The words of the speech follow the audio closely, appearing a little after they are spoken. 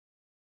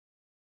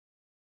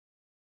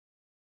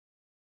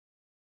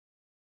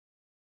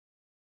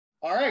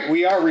All right,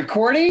 we are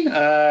recording.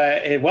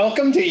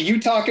 Welcome to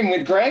UTOKing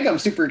with Gregg. I'm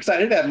super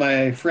excited to have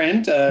my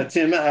friend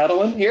Tim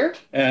Adalin here,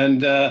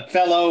 and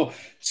fellow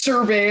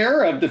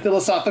surveyor of the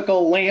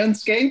philosophical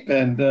landscape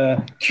and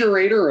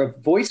curator of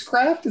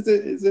Voicecraft.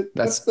 Is it?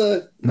 That's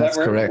Is that's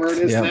that correct. where it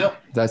is Yeah, now?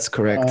 that's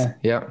correct.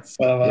 Yeah,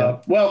 yeah,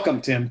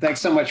 Welcome, Tim.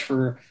 Thanks so much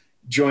for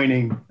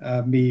joining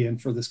me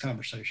and for this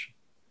conversation.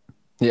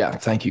 yeah.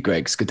 Thank you,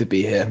 Greg. It's good to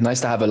be here.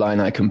 Nice to have a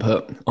line I can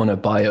put on a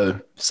bio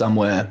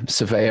somewhere.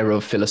 Surveyor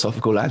of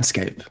philosophical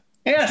landscape.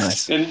 Yes,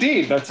 Nice.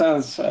 indeed. That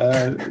sounds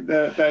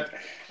that.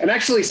 And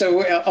actually,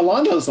 so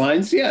along those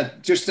lines, yeah.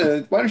 Just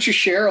why don't you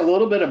share a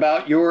little bit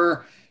about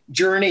your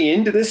journey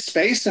into this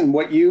space and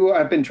what you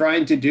have been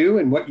trying to do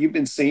and what you've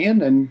been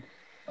seeing, and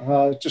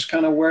just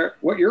kind of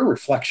what your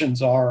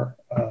reflections are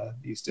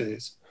these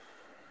days.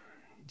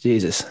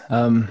 Jesus.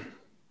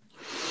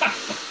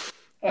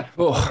 I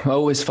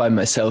always find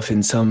myself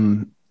in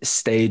some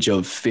stage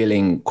of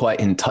feeling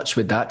quite in touch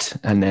with that,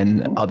 and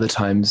then other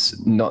times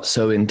not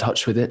so in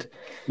touch with it.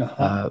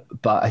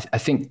 But I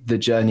think the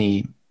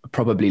journey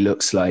probably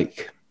looks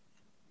like,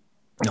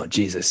 oh,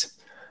 Jesus,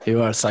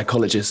 you are a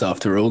psychologist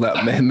after all.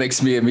 That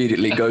makes me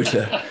immediately go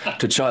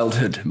to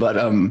childhood. But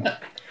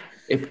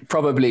it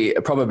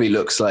probably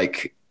looks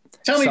like.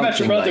 Tell me about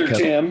your mother,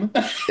 Tim.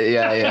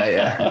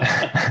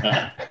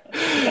 Yeah.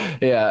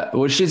 Yeah.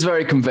 Well, she's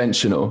very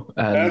conventional,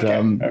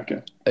 and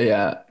Okay.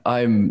 yeah,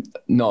 I'm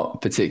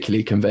not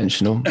particularly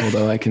conventional,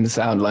 although I can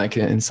sound like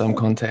it in some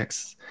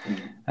contexts.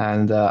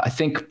 And I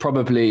think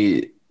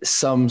probably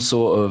some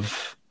sort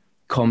of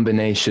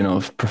combination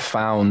of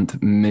profound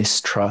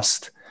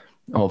mistrust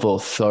of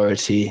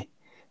authority,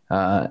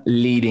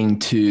 leading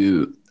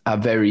to a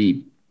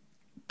very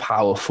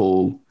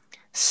powerful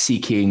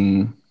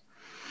seeking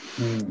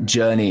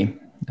journey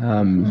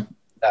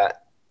that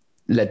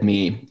led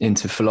me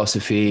into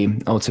philosophy,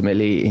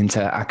 ultimately into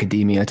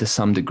academia to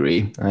some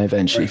degree. I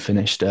eventually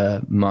finished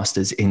a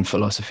master's in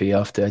philosophy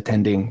after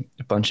attending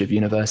a bunch of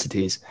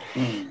universities.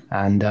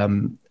 And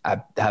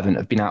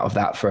I've been out of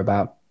that for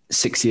about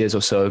 6 years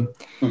or so.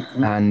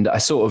 And I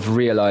sort of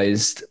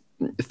realized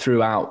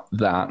throughout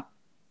that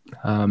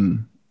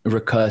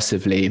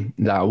recursively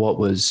that what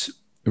was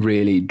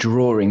really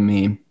drawing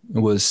me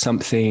was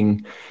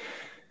something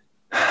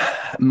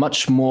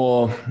much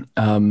more,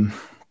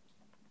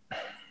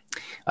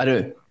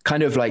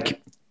 kind of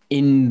like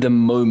in the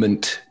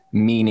moment,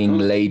 meaning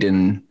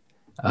laden,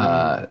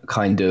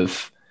 kind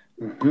of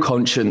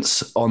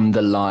conscience on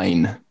the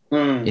line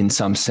in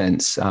some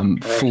sense,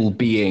 full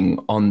being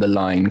on the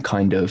line,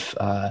 kind of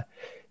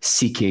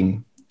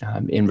seeking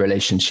in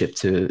relationship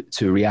to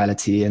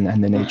reality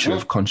and the nature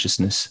of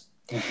consciousness.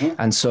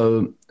 And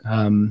so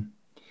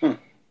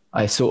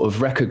I sort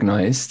of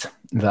recognized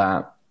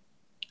that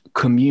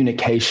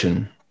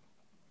communication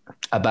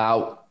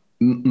about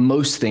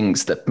most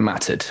things that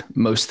mattered,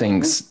 most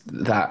things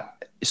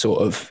that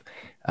sort of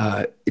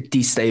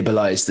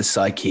destabilize the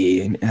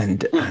psyche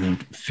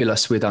and fill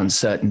us with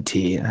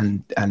uncertainty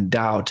and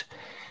doubt.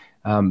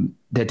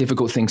 They're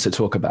difficult things to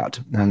talk about,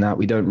 and that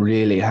we don't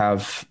really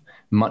have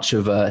much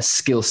of a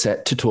skill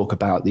set to talk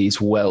about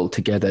these well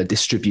together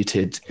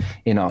distributed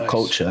in our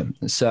culture,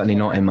 certainly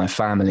not in my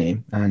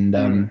family.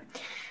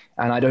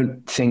 And I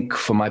don't think,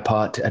 for my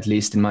part, at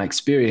least in my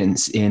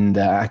experience in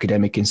the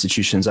academic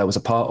institutions I was a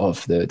part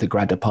of, the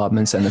grad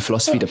departments and the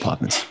philosophy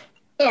departments.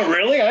 Oh,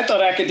 really? I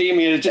thought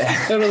academia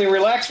just totally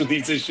relaxed with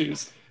these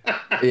issues.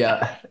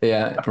 Yeah,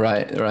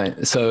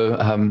 right. So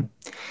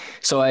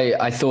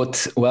I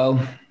thought, well,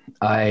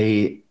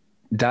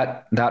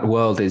 that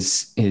world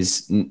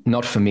is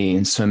not for me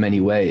in so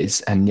many ways,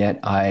 and yet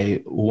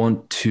I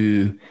want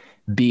to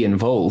be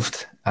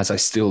involved, as I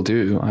still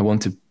do. I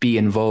want to be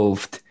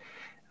involved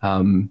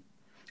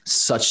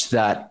such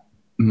that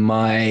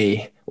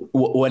my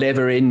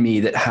whatever in me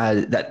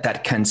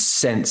that can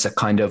sense a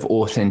kind of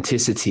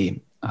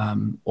authenticity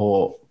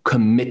or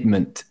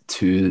commitment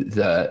to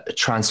the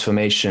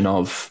transformation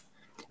of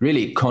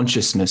really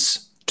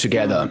consciousness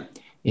together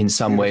in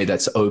some way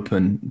that's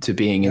open to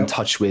being in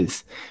touch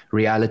with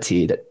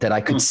reality, that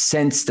I could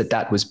sense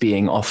that was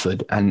being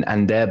offered,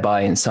 and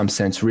thereby in some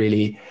sense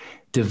really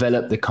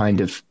develop the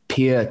kind of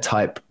peer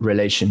type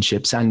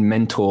relationships and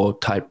mentor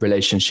type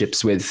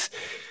relationships with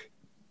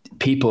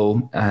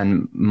people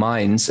and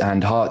minds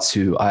and hearts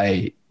who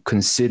I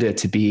consider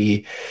to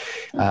be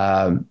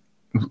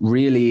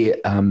really,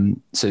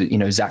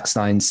 Zach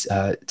Stein's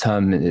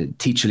term,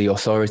 teacherly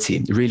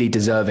authority, really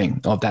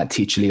deserving of that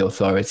teacherly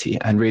authority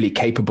and really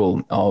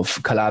capable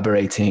of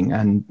collaborating,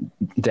 and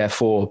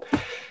therefore,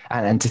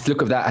 and to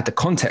look at that at the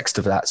context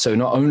of that. So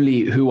not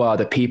only who are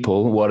the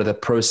people, what are the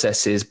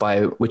processes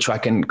by which I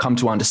can come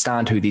to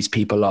understand who these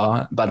people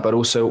are, but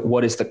also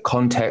what is the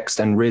context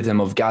and rhythm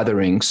of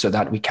gathering so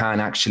that we can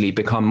actually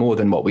become more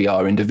than what we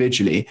are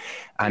individually,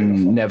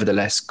 and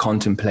nevertheless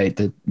contemplate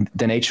the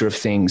nature of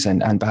things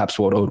and perhaps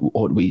what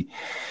ought we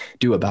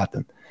do about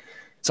them.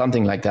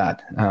 Something like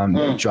that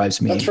drives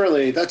me.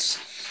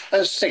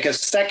 Let's take a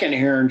second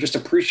here and just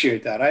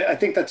appreciate that. I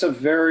think that's a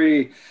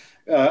very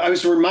I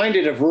was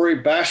reminded of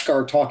Rory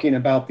Bhaskar talking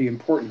about the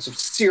importance of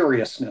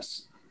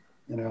seriousness,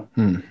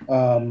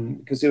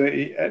 because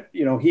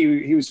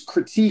he was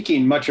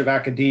critiquing much of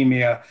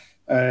academia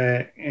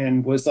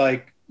and was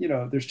like, you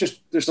want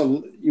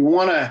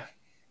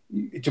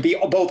to be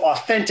both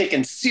authentic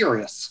and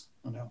serious,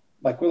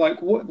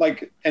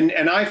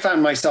 and I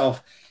found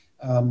myself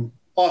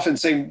often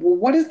saying, well,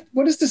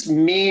 what does this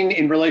mean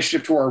in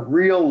relationship to our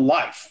real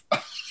life?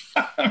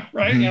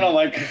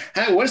 Right?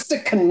 What's the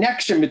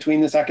connection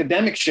between this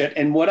academic shit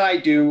and what I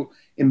do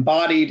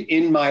embodied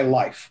in my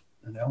life?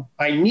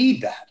 I need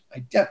that. I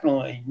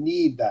definitely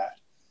need that.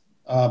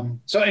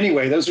 So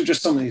anyway, those are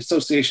just some of the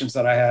associations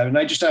that I have. And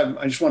I just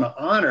want to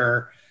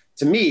honor,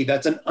 to me,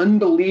 that's an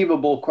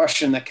unbelievable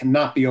question that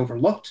cannot be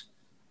overlooked.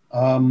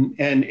 And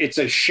it's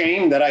a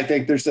shame that I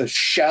think there's a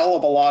shell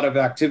of a lot of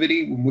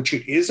activity in which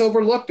it is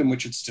overlooked, in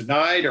which it's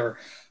denied or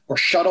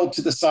shuttled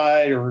to the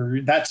side,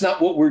 or that's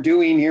not what we're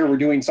doing here. We're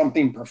doing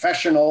something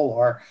professional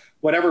or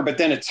whatever, but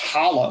then it's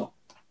hollow.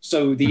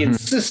 So the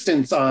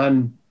insistence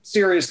on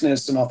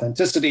seriousness and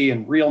authenticity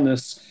and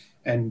realness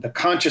and the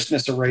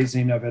consciousness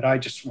erasing of it, I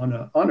just want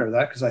to honor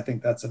that, because I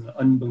think that's an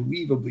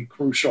unbelievably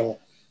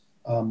crucial,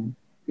 kind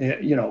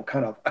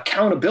of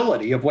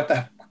accountability of what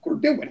the fuck we're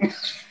doing.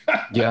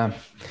 Yeah.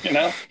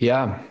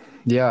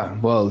 Yeah.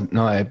 Well,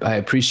 no, I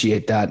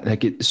appreciate that.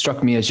 Like, it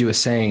struck me as you were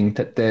saying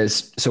that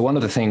so one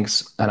of the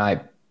things, and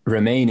I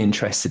remain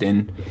interested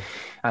in,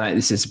 and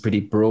this is pretty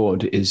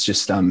broad, is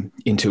just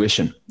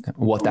intuition,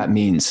 what that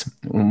means,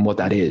 what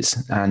that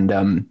is.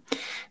 And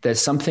there's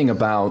something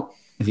about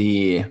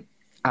the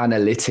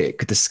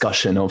analytic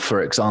discussion of,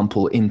 for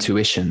example,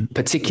 intuition,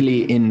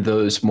 particularly in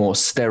those more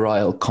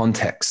sterile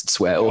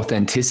contexts where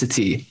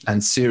authenticity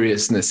and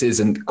seriousness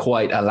isn't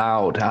quite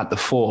allowed at the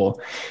fore,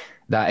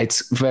 that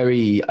it's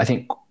very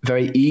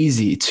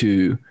easy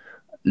to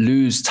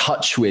lose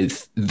touch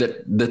with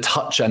the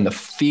touch and the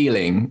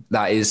feeling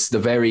that is the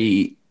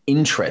very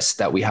interest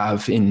that we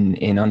have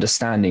in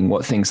understanding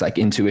what things like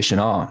intuition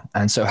are.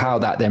 And so how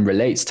that then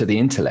relates to the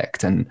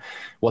intellect and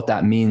what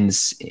that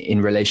means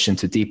in relation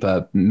to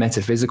deeper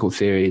metaphysical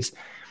theories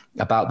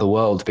about the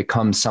world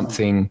becomes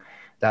something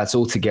that's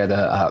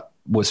altogether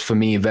was for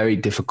me very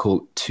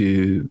difficult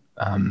to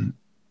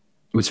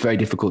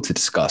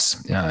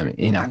discuss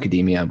in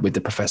academia with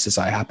the professors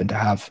I happen to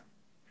have.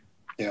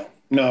 Yeah,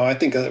 no, I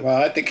think I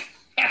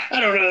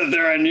don't know that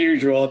they're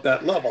unusual at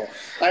that level.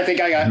 I think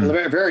I got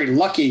very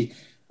lucky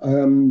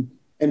and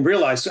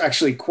realized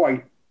actually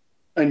quite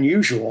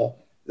unusual,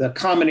 the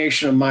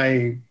combination of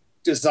my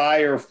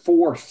desire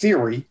for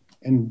theory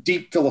and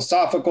deep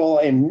philosophical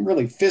and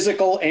really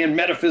physical and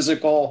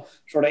metaphysical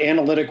sort of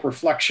analytic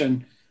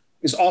reflection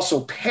is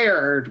also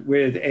paired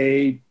with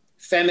a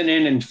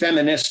feminine and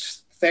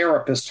feminist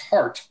therapist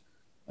heart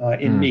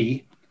in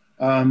me.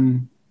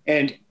 And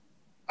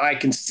I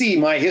can see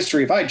my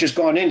history. If I had just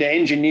gone into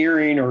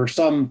engineering or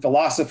some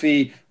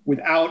philosophy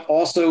without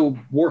also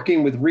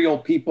working with real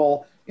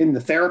people in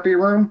the therapy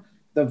room,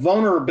 the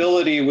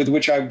vulnerability with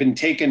which I've been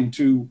taken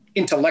to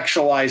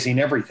intellectualizing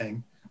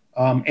everything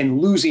and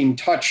losing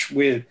touch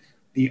with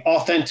the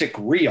authentic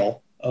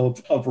real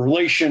of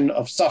relation,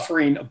 of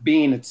suffering, of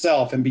being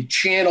itself, and be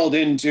channeled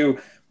into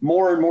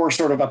more and more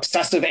sort of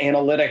obsessive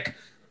analytic,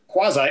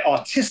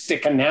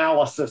 quasi-autistic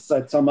analysis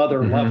at some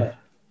other level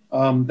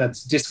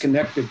that's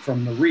disconnected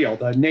from the real.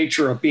 The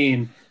nature of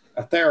being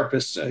a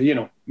therapist,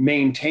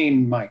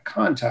 maintain my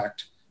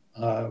contact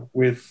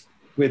with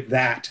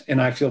that.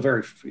 And I feel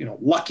very,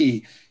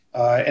 lucky.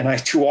 And I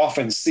too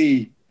often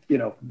see,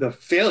 the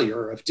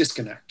failure of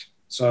disconnect.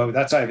 So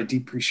I have a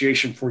deep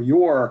appreciation for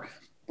your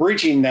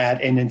bridging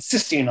that and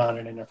insisting on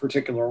it in a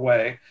particular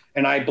way.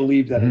 And I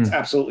believe that it's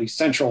absolutely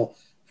essential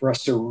for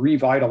us to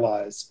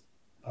revitalize.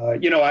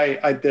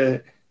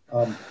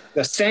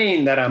 The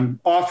saying that I'm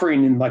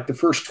offering in like the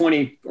first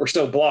 20 or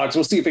so blogs,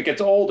 we'll see if it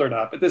gets old or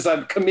not, but this,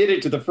 I'm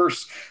committed to the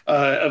first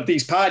of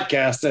these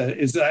podcasts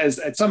is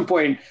at some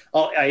point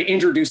I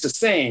introduced a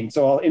saying.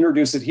 So I'll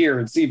introduce it here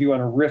and see if you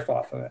want to riff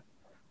off of it.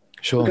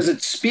 Sure. Because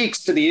it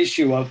speaks to the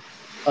issue of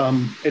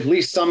at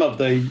least some of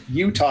the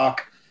UTOK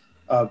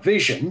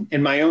vision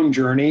in my own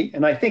journey.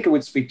 And I think it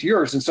would speak to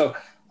yours. And so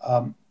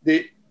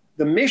the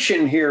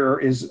mission here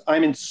is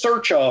I'm in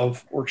search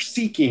of or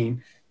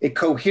seeking a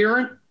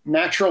coherent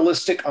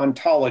naturalistic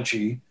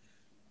ontology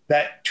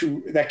that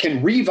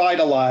can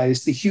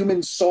revitalize the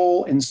human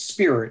soul and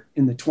spirit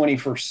in the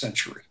 21st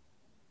century.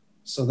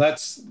 So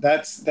that's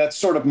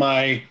sort of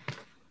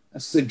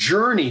that's the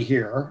journey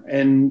here.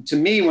 And to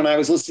me, when I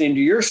was listening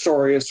to your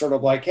story, it's sort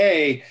of like,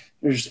 hey,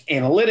 there's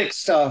analytic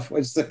stuff.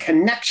 It's the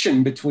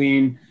connection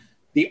between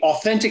the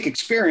authentic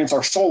experience,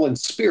 our soul and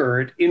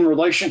spirit, in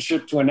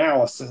relationship to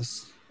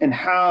analysis, and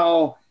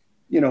how,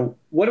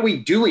 what are we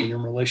doing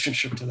in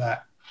relationship to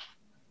that?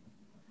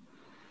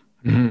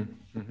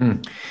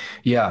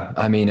 Yeah,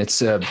 I mean,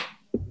 it's a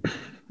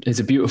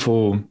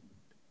beautiful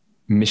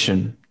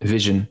vision.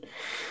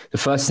 The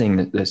first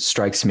thing that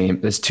strikes me,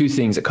 there's two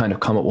things that kind of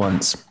come at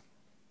once.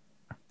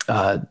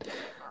 The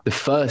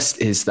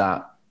first is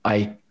that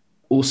I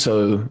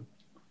also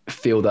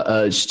feel the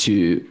urge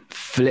to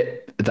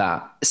flip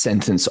that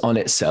sentence on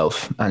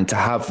itself and to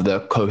have the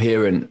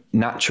coherent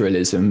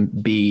naturalism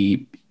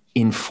be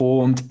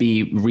informed,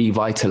 be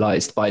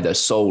revitalized by the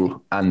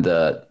soul and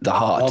the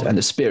heart and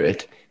the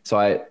spirit. So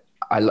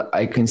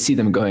I can see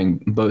them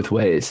going both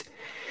ways.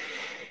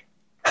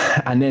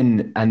 And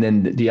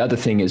then the other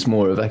thing is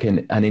more of like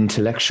an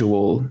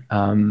intellectual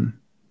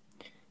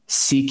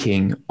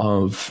seeking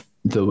of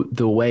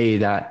the way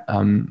that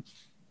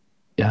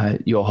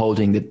you're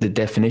holding the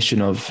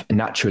definition of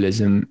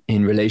naturalism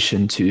in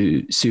relation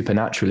to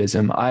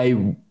supernaturalism.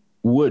 I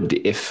would,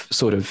 if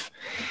sort of,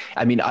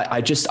 I mean,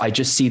 I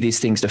just see these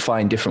things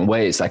defined different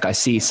ways. Like I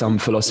see some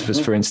philosophers,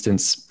 for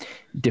instance,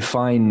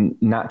 define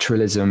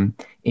naturalism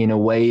in a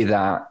way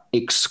that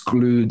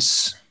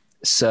excludes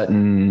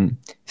certain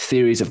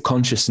theories of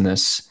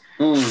consciousness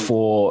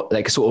for,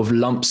 like, sort of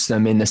lumps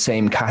them in the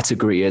same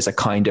category as a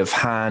kind of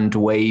hand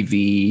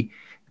wavy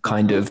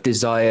kind of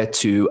desire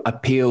to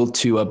appeal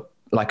to a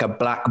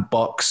black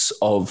box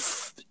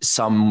of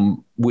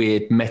some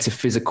weird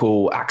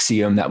metaphysical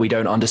axiom that we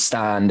don't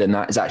understand, and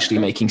that is actually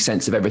making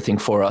sense of everything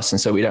for us.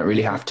 And so we don't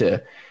really have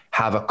to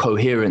have a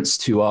coherence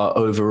to our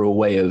overall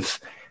way of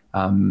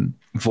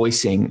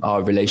voicing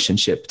our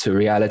relationship to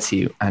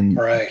reality. And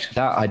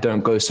that I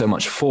don't go so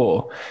much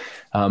for.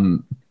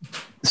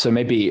 So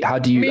maybe how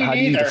do you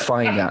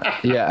define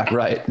that? Yeah,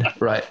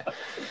 right.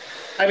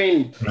 I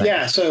mean,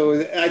 yeah.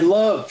 So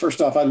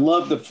first off, I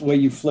love the way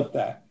you flip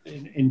that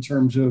in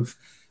terms of,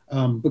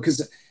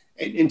 because,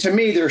 and to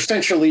me, they're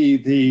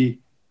essentially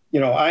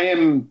I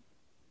am,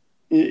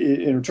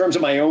 in terms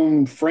of my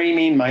own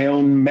framing, my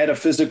own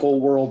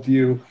metaphysical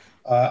worldview,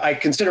 I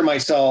consider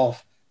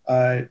myself,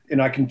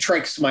 and I can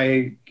trace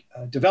my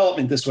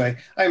development this way.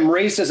 I'm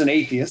raised as an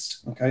atheist.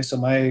 Okay. So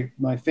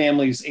my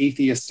family's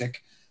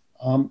atheistic.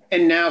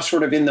 And now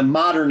sort of in the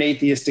modern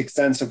atheistic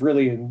sense of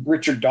really, in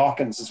Richard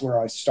Dawkins is where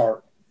I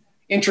start.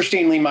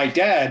 Interestingly, my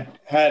dad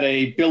had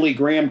a Billy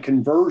Graham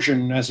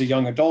conversion as a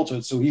young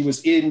adulthood. So he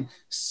was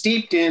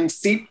steeped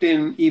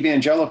in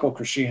evangelical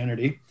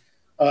Christianity.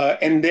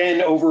 And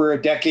then over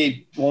a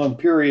decade-long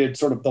period,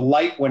 sort of the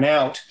light went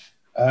out.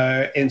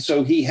 And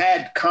so he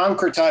had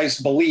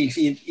concretized belief,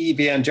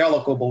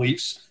 evangelical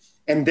beliefs,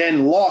 and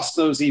then lost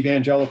those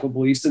evangelical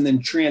beliefs and then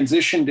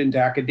transitioned into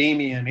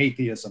academia and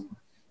atheism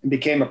and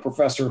became a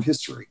professor of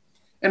history.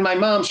 And my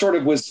mom sort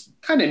of was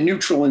kind of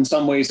neutral in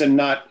some ways and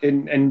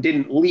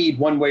didn't lead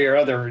one way or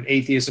other in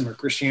atheism or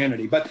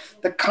Christianity. But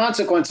the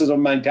consequences of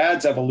my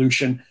dad's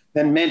evolution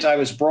then meant I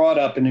was brought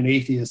up in an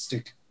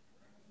atheistic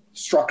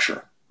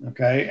structure,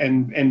 okay?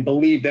 And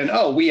believed then,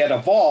 we had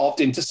evolved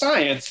into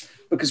science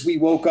because we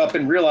woke up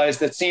and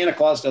realized that Santa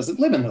Claus doesn't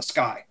live in the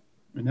sky,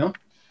 And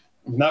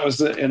that was,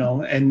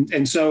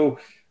 and so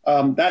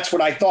that's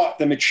what I thought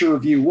the mature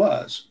view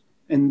was.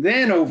 And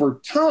then over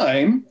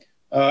time,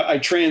 I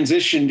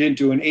transitioned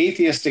into an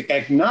atheistic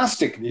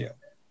agnostic view.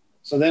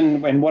 So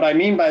then, and what I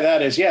mean by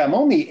that is, I'm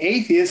only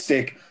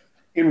atheistic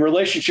in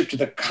relationship to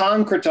the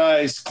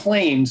concretized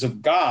claims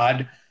of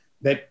God,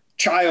 that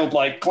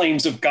childlike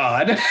claims of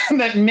God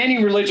that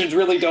many religions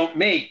really don't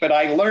make. But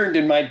I learned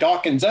in my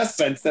Dawkins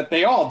essence that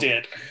they all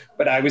did.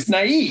 But I was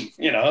naive,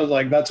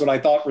 like that's what I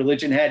thought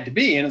religion had to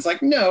be. And it's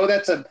like, no,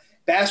 that's a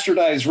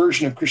bastardized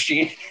version of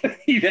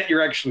Christianity that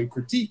you're actually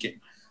critiquing.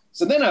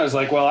 So then I was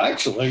like, well,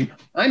 actually,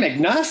 I'm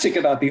agnostic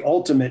about the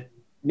ultimate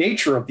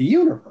nature of the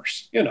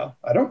universe.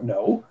 I don't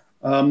know.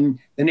 The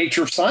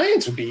nature of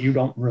science would be you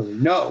don't really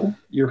know.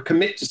 You're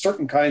commit to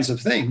certain kinds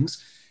of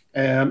things.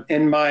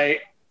 And my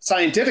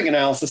scientific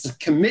analysis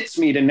commits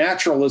me to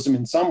naturalism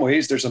in some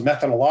ways. There's a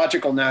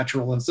methodological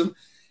naturalism.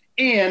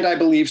 And I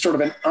believe sort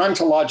of an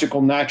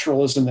ontological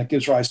naturalism that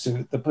gives rise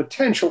to the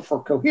potential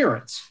for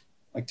coherence,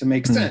 like to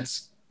make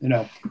sense.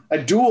 A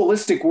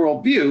dualistic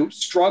worldview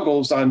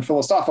struggles on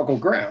philosophical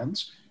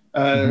grounds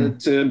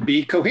to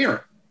be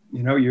coherent.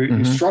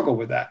 You struggle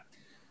with that.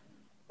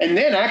 And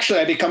then actually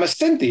I become a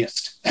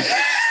syntheist.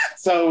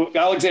 So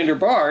Alexander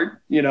Bard,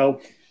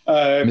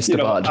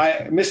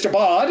 Mr.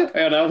 Bard,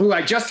 who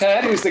I just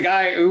had, who's the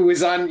guy who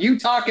was on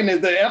UTOKing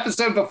in the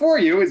episode before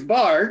you, is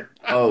Bard.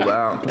 Oh,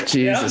 wow.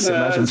 Jesus,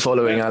 imagine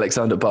following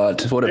Alexander Bard.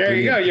 What a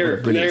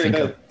brilliant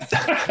thinker.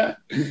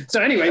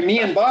 So anyway, me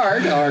and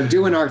Bard are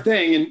doing our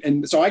thing.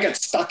 And so I got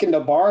stuck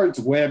into Bard's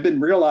web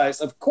and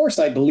realized, of course,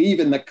 I believe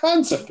in the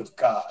concept of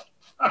God.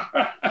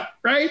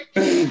 Right?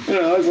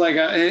 I was like,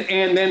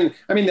 and then,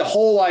 the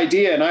whole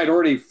idea, and I'd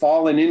already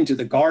fallen into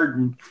the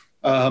garden,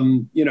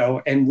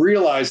 and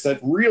realized that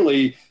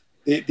really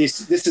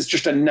this is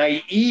just a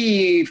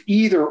naive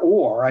either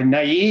or, a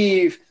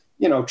naive,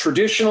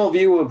 traditional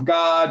view of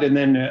God, and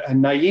then a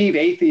naive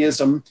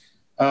atheism,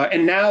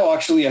 and now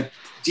actually a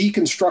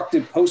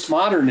deconstructed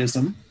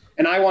postmodernism.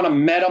 And I want a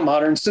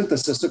meta-modern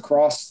synthesis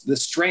across the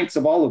strengths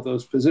of all of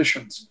those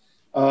positions.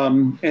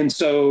 And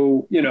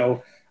so,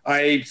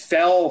 I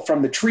fell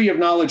from the tree of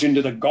knowledge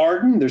into the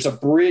garden. There's a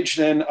bridge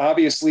then,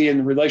 obviously, in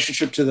the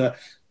relationship to the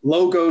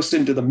logos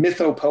into the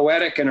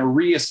mythopoetic, and a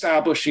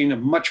reestablishing of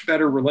much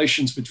better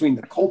relations between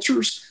the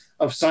cultures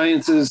of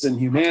sciences and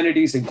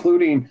humanities,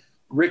 including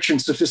rich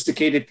and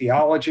sophisticated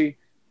theology.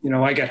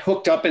 I got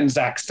hooked up in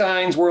Zach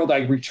Stein's world. I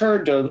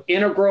returned to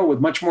integral with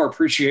much more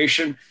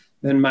appreciation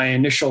than my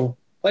initial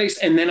place.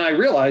 And then I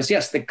realized,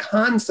 yes, the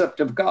concept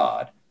of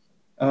God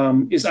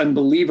is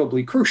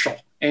unbelievably crucial,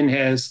 and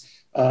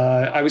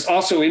I was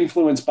also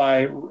influenced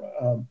by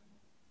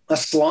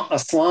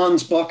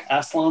Aslan's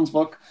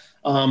book,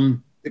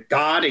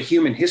 God, A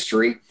Human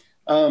History,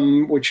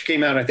 which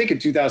came out, I think, in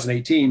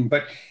 2018,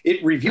 but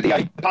it reviewed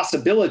the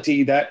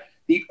possibility that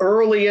the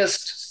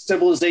earliest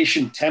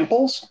civilization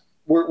temples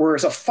were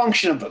as a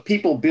function of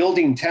people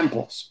building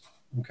temples,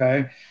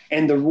 okay?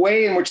 And the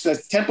way in which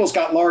the temples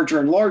got larger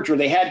and larger,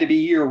 they had to be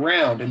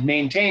year-round and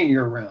maintained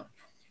year-round.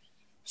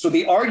 So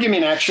the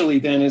argument actually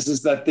then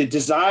is that the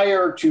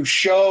desire to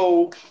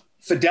show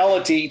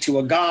fidelity to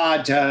a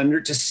God,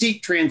 to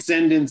seek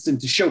transcendence and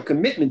to show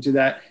commitment to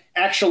that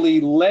actually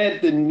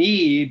led the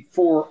need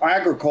for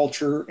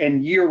agriculture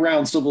and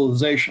year-round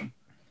civilization,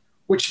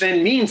 which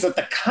then means that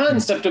the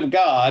concept of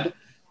God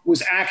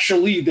was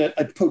actually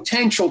a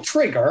potential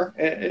trigger,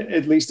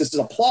 at least this is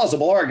a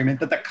plausible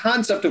argument, that the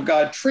concept of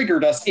God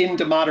triggered us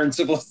into modern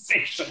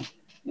civilization.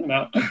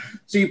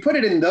 So you put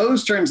it in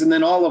those terms, and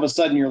then all of a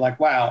sudden you're like,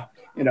 wow,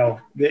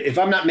 if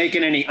I'm not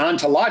making any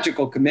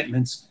ontological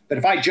commitments, but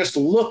if I just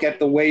look at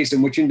the ways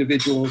in which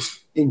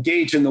individuals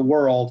engage in the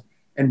world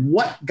and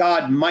what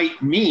God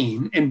might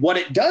mean and what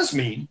it does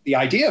mean, the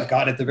idea of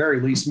God at the very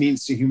least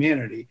means to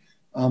humanity,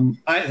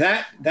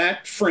 that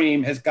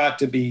frame has got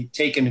to be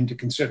taken into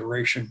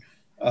consideration,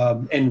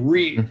 and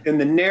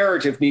the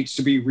narrative needs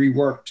to be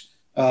reworked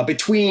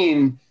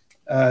between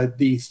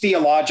the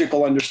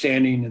theological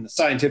understanding and the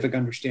scientific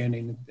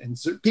understanding, and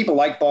so people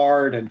like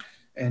Bard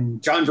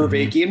and John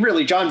Vervaeke, and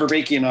really John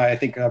Vervaeke and I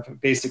think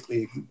have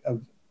basically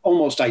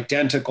almost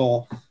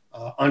identical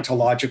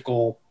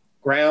ontological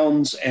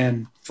grounds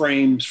and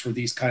frames for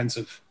these kinds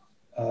of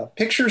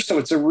pictures. So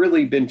it's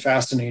really been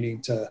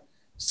fascinating to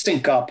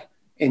sync up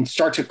and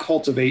start to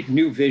cultivate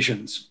new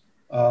visions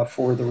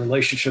for the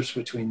relationships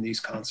between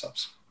these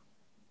concepts.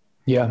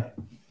 Yeah.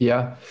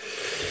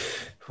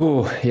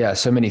 Oh, yeah.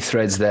 So many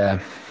threads there.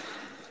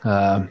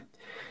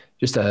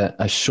 Just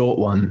a short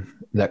one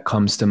that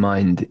comes to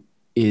mind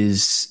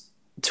is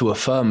to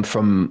affirm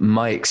from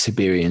my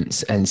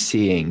experience and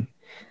seeing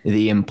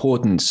the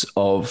importance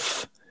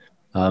of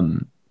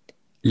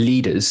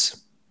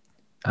leaders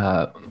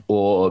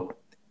or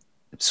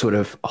sort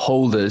of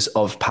holders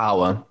of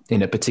power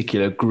in a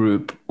particular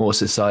group or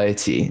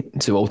society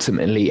to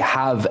ultimately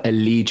have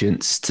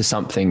allegiance to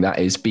something that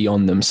is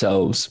beyond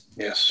themselves.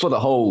 Yes. For the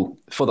whole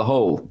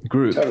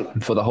group, totally.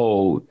 For the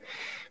whole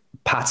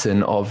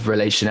pattern of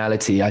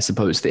relationality, I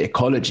suppose, the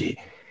ecology.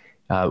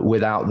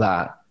 Without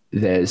that,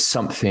 there's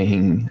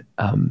something,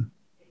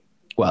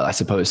 I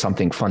suppose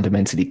something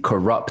fundamentally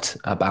corrupt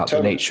about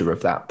the nature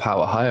of that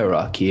power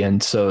hierarchy.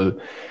 And so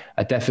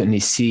I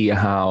definitely see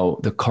how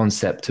the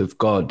concept of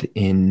God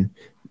in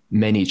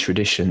many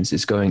traditions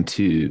is going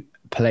to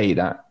play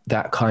that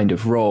kind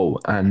of role.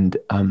 And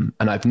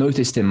I've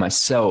noticed in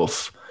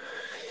myself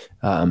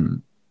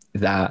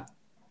that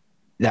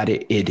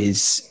it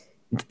is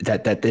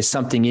that there's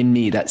something in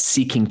me that's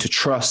seeking to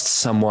trust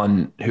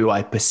someone who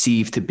I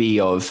perceive to be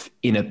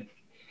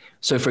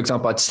so for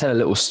example, I'd tell a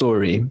little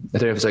story. I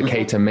don't know if it's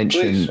okay to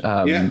mention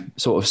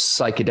sort of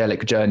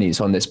psychedelic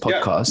journeys on this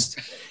podcast.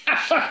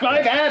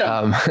 I've had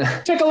them.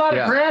 Took a lot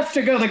of grass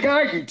to go to the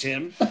garden,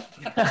 Tim.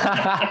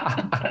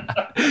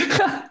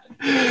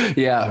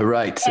 Yeah,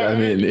 right. I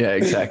mean, yeah,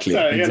 exactly.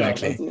 So,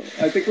 exactly.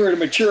 I think we're a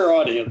mature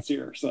audience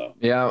here. So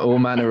yeah, all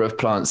manner of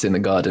plants in the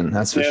garden.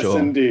 That's for sure.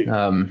 Yes, indeed.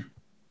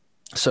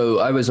 So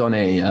I was on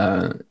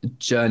a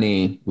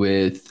journey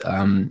with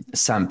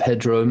San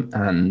Pedro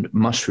and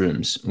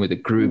mushrooms with a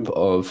group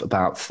of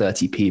about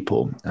 30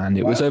 people. And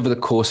it was over the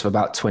course of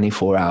about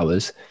 24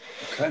 hours.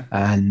 Okay.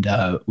 And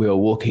we were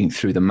walking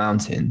through the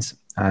mountains.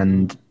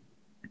 And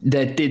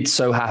there did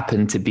so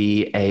happen to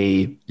be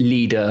a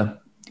leader,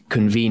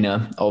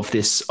 convener of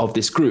this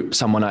group,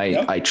 someone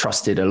I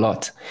trusted a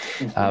lot.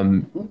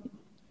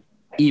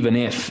 Even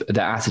if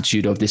the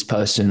attitude of this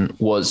person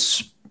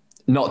was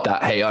not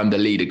that, hey, I'm the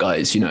leader,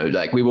 guys,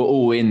 like we were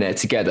all in there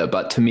together.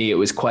 But to me, it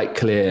was quite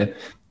clear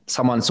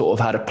someone sort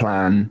of had a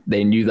plan.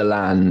 They knew the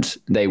land.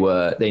 They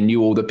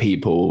knew all the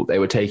people. They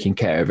were taking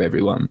care of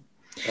everyone.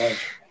 Right.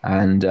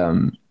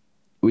 And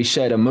we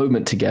shared a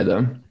moment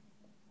together,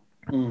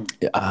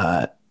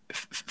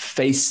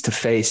 face to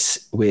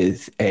face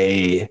with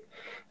a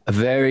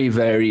very,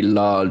 very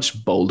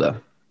large boulder.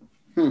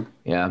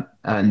 Yeah.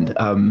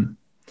 And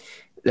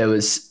there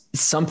was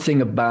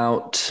something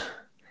about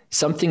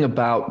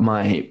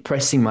my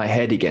pressing my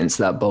head against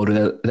that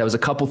boulder. There was a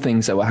couple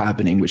things that were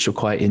happening which were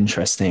quite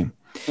interesting.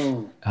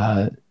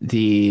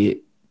 This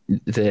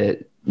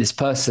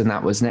person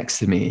that was next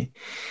to me,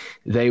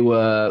 they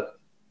were,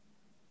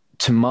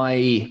 to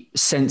my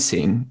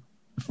sensing,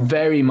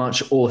 very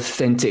much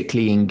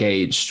authentically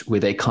engaged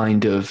with a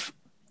kind of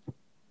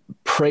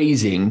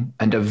praising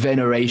and a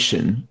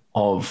veneration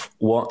of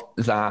what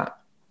that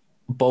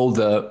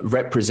boulder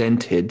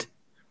represented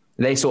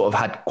they sort of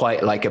had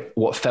quite like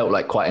what felt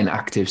like quite an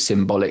active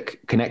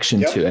symbolic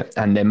connection to it.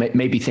 And there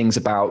may be things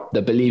about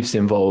the beliefs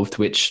involved,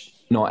 which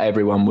not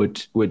everyone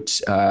would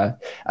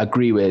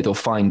agree with or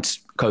find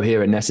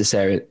coherent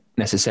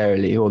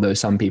necessarily, although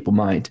some people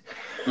might.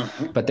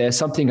 But there's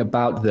something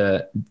about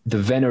the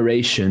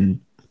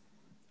veneration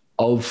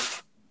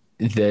of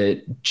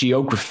the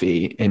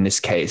geography in this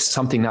case,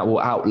 something that will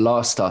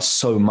outlast us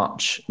so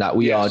much that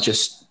we are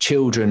just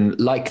children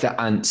like the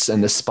ants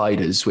and the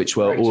spiders, which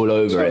were all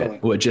over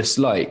it. We're just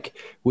like,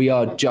 we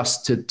are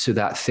just to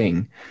that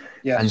thing.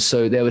 And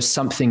so there was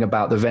something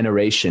about the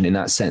veneration in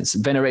that sense,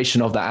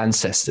 veneration of the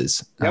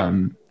ancestors,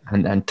 and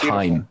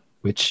time,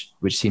 which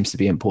seems to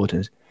be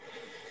important.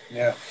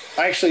 Yeah.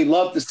 I actually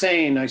love the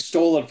saying, I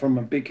stole it from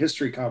a big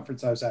history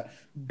conference I was at,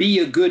 be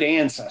a good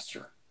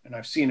ancestor. And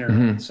I've seen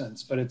it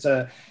since, but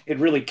it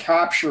really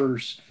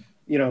captures,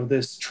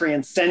 this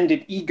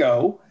transcendent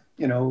ego,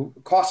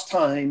 costs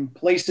time,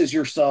 places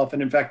yourself.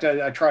 And in fact,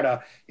 I try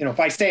to, if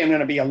I say I'm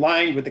going to be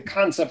aligned with the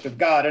concept of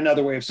God,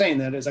 another way of saying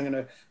that is I'm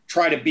going to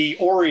try to be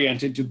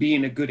oriented to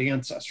being a good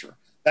ancestor.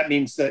 That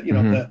means that,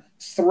 the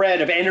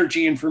thread of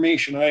energy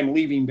information I'm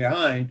leaving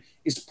behind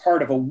is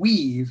part of a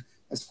weave,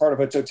 as part of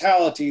a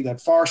totality that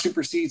far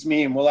supersedes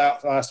me and will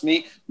outlast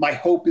me. My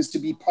hope is to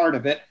be part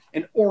of it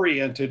and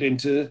oriented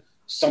into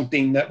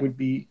something that would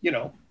be,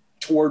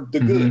 toward the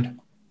good.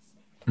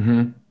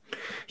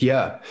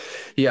 Yeah.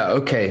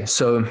 Okay.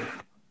 So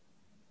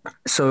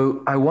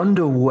I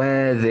wonder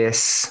where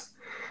as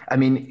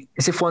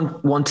if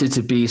one wanted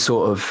to be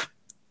sort of,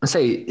 let's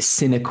say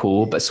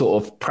cynical, but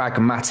sort of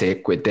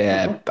pragmatic with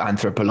their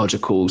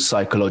anthropological,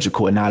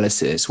 psychological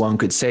analysis, one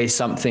could say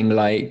something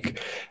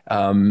like,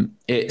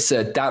 it's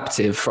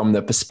adaptive from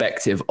the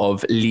perspective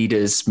of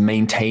leaders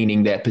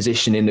maintaining their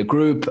position in the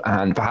group,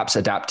 and perhaps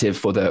adaptive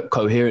for the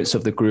coherence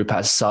of the group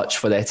as such,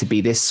 for there to be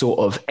this sort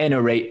of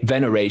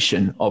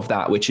veneration of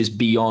that, which is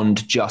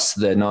beyond just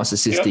the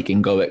narcissistic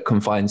egoic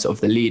confines of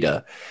the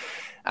leader.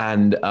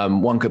 And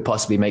one could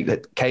possibly make the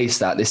case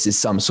that this is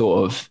some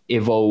sort of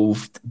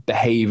evolved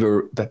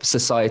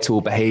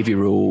societal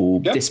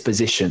behavioral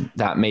disposition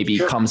that maybe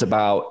comes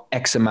about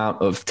X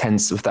amount of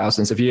tens of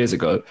thousands of years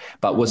ago,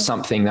 but was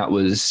something that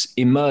was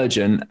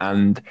emergent.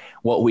 And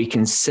what we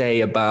can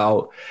say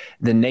about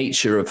the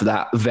nature of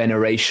that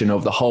veneration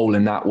of the whole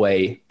in that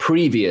way,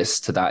 previous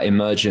to that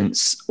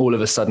emergence, all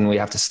of a sudden we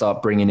have to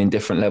start bringing in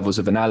different levels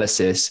of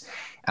analysis,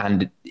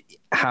 and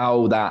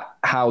how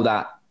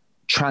that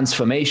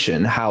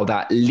transformation, how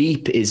that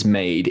leap is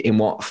made in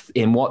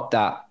what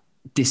that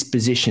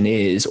disposition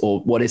is,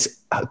 or what is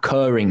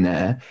occurring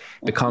there,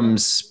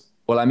 becomes,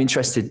 well, I'm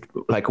interested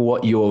like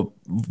what your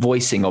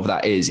voicing of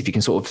that is, if you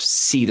can sort of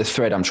see the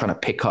thread I'm trying to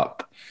pick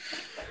up.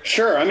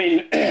 Sure.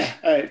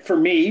 For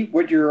me,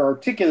 what you're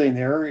articulating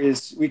there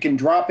is we can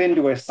drop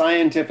into a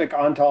scientific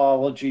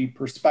ontology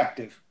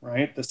perspective,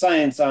 right? The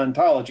science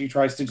ontology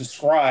tries to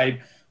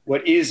describe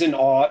what is an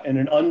ought and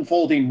an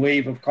unfolding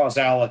wave of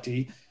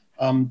causality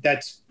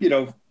that's,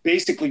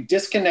 basically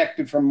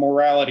disconnected from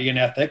morality and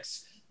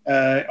ethics,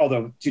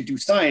 although to do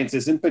science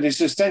isn't, but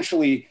it's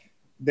essentially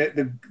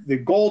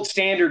the gold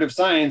standard of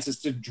science is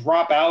to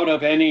drop out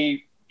of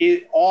any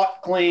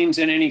ought claims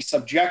and any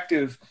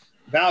subjective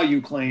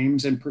value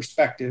claims and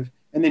perspective,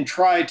 and then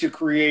try to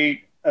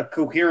create a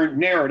coherent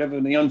narrative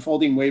of the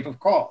unfolding wave of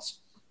cause.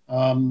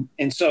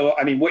 And so,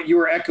 what you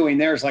were echoing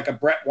there is like a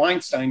Brett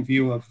Weinstein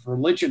view of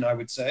religion, I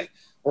would say,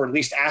 or at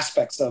least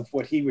aspects of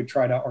what he would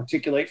try to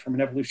articulate from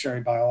an evolutionary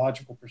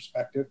biological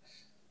perspective.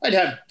 I'd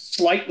have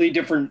slightly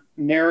different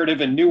narrative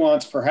and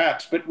nuance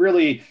perhaps, but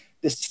really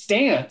the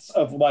stance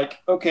of like,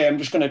 okay, I'm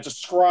just going to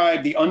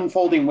describe the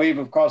unfolding wave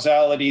of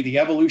causality, the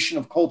evolution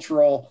of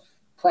cultural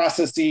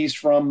processes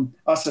from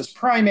us as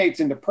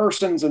primates into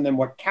persons, and then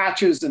what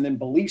catches, and then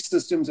belief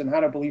systems, and how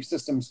do belief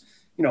systems,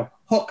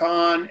 hook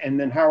on, and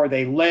then how are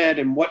they led,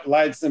 and what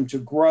leads them to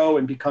grow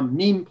and become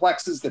meme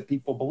plexes that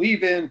people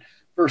believe in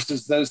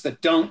versus those that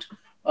don't.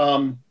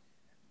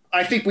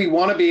 I think we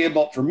want to be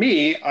able, for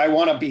me, I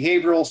want a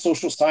behavioral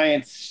social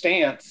science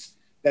stance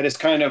that is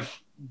kind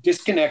of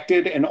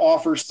disconnected and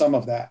offers some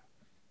of that,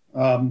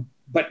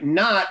 but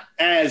not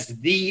as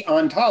the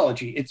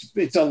ontology.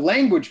 It's a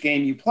language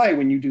game you play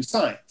when you do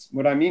science.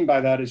 What I mean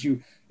by that is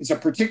it's a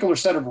particular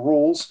set of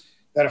rules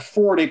that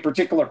afford a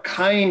particular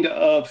kind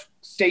of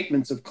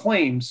statements of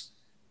claims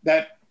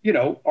that,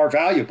 are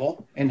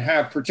valuable and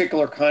have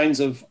particular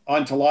kinds of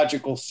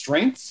ontological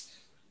strengths,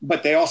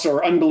 but they also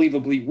are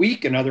unbelievably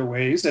weak in other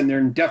ways. And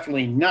they're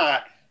definitely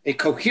not a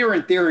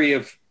coherent theory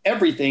of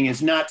everything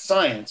is not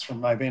science from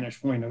my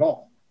vantage point at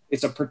all.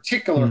 It's a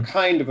particular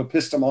kind of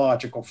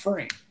epistemological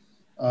frame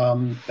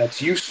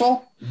that's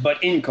useful,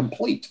 but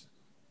incomplete.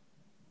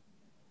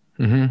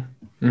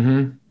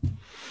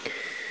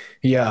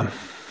 Yeah.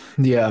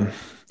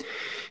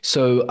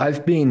 So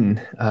I've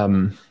been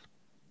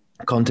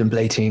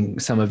contemplating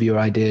some of your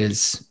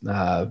ideas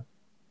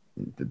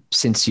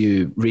since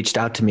you reached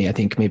out to me, I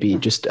think maybe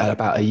just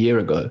about a year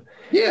ago.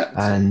 Yeah.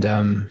 And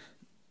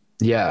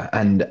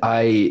and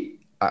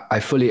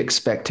I fully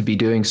expect to be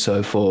doing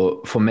so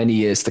for many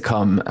years to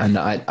come. And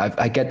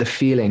I get the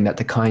feeling that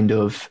the kind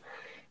of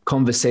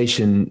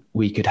conversation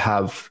we could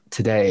have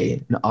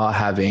today and are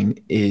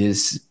having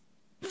is,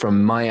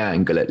 from my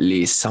angle at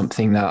least,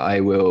 something that I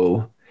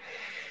will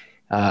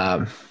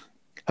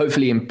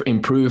hopefully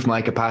improve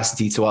my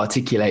capacity to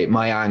articulate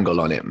my angle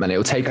on it. And it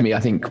will take me, I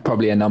think,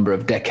 probably a number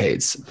of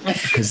decades,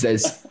 because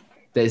there's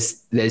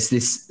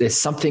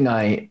something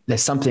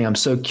I'm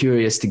so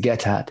curious to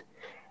get at.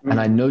 And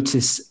I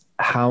notice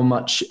how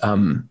much,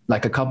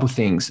 like a couple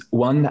things.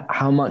 One,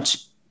 how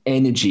much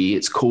energy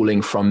it's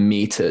calling from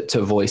me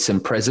to voice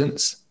and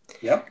presence.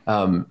 Yep.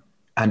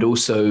 And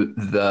also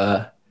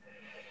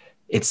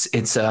it's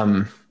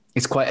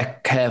quite a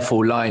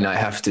careful line I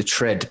have to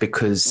tread,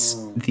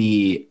 because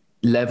the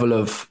level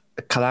of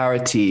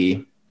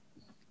clarity,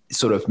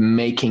 sort of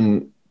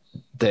making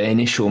the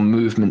initial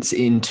movements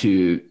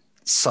into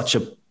such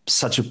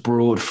a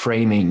broad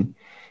framing,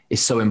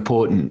 is so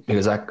important,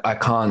 because I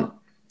can't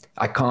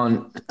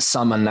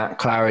summon that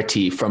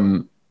clarity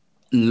from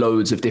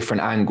loads of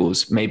different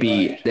angles.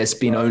 Maybe there's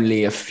been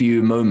only a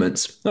few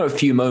moments, not a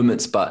few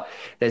moments, but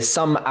there's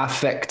some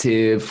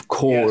affective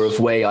core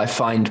of way I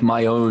find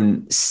my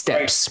own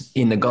steps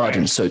in the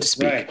garden, so to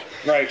speak.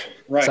 Right.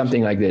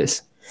 Something like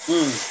this.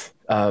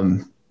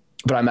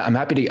 But I'm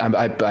happy to,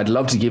 I'd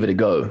love to give it a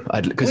go,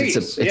 because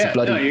it's a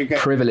bloody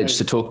privilege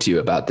to talk to you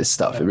about this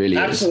stuff. It really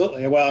is.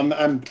 Absolutely. Well,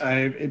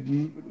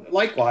 I'm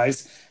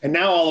likewise. And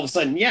now all of a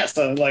sudden, yes,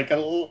 I'm like,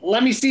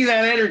 let me see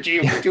that energy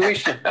of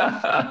intuition.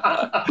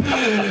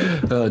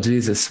 Oh,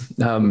 Jesus.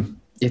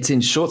 It's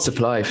in short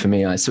supply for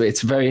me. So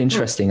it's very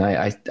interesting.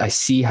 I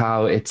see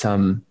how it,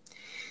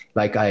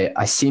 like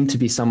I seem to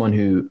be someone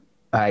who,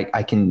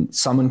 I can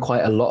summon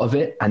quite a lot of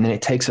it, and then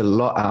it takes a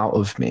lot out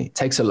of me. It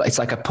takes a lot. It's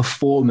like a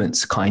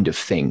performance kind of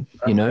thing,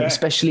 you know,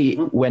 especially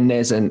when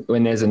there's an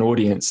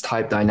audience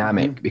type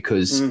dynamic,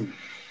 because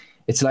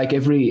it's like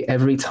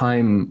every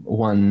time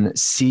one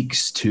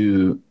seeks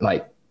to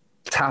like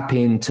tap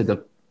into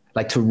the,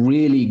 like to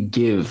really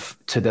give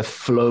to the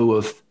flow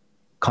of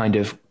kind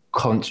of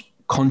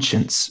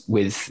conscience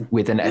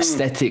with an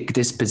aesthetic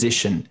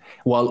disposition,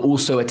 while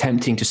also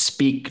attempting to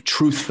speak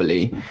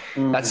truthfully.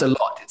 That's a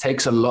lot. It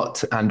takes a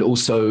lot. And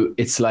also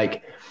it's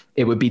like,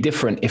 it would be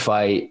different if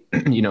I,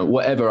 you know,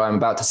 whatever I'm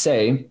about to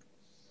say,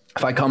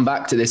 if I come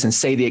back to this and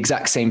say the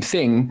exact same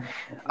thing,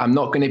 I'm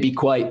not going to be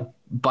quite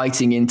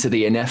biting into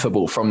the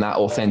ineffable from that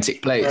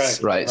authentic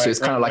place. Right. So it's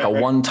kind of like a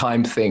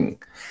one-time thing.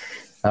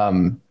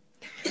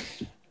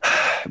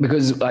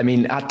 Because I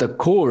mean, at the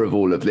core of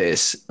all of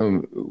this,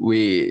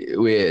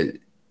 we're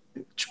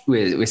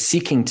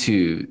seeking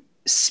to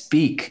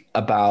speak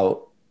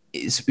about.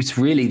 It's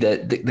really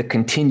the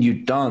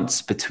continued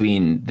dance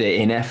between the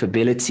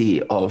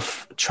ineffability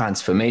of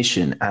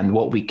transformation and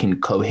what we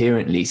can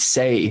coherently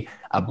say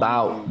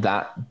about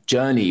that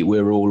journey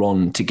we're all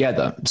on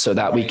together, so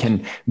that we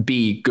can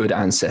be good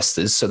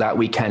ancestors, so that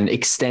we can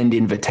extend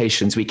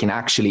invitations we can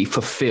actually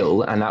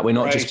fulfill, and that we're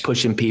not just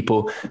pushing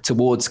people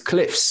towards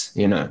cliffs,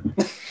 you know.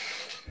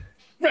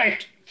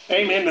 Right.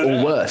 Amen to or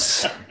that.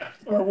 Worse.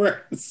 Or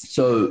worse.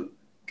 So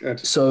good.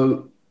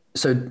 So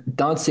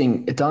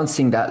dancing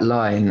that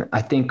line,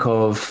 I think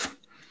of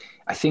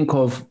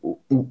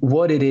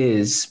what it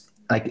is,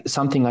 like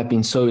something I've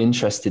been so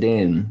interested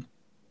in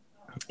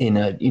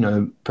a, you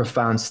know,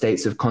 profound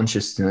states of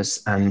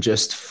consciousness, and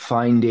just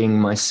finding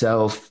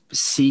myself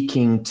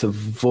seeking to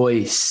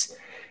voice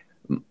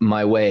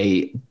my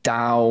way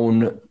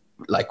down,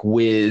 like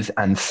with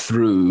and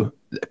through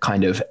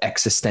kind of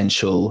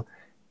existential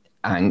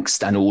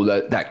angst and all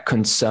that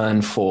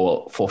concern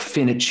for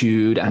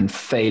finitude and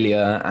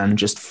failure, and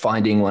just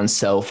finding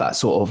oneself at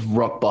sort of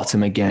rock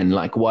bottom again.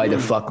 Like, why the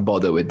fuck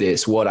bother with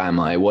this? What am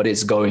I? What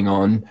is going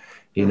on?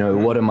 You know,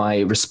 what am I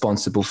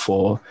responsible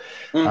for?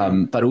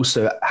 But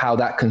also how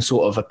that can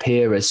sort of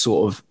appear as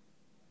sort of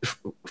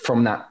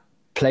from that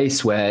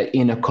place where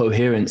inner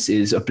coherence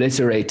is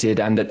obliterated,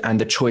 and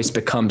the choice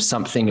becomes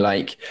something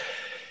like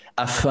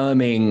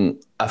affirming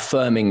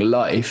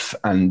life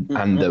and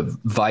the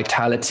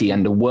vitality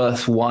and the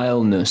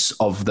worthwhileness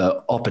of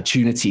the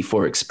opportunity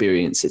for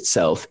experience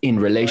itself in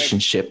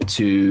relationship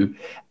to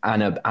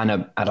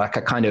like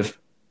a kind of,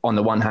 on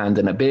the one hand,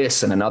 an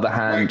abyss, and another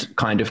hand,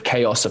 kind of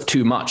chaos of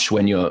too much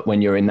when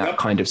you're in that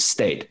kind of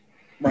state.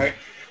 Right.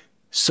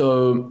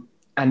 So,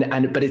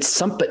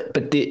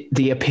 but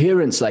the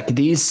appearance, like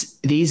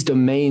these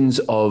domains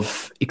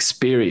of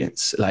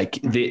experience, like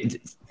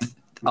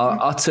our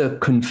utter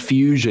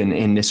confusion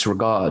in this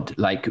regard,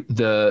 like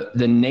the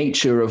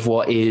nature of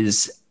what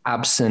is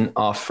absent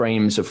our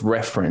frames of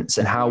reference,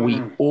 and how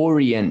we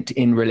orient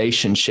in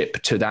relationship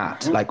to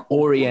that, like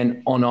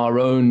orient on our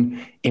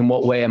own. In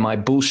what way am I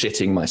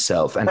bullshitting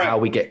myself, and how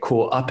we get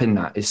caught up in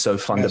that is so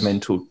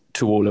fundamental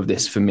to all of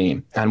this for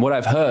me. And what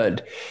I've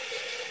heard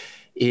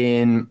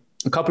in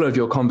a couple of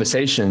your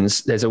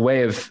conversations, there's a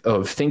way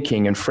of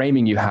thinking and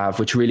framing you have,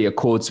 which really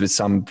accords with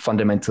some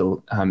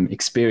fundamental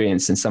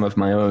experience in some of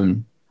my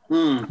own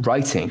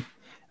writing.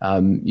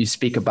 You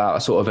speak about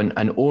a sort of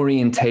an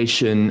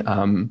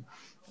orientation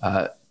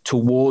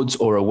towards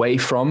or away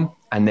from,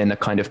 and then a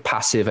kind of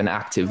passive and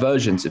active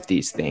versions of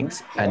these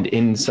things. And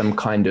in some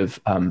kind of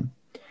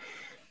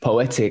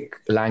poetic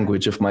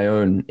language of my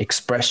own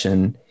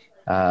expression,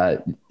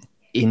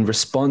 in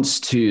response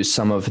to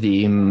some of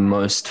the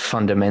most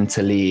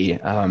fundamentally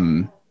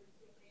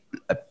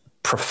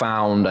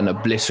profound and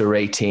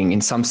obliterating,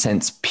 in some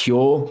sense,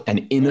 pure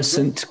and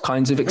innocent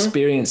kinds of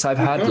experience I've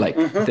had, like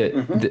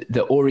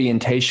the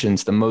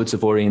orientations, the modes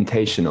of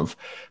orientation of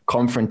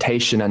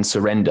confrontation and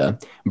surrender,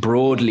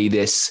 broadly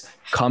this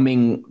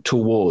coming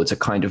towards a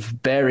kind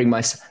of bearing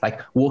myself,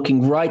 like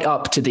walking right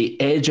up to the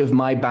edge of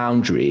my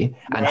boundary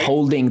and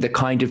holding the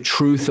kind of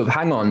truth of,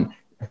 hang on,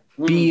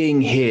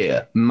 being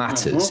here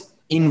matters,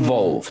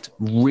 involved,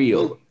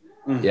 real,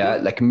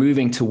 like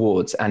moving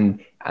towards,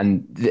 and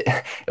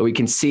we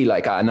can see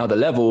like at another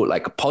level,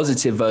 like a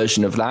positive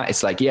version of that.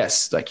 It's like,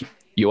 yes, like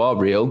you are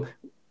real.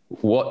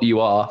 What you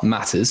are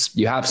matters.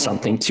 You have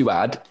something to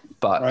add,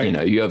 but you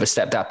know, you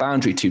overstep that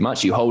boundary too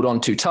much. You hold on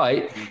too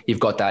tight.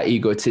 You've got that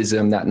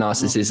egotism, that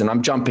narcissism.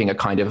 I'm jumping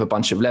a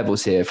bunch of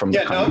levels here from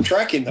I'm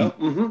tracking though.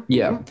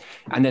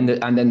 And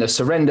then the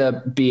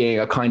surrender being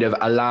a kind of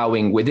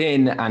allowing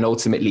within and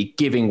ultimately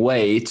giving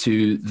way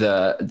to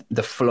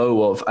the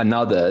flow of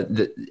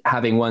another,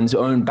 having one's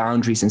own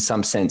boundaries in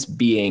some sense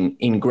being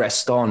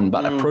ingressed on,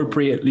 but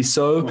appropriately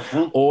so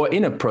or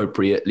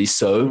inappropriately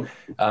so,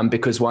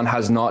 because one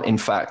has not in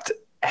fact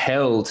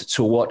held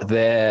to what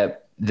their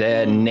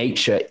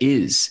nature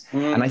is.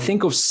 And I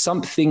think of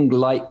something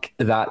like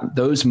that,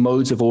 those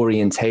modes of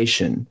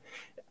orientation,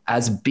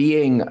 as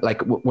being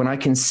like, when I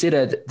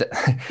consider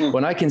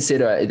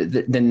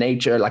the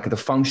nature, like the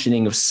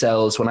functioning of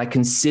cells, when I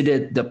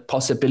consider the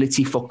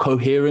possibility for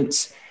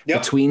coherence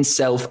between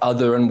self,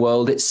 other, and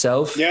world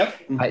itself,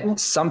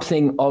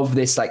 something of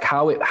this, like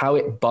how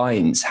it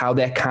binds, how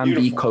there can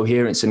be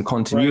coherence and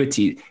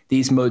continuity.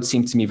 These modes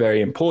seem to me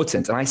very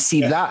important, and I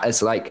see that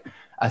as like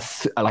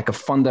a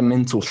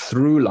fundamental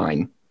through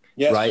line,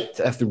 right?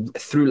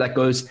 Through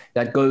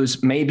that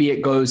goes, maybe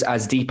it goes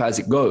as deep as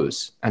it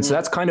goes. And so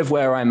that's kind of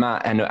where I'm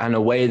at, and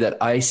a way that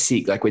I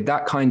seek, like with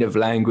that kind of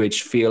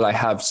language, feel I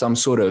have some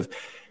sort of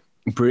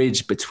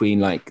bridge between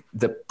like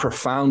the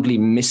profoundly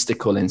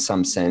mystical in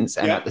some sense,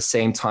 and at the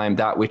same time,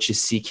 that which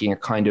is seeking a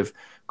kind of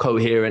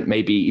coherent,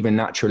 maybe even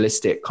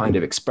naturalistic kind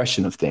of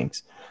expression of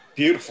things.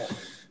 Beautiful.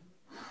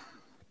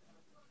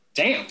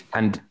 Damn.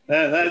 And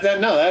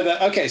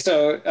okay.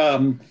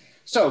 So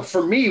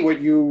for me,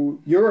 what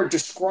you're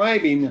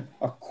describing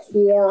a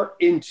core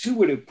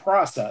intuitive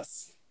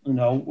process, you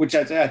know, which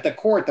at the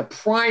core, at the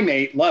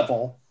primate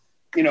level,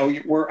 you know,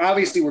 we're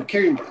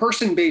carrying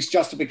person-based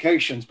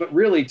justifications, but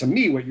really to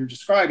me, what you're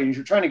describing is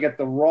you're trying to get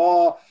the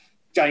raw,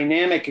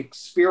 dynamic,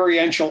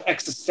 experiential,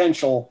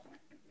 existential,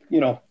 you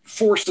know,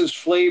 forces,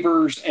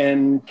 flavors,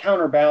 and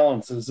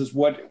counterbalances is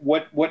what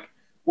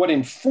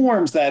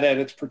informs that at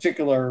its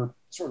particular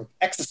sort of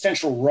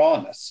existential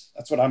rawness.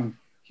 That's what I'm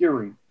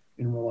hearing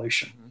in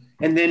relation.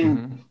 And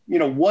then, you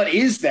know, what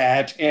is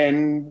that,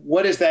 and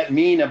what does that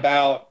mean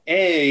about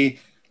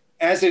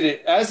as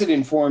it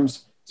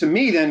informs to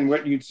me? Then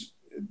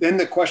then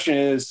the question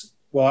is,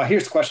 well,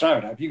 here's the question I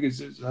would have. You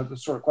guys have the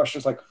sort of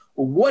questions like,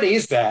 well, what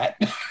is that?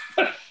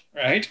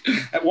 Right?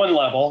 At one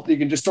level, you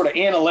can just sort of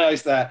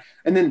analyze that,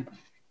 and then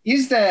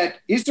is there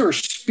a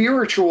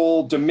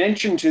spiritual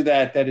dimension to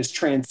that is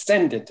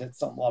transcendent at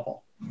some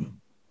level?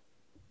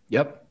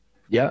 Yep.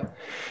 Yeah.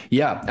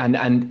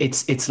 And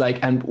it's like,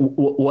 and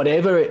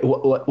whatever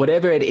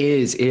it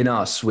is in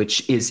us,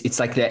 which is, it's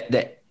like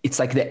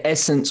the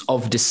essence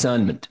of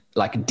discernment,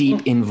 like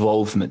deep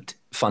involvement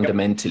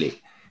fundamentally,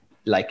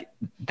 like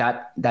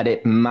that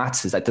it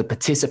matters, that the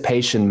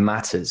participation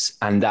matters.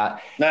 And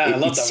that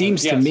it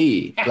seems to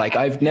me like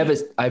I've never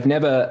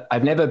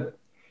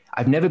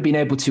been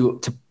able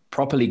to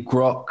properly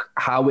grok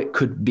how it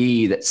could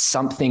be that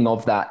something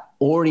of that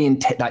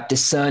that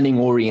discerning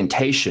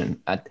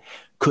orientation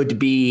could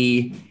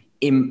be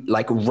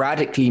like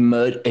radically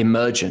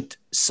emergent,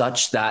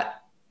 such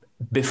that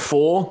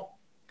before,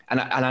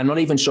 and I'm not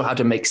even sure how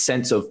to make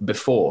sense of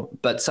before,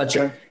 but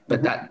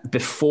that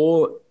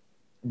before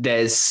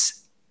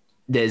there's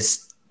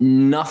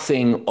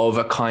nothing of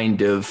a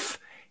kind of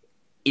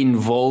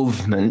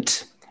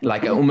involvement,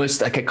 like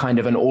almost like a kind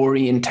of an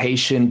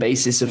orientation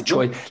basis of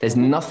choice. There's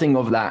nothing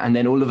of that. And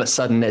then all of a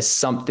sudden there's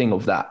something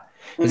of that.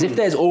 Because if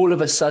there's all of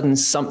a sudden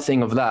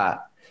something of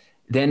that,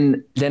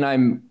 then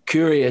I'm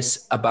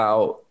curious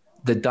about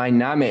the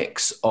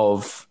dynamics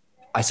of,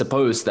 I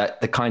suppose, that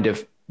the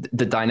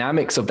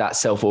dynamics of that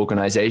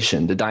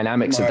self-organization, the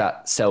dynamics of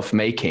that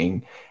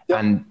self-making,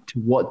 and to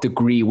what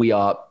degree we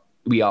are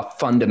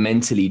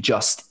fundamentally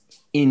just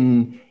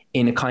in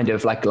a kind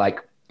of like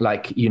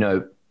you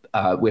know,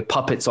 we're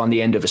puppets on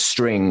the end of a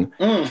string,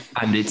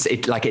 and it's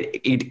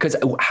because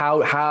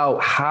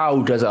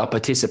how does our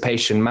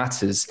participation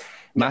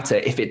matter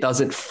if it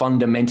doesn't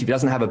fundamentally, if it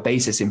doesn't have a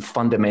basis in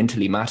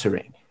fundamentally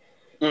mattering?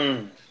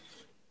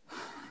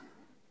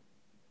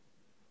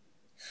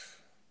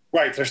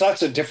 Right. There's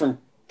lots of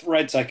different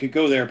threads I could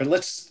go there, but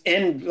let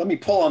me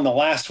pull on the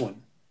last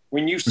one.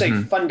 When you say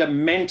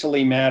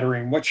fundamentally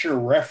mattering, what's your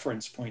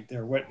reference point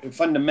there? What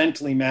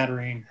fundamentally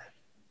mattering?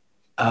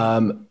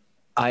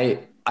 I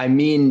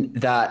mean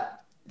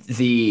that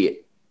the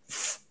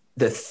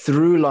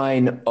through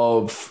line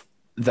of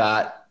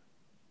that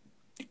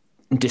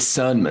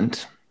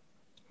discernment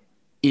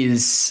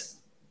is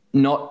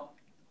not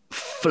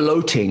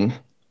floating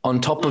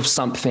on top of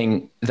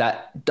something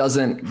that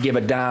doesn't give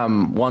a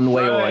damn one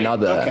way or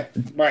another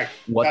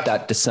what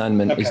that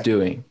discernment is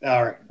doing.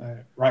 All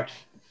right.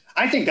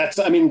 I think that's,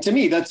 I mean, to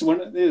me, that's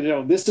one,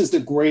 this is the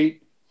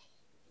great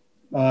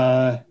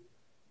kind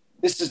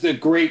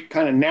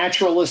of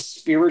naturalist,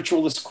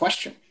 spiritualist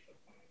question.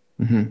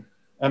 I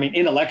mean,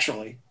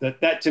 intellectually,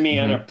 that to me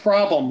on a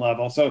problem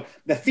level. So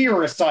the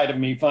theorist side of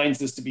me finds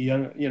this to be,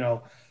 and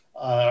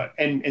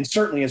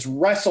certainly has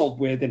wrestled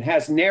with and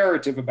has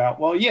narrative about,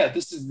 well, yeah,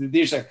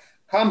 the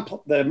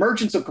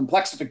emergence of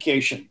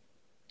complexification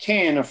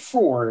can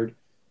afford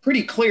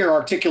pretty clear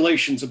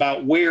articulations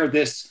about where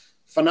this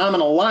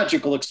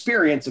phenomenological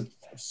experience of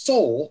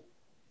soul,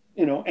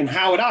 and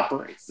how it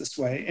operates this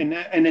way.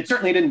 And it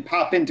certainly didn't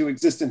pop into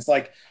existence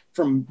like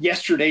from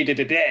yesterday to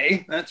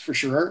today, that's for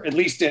sure, at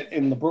least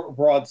in the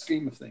broad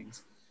scheme of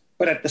things.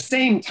 But at the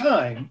same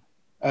time,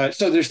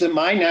 so there's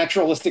my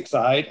naturalistic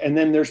side, and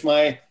then there's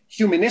my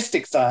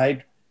humanistic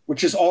side,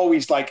 which is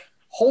always like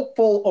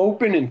hopeful,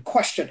 open, and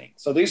questioning.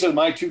 So these are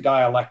my two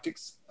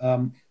dialectics.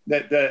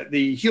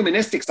 The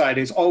humanistic side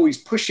is always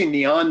pushing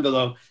the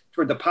envelope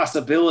toward the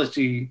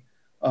possibility,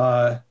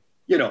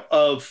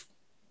 of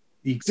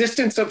the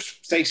existence of,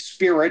 say,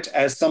 spirit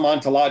as some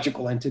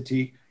ontological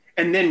entity,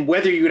 and then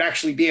whether you'd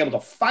actually be able to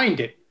find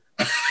it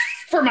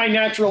for my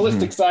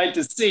naturalistic side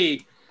to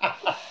see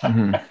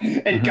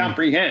and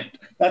comprehend.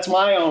 That's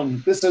my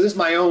own. This is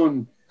my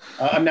own.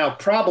 I'm now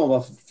problem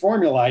of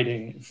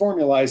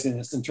formalizing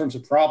this in terms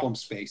of problem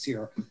space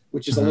here,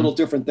 which is a little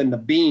different than the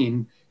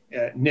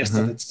beingness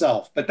of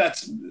itself. But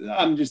that's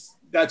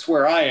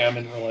where I am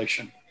in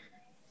relation.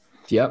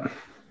 Yep.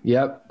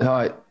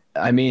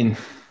 I mean,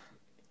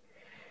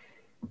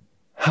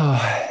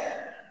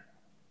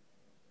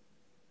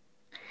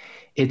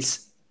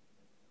 it's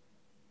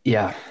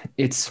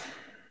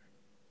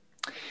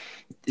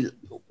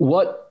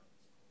what,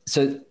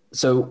 so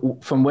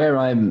from where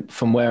I'm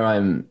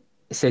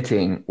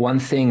sitting, one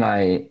thing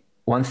I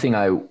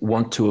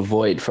want to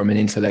avoid from an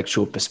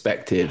intellectual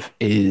perspective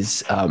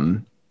is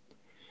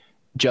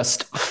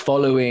just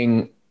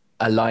following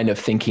a line of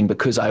thinking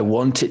because I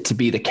want it to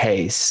be the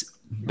case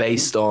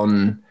based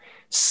on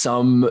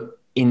some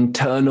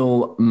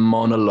internal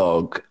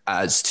monologue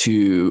as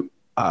to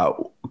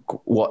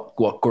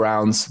what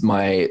grounds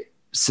my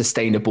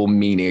sustainable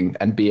meaning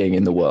and being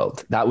in the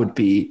world. That would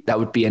be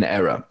an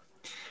error.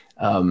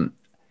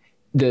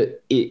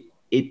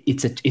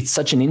 It's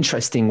such an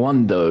interesting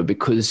one though,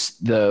 because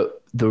the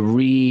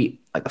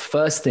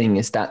first thing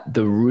is that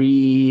the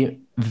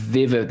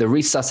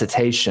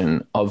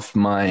resuscitation of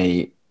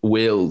my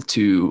will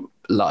to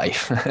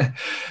life,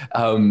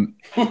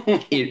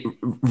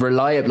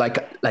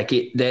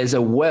 there's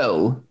a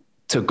well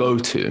to go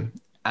to,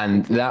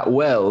 and that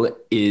well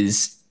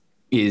is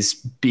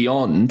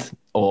beyond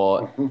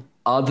or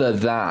other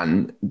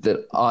than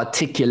the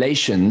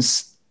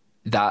articulations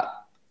that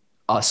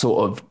are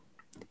sort of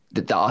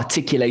the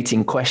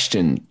articulating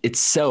question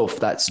itself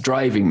that's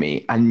driving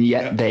me, and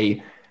yet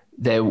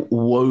they're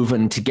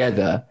woven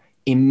together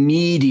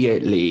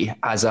immediately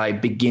as I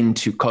begin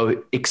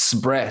to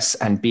express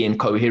and be in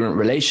coherent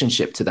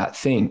relationship to that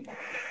thing.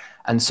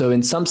 And so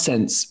in some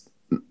sense,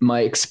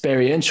 my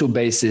experiential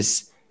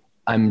basis,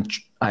 I'm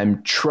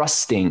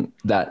trusting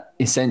that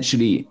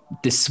essentially,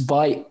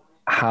 despite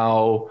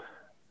how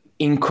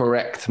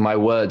incorrect my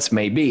words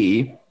may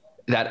be,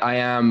 that I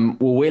am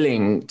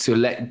willing to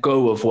let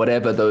go of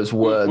whatever those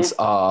words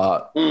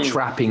are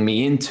trapping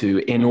me into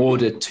in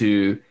order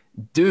to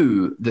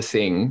do the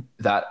thing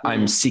that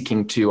I'm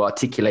seeking to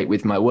articulate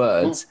with my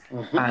words.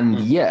 And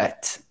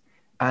yet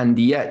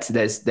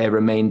there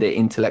remain the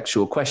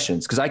intellectual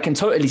questions, because I can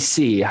totally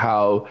see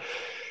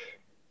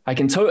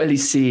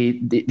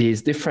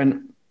these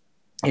different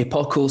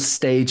epochal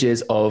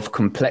stages of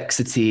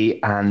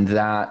complexity, and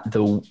that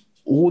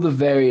all the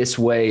various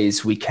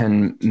ways we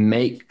can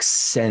make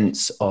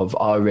sense of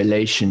our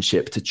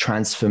relationship to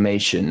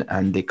transformation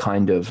and the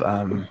kind of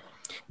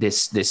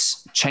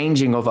this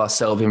changing of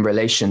ourselves in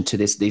relation to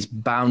these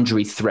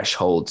boundary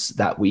thresholds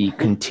that we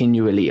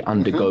continually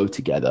undergo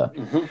together.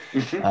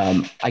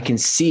 I can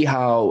see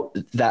how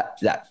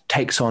that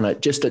takes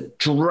on just a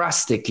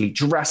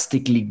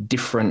drastically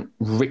different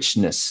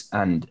richness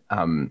and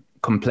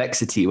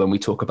complexity when we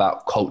talk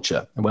about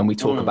culture and when we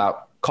talk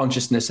about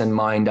consciousness and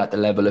mind at the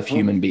level of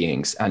human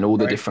beings, and all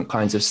the different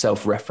kinds of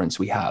self-reference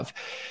we have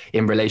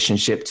in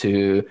relationship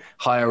to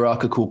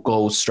hierarchical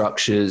goal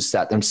structures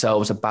that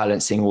themselves are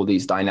balancing all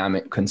these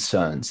dynamic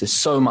concerns. There's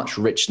so much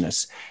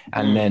richness.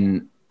 And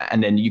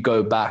then you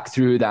go back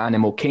through the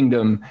animal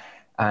kingdom,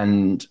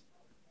 and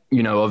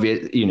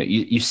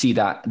you see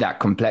that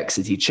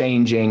complexity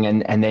changing,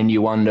 and then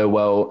you wonder,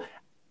 well,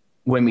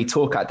 when we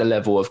talk at the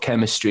level of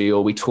chemistry,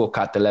 or we talk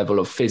at the level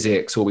of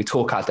physics, or we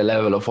talk at the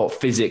level of what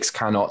physics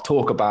cannot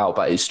talk about,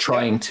 but is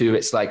trying to,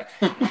 it's like,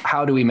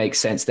 how do we make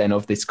sense then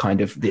of this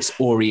kind of this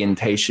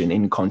orientation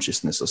in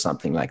consciousness or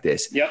something like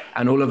this? Yep.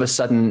 And all of a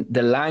sudden,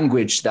 the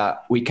language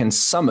that we can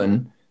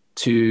summon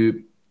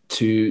to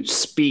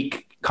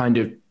speak kind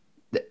of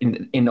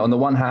in on the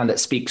one hand, that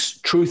speaks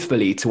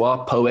truthfully to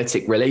our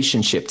poetic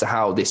relationship to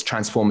how this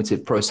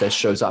transformative process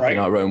shows up in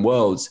our own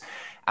worlds,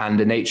 and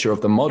the nature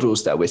of the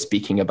models that we're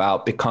speaking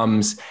about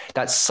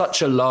that's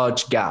such a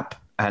large gap.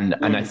 And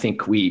I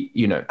think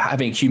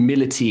having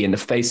humility in the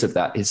face of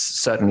that is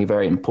certainly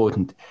very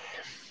important.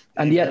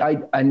 And yet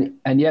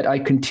I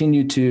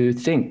continue to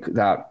think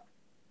that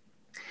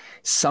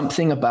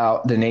something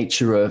about the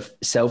nature of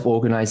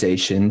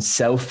self-organization,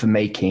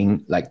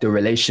 self-making, like the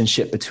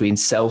relationship between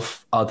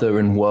self, other,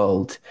 and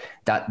world,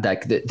 that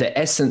like the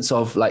essence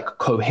of like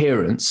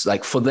coherence,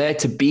 like for there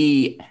to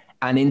be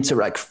an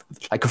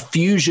like a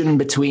fusion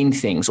between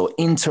things, or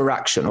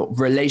interaction or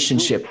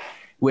relationship,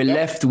 we're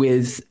left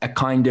with a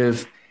kind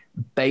of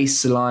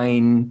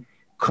baseline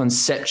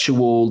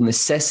conceptual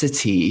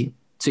necessity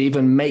to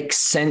even make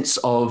sense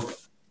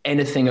of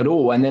anything at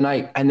all. And then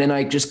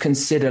I just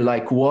consider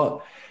like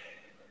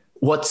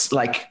what's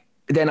like,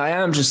 then I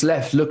am just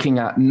left looking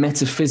at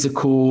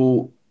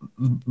metaphysical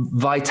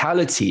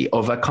vitality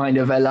of a kind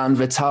of elan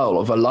vital,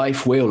 of a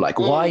life wheel. Like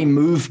why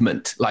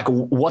movement? Like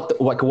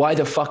why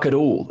the fuck at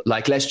all?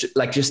 Like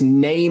just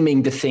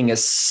naming the thing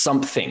as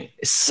something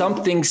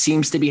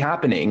seems to be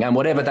happening. And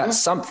whatever that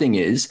something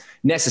is,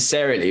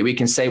 necessarily, we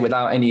can say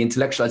without any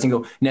intellectualizing,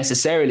 or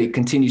necessarily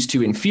continues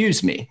to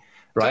infuse me,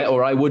 right?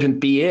 Or I wouldn't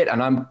be it,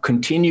 and I'm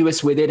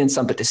continuous with it in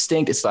something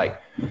distinct. It's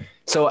like,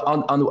 so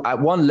at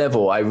one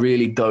level, I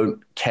really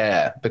don't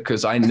care,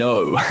 because I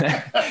know.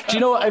 Do you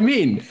know what I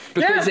mean?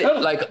 Because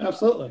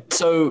absolutely.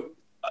 So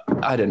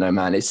I don't know,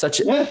 man. It's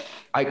such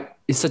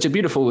a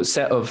beautiful it's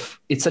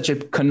such a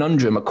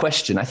conundrum, a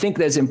question. I think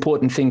there's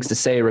important things to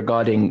say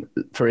regarding,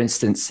 for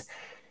instance,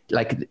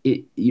 like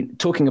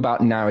talking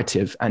about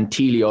narrative and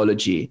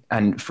teleology,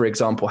 and, for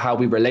example, how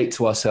we relate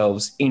to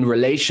ourselves in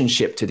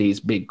relationship to these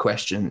big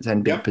questions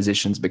and big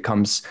positions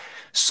becomes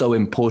so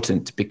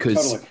important,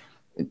 because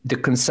the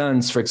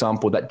concerns, for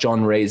example, that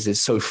John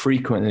raises so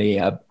frequently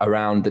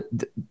around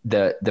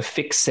the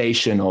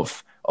fixation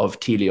of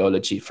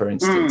teleology, for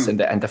instance, and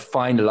the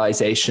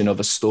finalization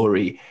of a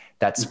story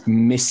that's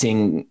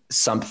missing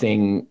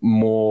something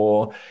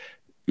more,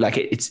 like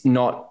it's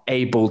not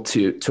able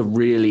to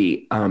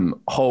really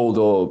hold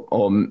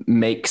or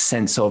make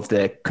sense of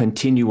the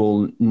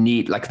continual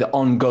need, like the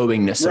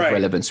ongoingness of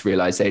relevance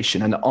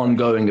realization, and the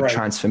ongoing of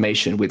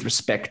transformation with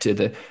respect to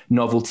the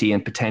novelty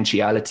and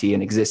potentiality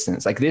in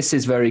existence. Like this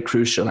is very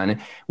crucial. And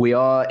we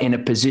are in a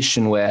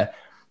position where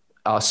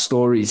our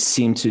stories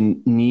seem to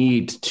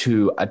need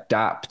to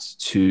adapt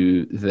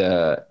to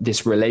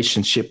this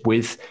relationship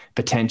with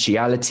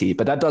potentiality.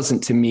 But that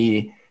doesn't, to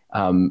me,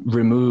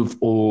 remove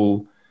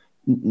all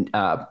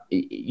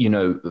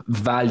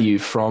value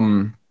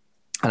from,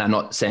 and I'm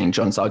not saying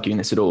John's arguing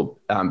this at all,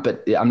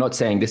 but I'm not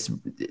saying this,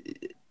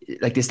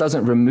 like this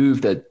doesn't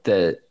remove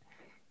the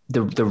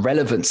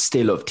relevance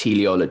still of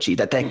teleology,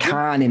 that there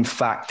can in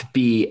fact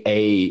be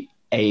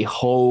a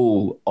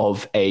whole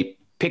of a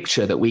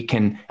picture that we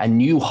can, a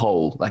new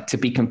whole, like to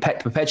be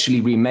perpetually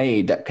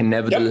remade, that can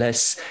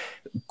nevertheless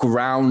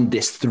ground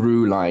this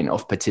through line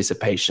of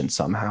participation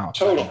somehow.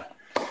 Totally.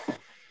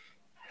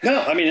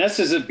 No, I mean, this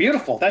is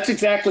beautiful. That's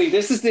exactly, to me,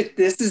 this is the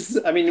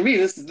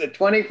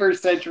 21st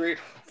century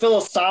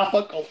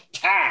philosophical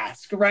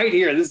task right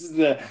here. This is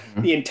the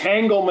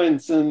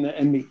entanglements and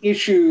the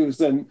issues.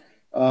 And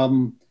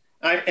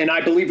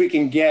I believe we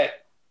can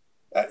get,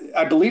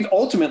 I believe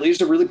ultimately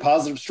it's a really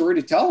positive story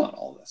to tell on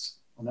all this.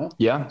 You know?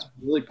 Yeah. It's a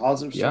really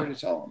positive story to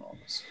tell on all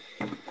this.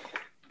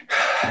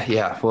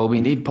 Yeah, well,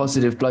 we need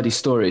positive bloody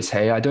stories.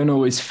 Hey, I don't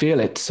always feel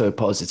it so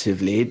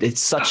positively. But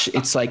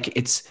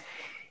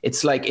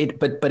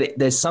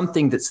there's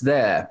something that's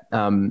there.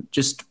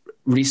 Just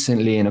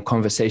recently in a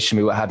conversation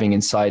we were having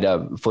inside a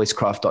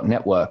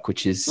Voicecraft.network,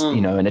 which is,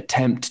 an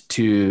attempt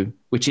to,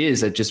 which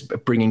is just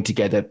bringing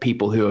together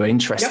people who are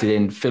interested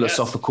in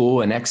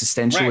philosophical and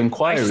existential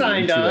inquiry. I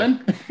signed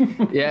on.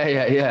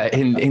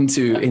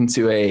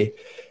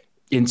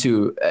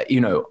 Into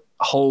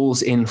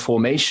holes in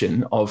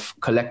formation of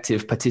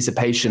collective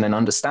participation and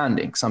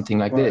understanding, something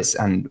like this.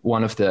 And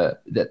one of the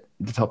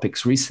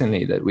topics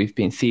recently that we've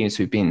been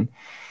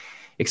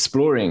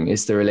exploring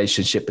is the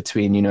relationship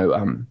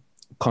between,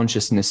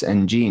 consciousness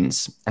and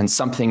genes, and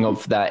something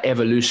of that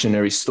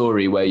evolutionary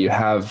story where you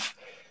have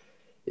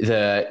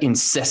the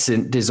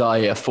incessant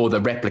desire for the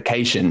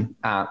replication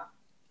at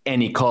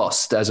any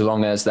cost, as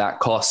long as that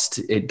cost,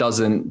 it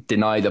doesn't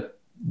deny that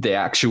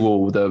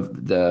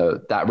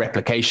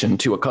replication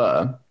to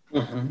occur.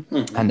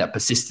 And that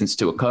persistence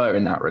to occur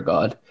in that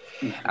regard.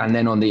 And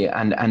then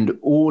and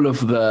all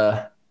of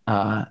the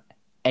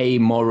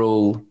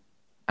amoral,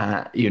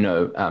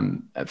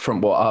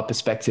 from what our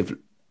perspective,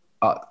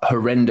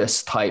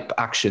 horrendous type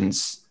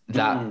actions,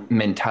 that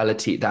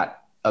mentality,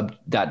 that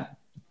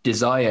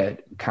desire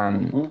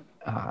can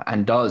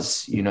and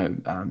does,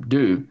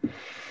 do,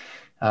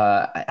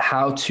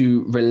 how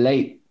to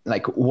relate,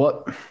 like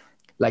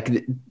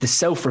the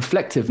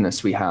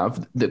self-reflectiveness we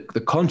have,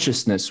 the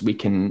consciousness we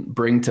can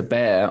bring to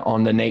bear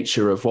on the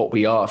nature of what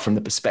we are from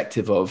the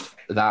perspective of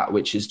that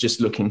which is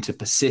just looking to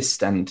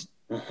persist and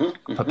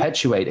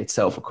perpetuate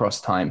itself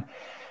across time.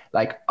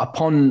 Like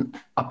upon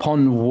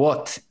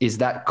what is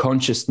that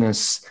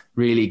consciousness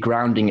really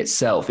grounding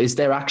itself? Is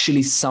there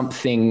actually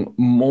something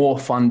more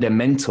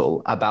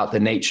fundamental about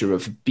the nature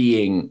of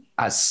being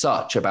as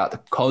such, about the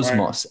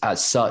cosmos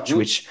as such,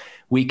 which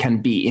we can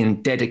be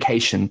in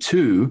dedication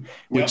to,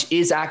 which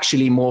is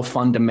actually more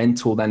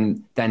fundamental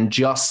than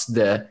just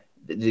the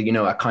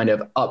a kind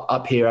of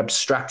up here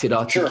abstracted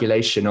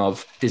articulation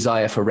of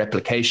desire for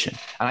replication?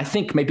 And I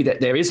think maybe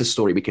that there is a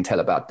story we can tell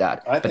about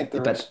that.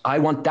 But I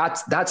want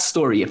that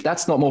story, if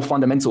that's not more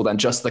fundamental than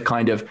just the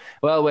kind of,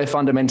 well, we're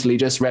fundamentally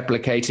just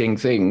replicating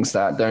things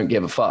that don't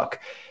give a fuck.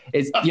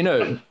 It's,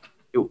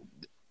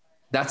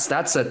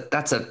 that's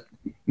a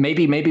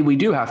maybe we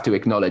do have to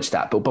acknowledge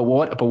that. But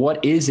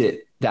what is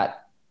it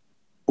that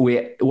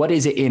what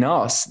is it in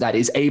us that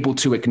is able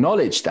to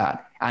acknowledge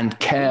that and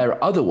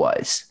care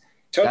otherwise?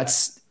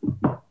 That's,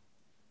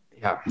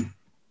 yeah.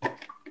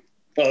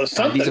 Well, it's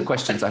something. These are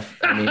questions.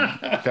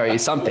 Very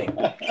something.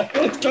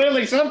 It's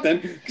clearly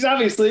something, because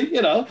obviously,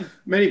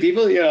 many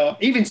people,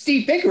 even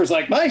Steve Pinker's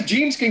like, my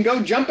genes can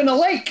go jump in a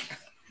lake.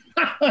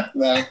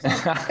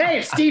 Hey,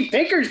 if Steve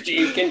Pinker's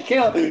gene can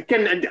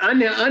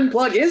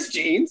unplug his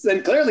genes,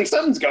 then clearly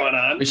something's going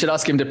on. We should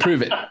ask him to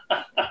prove it.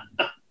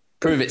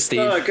 Prove it,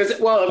 Steve. Because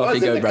it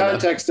was in the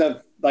context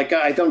of, like,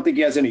 I don't think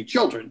he has any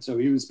children, so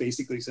he was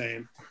basically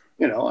saying,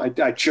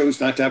 I chose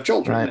not to have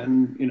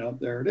children, and,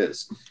 there it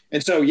is.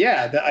 And so,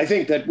 I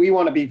think that we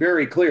want to be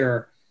very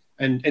clear,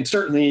 and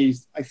certainly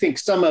I think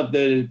some of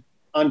the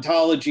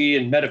ontology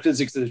and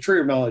metaphysics of the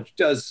tree of knowledge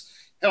does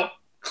help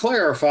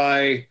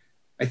clarify.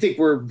 I think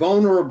we're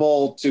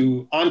vulnerable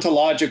to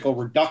ontological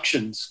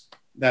reductions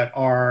that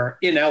are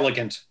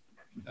inelegant.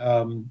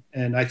 And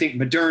I think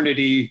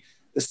modernity,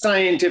 the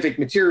scientific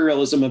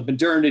materialism of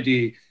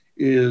modernity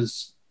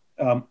is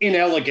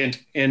inelegant,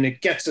 and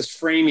it gets us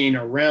framing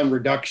around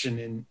reduction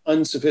in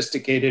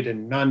unsophisticated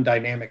and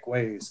non-dynamic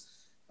ways,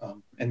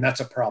 and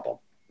that's a problem.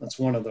 That's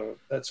one of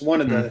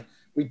the.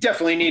 We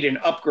definitely need an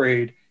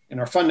upgrade in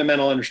our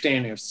fundamental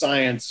understanding of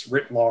science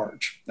writ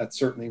large. That's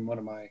certainly one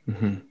of my.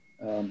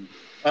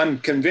 I'm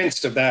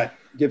convinced of that,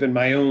 given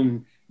my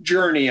own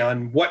journey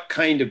on what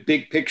kind of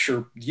big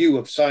picture view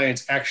of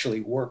science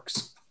actually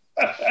works,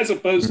 as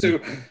opposed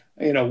to,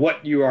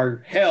 what you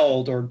are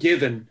held or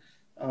given.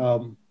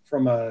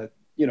 From the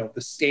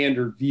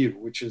standard view,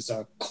 which is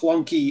a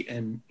clunky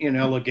and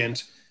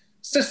inelegant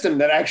system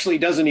that actually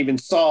doesn't even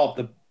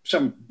solve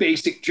some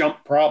basic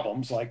jump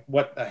problems, like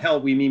what the hell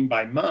we mean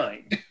by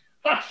mind.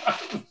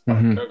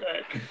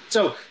 Okay.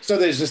 So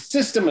there's a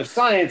system of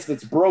science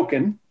that's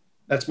broken.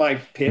 That's my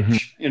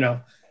pitch,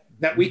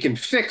 that we can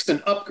fix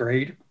and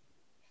upgrade.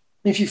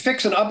 If you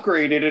fix and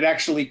upgrade it, it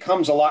actually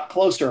comes a lot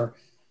closer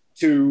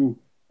to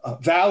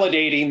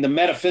validating the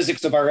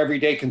metaphysics of our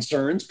everyday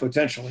concerns,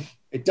 potentially.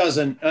 It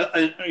doesn't,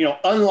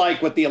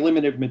 unlike what the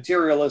eliminative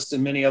materialists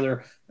and many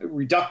other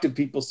reductive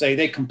people say,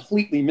 they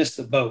completely miss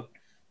the boat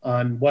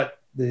on what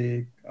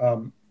the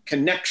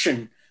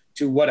connection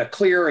to what a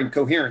clear and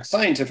coherent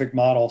scientific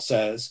model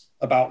says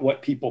about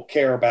what people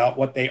care about,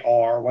 what they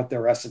are, what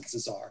their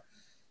essences are.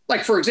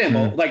 Like, for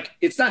example,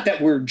 it's not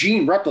that we're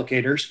gene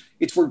replicators,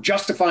 it's we're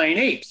justifying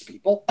apes,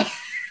 people.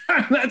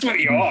 That's what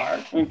you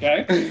are,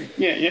 okay?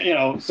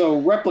 So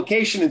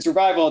replication and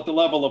survival at the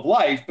level of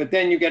life, but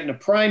then you get in a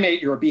primate,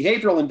 you're a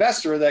behavioral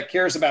investor that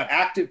cares about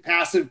active,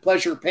 passive,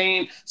 pleasure,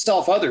 pain,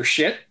 self-other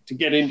shit, to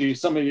get into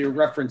some of your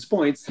reference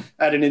points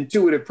at an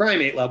intuitive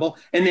primate level,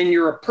 and then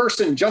you're a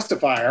person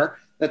justifier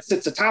that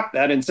sits atop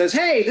that and says,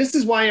 hey, this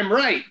is why I'm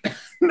right.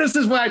 This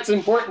is why it's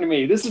important to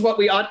me. This is what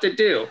we ought to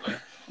do.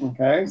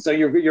 Okay, so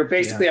you're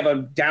basically have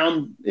a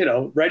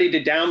ready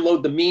to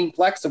download the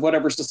memeplex of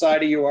whatever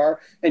society you are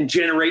and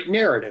generate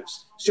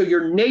narratives. So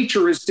your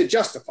nature is to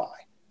justify.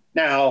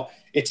 Now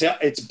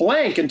it's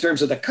blank in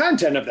terms of the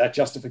content of that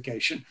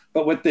justification,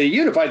 but what the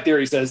unified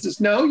theory says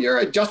is no, you're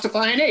a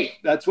justifying ape.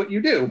 That's what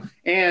you do.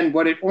 And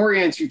what it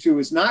orients you to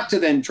is not to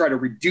then try to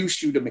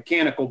reduce you to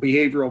mechanical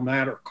behavioral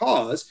matter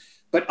cause,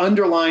 but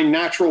underlying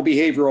natural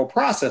behavioral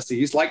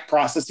processes like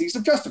processes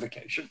of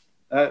justification.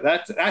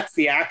 That's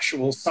the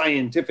actual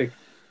scientific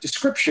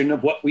description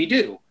of what we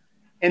do.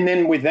 And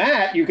then with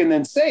that, you can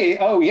then say,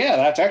 oh yeah,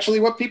 that's actually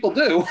what people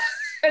do.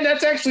 And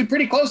that's actually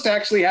pretty close to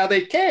actually how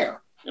they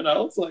care.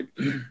 It's like,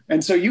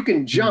 and so you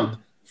can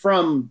jump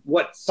from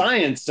what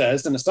science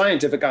says in a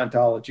scientific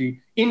ontology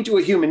into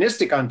a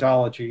humanistic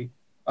ontology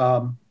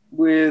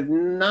with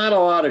not a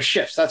lot of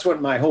shifts. That's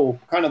what my whole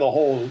the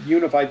whole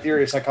unified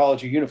theory of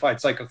psychology, unified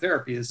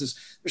psychotherapy is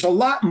there's a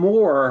lot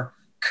more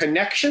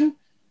connection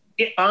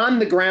on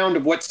the ground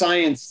of what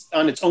science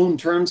on its own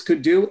terms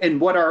could do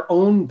and what our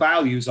own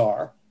values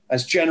are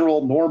as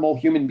general, normal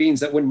human beings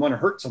that wouldn't want to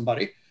hurt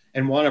somebody.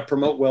 and want to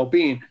promote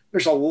well-being,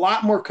 there's a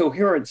lot more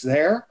coherence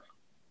there.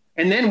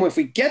 And then if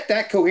we get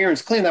that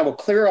coherence clean, that will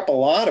clear up a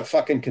lot of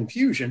fucking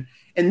confusion.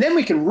 And then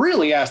we can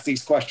really ask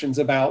these questions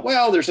about,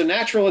 well, there's a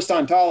naturalist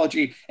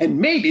ontology, and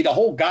maybe the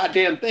whole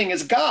goddamn thing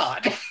is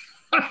God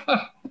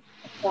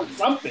or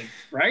something,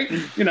 right?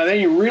 You know, then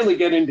you really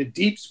get into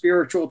deep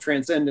spiritual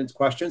transcendence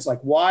questions, like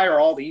why are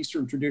all the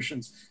Eastern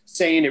traditions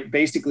saying it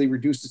basically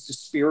reduces to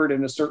spirit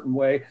in a certain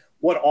way?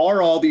 What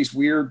are all these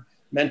weird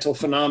mental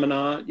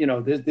phenomena? You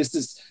know, this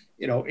is,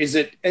 you know, is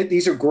it,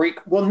 these are great.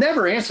 We'll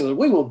never answer them.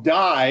 We will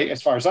die,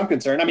 as far as I'm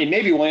concerned. I mean,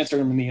 maybe we'll answer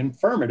them in the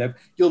affirmative.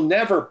 You'll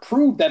never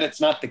prove that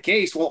it's not the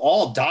case. We'll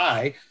all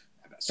die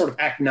sort of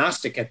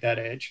agnostic at that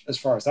edge, as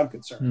far as I'm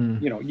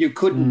concerned. You know, you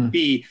can't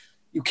be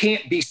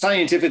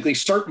scientifically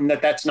certain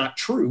that that's not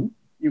true.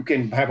 You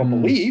can have a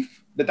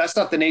belief, but that's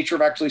not the nature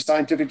of actually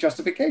scientific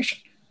justification.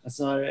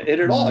 That's not it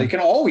at all. You can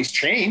always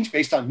change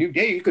based on new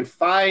data. You could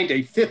find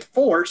a fifth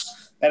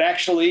force that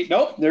actually,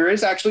 nope, there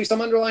is actually some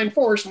underlying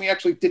force, and we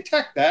actually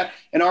detect that,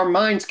 and our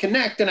minds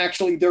connect, and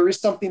actually there is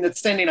something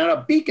that's sending out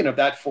a beacon of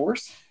that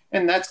force,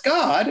 and that's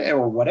God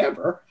or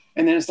whatever.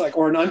 And then it's like,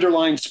 or an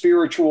underlying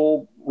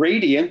spiritual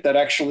radiant that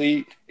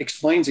actually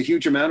explains a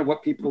huge amount of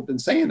what people have been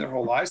saying their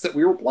whole lives that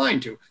we were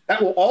blind to.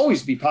 That will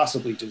always be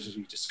possibly to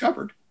be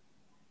discovered.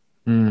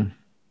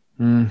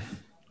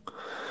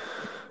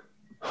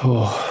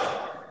 Oh.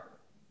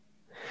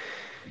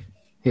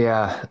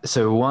 Yeah.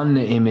 So one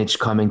image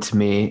coming to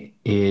me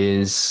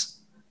is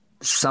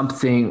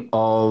something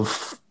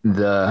of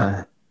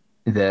the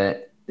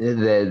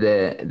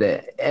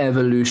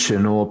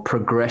evolution or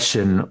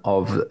progression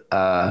of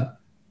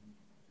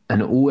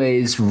an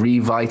always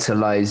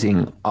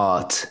revitalizing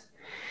art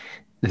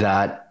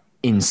that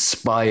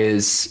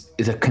inspires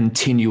the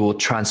continual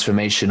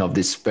transformation of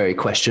this very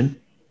question,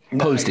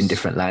 posed in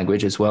different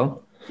language as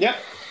well. Yeah.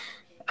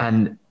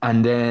 And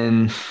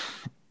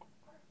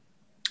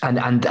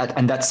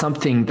that's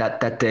something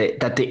that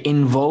the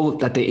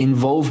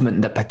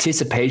involvement, the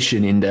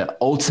participation in the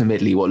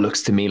ultimately what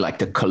looks to me like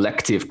the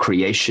collective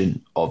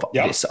creation of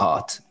this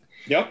art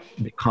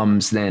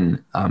becomes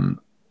then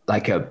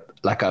like a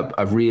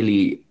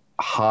really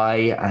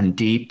high and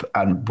deep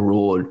and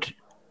broad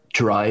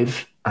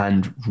drive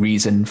and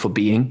reason for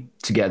being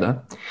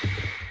together,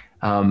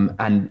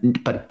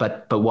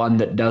 but one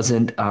that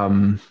doesn't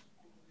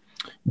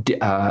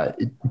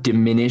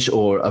diminish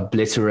or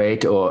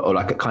obliterate or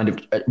like a kind of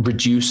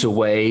reduce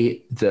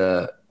away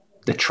the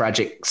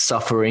tragic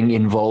suffering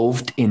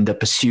involved in the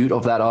pursuit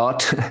of that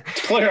art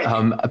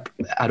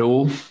at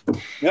all.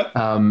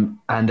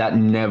 And that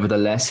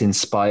nevertheless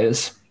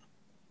inspires.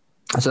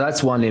 So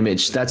that's one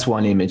image. That's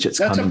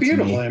a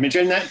beautiful image.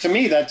 And that, to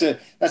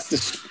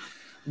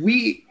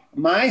me,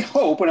 my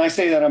hope, when I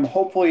say that, I'm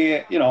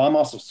hopefully, you know, I'm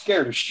also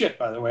scared as shit,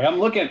 by the way. I'm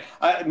looking,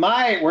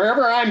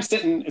 wherever I'm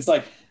sitting, it's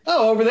like,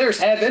 oh, over there's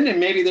heaven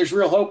and maybe there's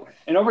real hope,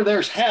 and over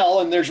there's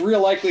hell and there's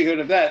real likelihood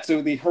of that.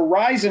 So the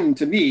horizon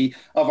to me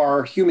of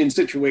our human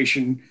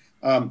situation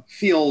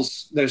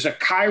feels there's a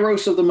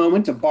kairos of the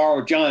moment, to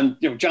borrow John.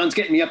 You know, John's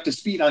getting me up to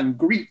speed on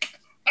Greek.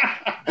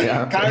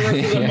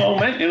 Kairos of the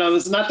moment. You know,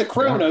 this is not the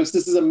chronos.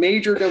 This is a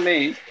major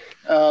domain.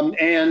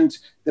 And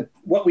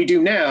what we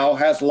do now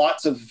has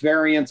lots of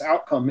variance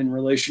outcome in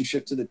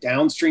relationship to the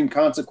downstream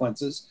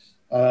consequences.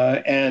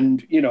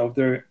 And, you know,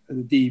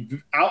 the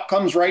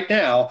outcomes right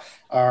now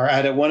are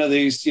at one of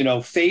these, you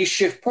know, phase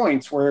shift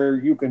points where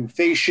you can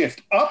phase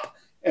shift up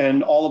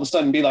and all of a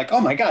sudden be like, oh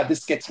my God,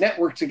 this gets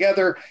networked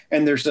together.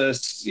 And there's a,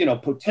 you know,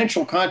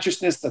 potential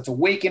consciousness that's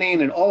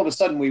awakening. And all of a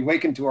sudden we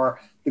awaken to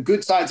the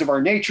good sides of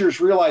our natures,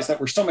 realize that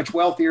we're so much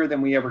wealthier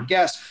than we ever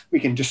guessed. We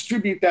can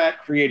distribute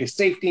that, create a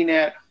safety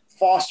net,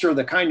 foster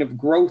the kind of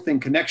growth and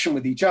connection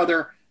with each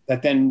other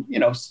that then, you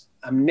know,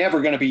 I'm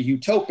never going to be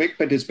utopic,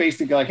 but it's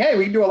basically like, hey,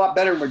 we can do a lot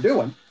better than we're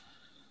doing.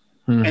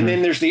 And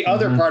then there's the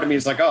other part of me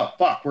is like, oh,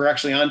 fuck, we're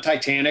actually on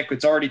Titanic.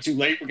 It's already too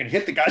late. We're going to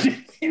hit the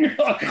goddamn thing.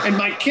 And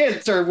my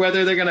kids are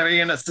whether they're going to be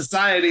in a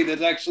society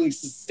that actually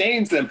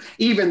sustains them,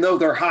 even though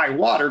they're high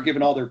water,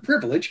 given all their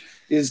privilege,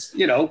 is,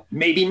 you know,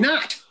 maybe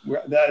not.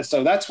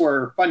 So that's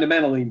where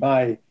fundamentally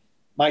my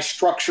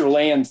structure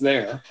lands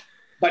there.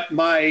 But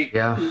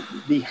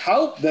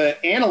the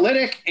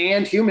analytic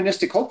and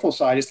humanistic hopeful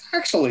side is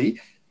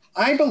actually,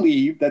 I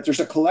believe that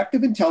there's a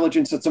collective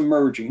intelligence that's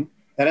emerging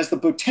that has the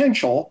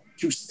potential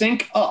to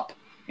sync up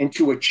and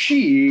to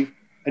achieve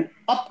an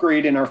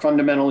upgrade in our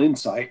fundamental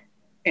insight.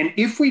 And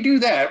if we do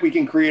that, we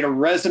can create a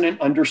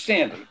resonant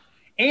understanding.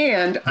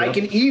 And I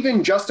can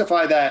even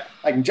justify that.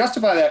 I can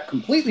justify that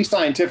completely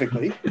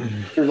scientifically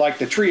through like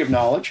the tree of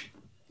knowledge.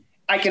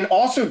 I can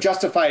also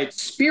justify it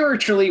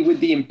spiritually with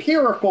the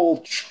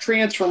empirical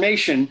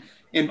transformation.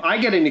 And I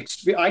get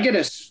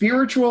a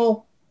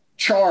spiritual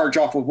charge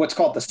off of what's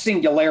called the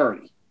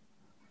singularity.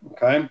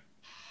 Okay.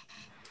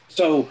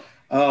 So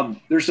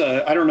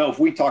I don't know if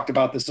we talked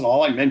about this at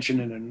all. I mentioned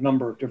in a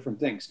number of different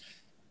things.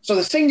 So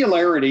the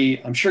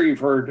singularity, I'm sure you've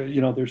heard, you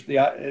know, there's the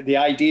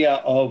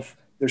idea of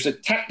There's a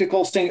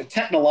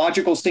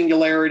technological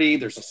singularity.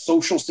 There's a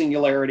social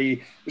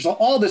singularity. There's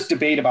all this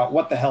debate about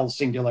what the hell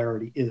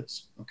singularity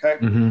is. Okay.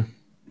 Mm-hmm.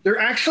 There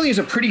actually is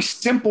a pretty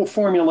simple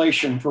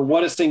formulation for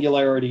what a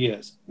singularity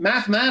is.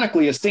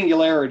 Mathematically, a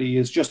singularity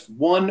is just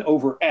 1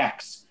 over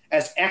x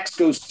as x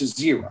goes to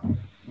 0.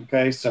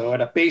 Okay, so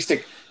at a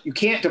basic, you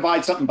can't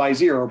divide something by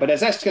 0, but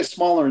as x gets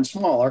smaller and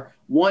smaller,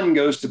 1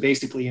 goes to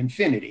basically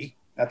infinity.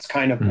 That's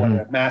kind of what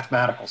a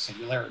mathematical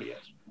singularity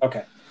is.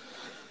 Okay.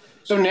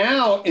 So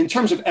now, in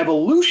terms of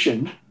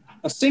evolution,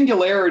 a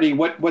singularity,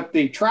 what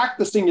they tracked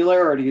the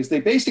singularity is they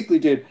basically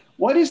did,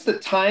 what is the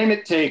time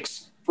it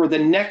takes for the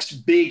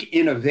next big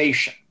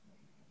innovation?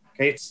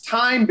 Okay, it's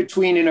time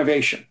between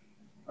innovation.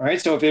 All right,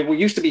 so if it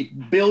used to be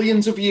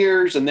billions of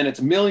years, and then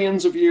it's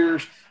millions of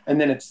years, and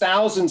then it's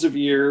thousands of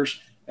years,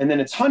 and then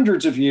it's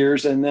hundreds of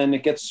years, and then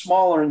it gets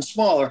smaller and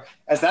smaller,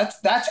 as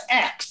that's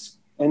x.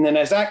 And then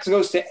as x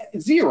goes to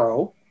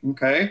 0,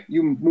 okay,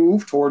 you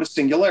move toward a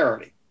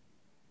singularity.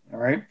 All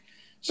right,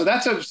 so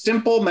that's a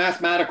simple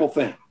mathematical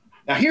thing.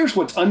 Now, here's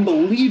what's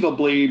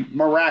unbelievably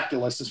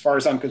miraculous as far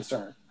as I'm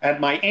concerned. And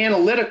my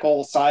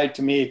analytical side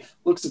to me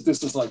looks at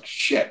this as like,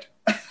 shit.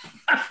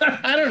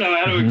 I don't know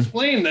how to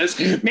explain this.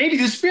 Maybe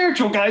the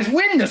spiritual guys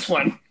win this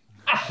one.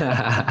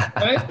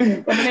 Right?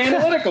 From an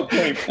analytical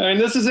point. I mean,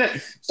 this is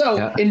it. So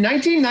in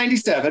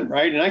 1997,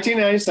 right? In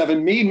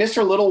 1997, me,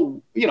 Mr.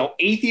 Little,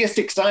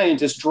 atheistic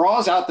scientist,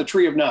 draws out the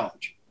tree of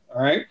knowledge.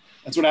 All right.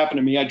 That's what happened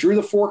to me. I drew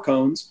the 4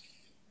 cones.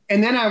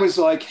 And then I was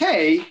like,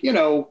 hey,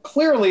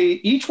 clearly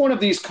each one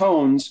of these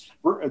cones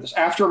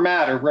after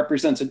matter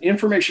represents an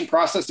information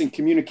processing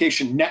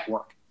communication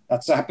network.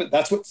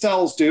 That's what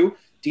cells do.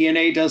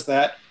 DNA does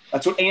that.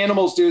 That's what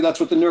animals do. That's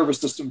what the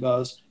nervous system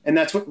does. And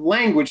that's what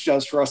language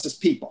does for us as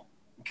people.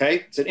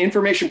 Okay. It's an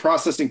information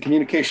processing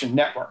communication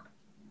network.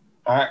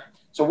 All right.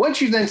 So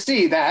once you then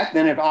see that,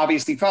 then it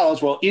obviously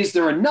follows, well, is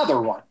there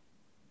another one?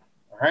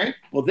 All right.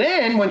 Well,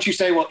 then once you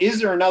say, well, is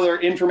there another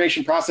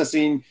information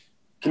processing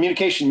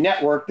communication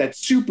network that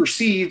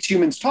supersedes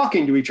humans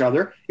talking to each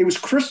other, it was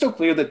crystal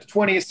clear that the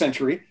 20th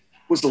century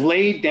was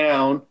laid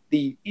down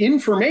the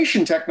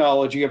information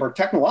technology of our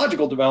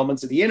technological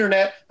developments of the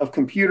internet, of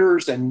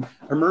computers and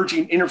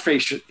emerging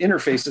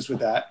interfaces with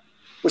that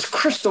was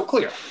crystal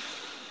clear,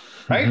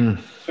 right?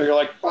 Mm-hmm. So you're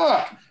like,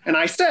 fuck. And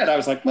I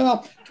was like,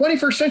 well,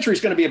 21st century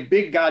is going to be a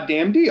big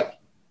goddamn deal,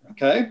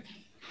 okay?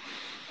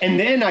 And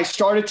then I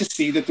started to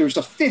see that there's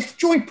a 5th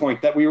joint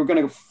point that we were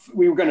going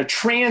to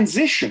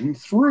transition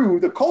through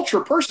the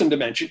culture person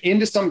dimension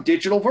into some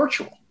digital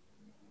virtual.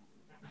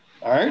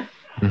 All right.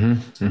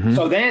 Mm-hmm, mm-hmm,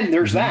 so then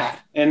there's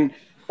that.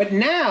 But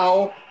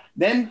now,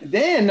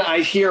 then I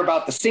hear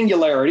about the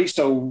singularity.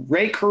 So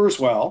Ray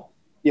Kurzweil,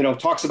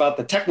 talks about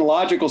the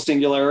technological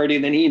singularity,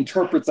 and then he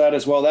interprets that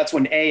as well. That's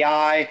when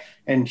AI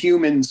and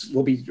humans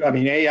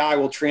AI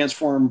will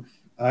transform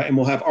and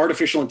we'll have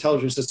artificial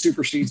intelligence that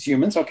supersedes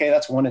humans. Okay,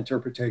 that's one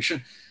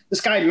interpretation.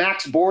 This guy,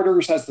 Max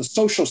Borders, has the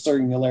social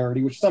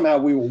singularity, which somehow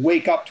we will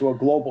wake up to a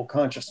global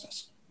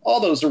consciousness. All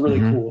those are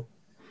really cool.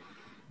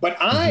 But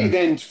I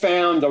then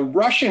found a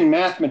Russian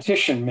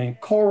mathematician named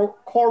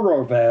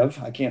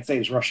Korolev. I can't say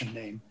his Russian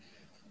name.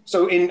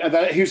 So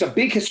he was a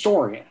big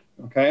historian.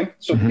 Okay,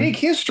 so big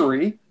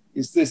history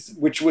is this,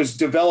 which was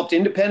developed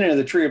independent of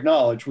the Tree of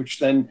Knowledge, which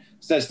then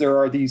says there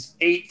are these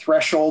 8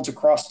 thresholds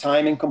across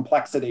time and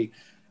complexity.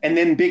 And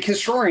then big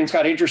historians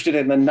got interested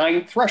in the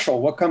 9th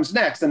threshold, what comes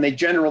next, and they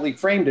generally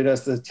framed it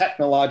as the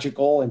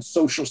technological and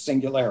social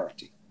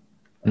singularity.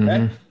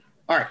 Okay,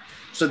 all right.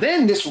 So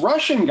then this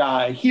Russian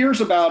guy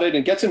hears about it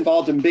and gets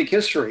involved in big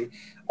history.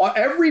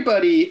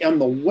 Everybody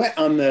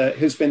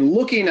who's been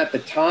looking at the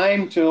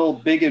time till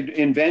big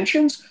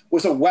inventions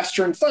was a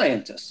Western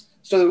scientist.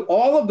 So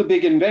all of the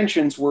big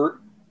inventions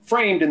were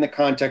framed in the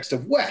context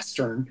of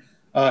Western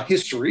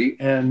history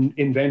and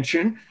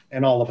invention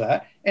and all of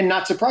that. And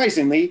not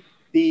surprisingly,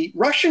 the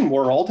Russian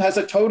world has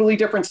a totally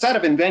different set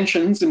of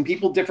inventions and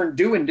people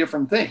doing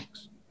different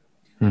things.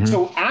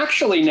 So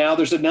actually now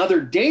there's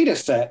another data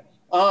set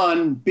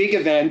on big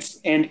events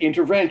and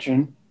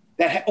intervention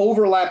that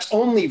overlaps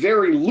only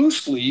very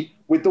loosely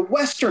with the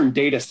Western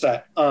data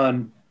set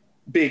on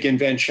big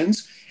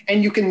inventions.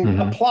 And you can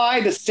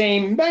apply the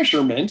same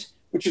measurement,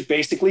 which is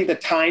basically the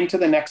time to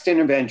the next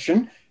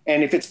intervention.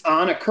 And if it's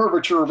on a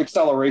curvature of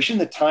acceleration,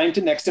 the time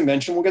to next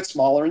invention will get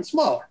smaller and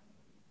smaller.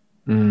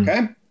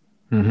 Okay?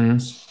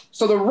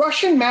 So the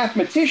Russian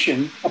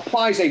mathematician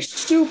applies a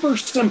super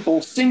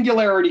simple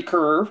singularity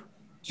curve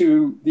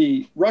to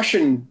the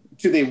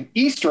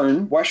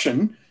Eastern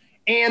Russian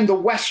and the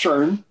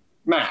Western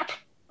map.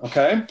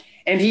 Okay.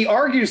 And he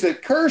argues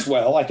that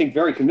Kurzweil, I think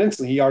very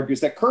convincingly, he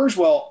argues that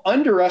Kurzweil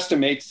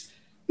underestimates,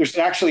 it's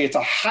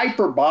a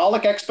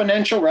hyperbolic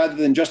exponential rather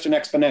than just an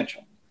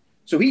exponential.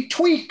 So he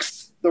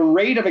tweaks the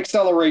rate of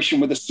acceleration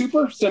with a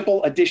super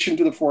simple addition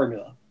to the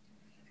formula.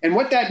 And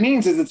what that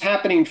means is it's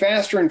happening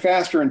faster and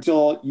faster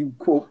until you,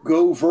 quote,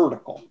 go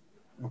vertical.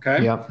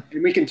 Okay. Yep.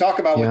 And we can talk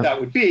about what that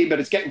would be, but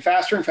it's getting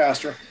faster and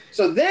faster.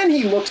 So then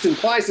he looks and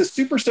applies this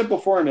super simple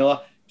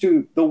formula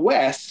to the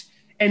West.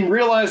 and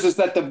realizes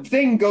that the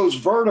thing goes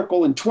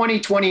vertical in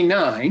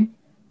 2029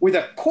 with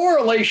a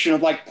correlation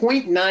of like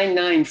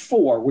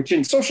 0.994, which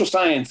in social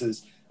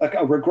sciences, like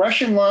a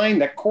regression line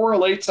that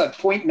correlates at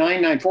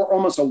 0.994,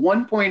 almost a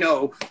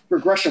 1.0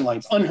 regression line.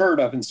 It's unheard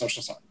of in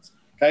social science.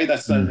 Okay,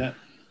 that's then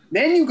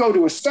you go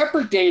to a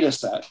separate data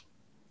set,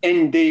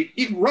 and the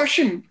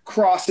Russian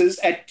crosses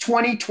at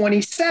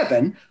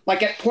 2027,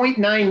 like at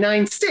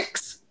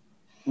 0.996.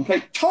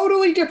 Okay,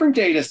 totally different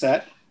data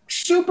set,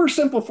 super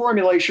simple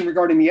formulation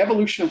regarding the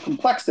evolution of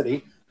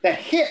complexity that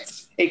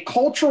hits a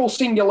cultural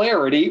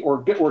singularity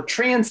or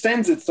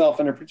transcends itself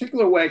in a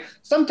particular way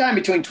sometime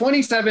between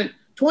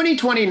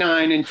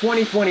 2029 and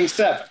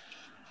 2027.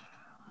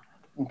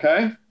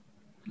 Okay,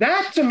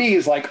 that to me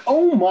is like,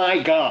 oh my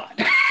God.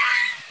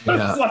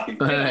 Yeah, like, you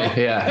know,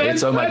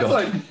 it's oh my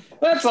God.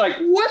 That's like,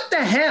 what the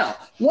hell?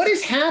 What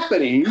is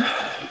happening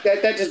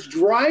that is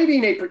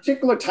driving a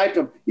particular type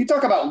of, you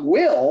talk about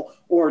will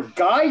or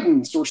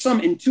guidance or some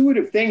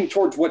intuitive thing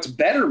towards what's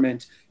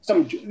betterment.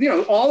 Some, you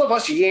know, all of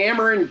us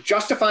yammering,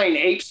 justifying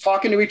apes,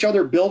 talking to each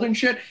other, building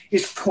shit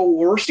is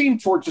coercing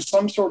towards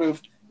some sort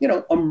of, you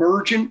know,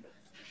 emergent,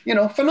 you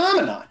know,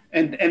 phenomenon.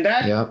 And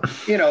that,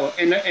 you know,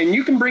 and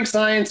you can bring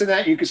science in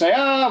that. You can say,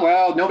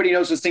 well, nobody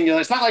knows this thing.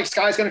 It's not like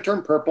sky's going to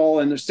turn purple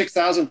and there's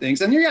 6,000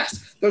 things. And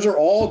yes, those are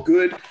all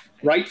good,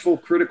 rightful,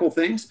 critical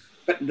things.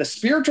 But the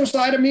spiritual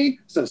side of me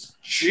says,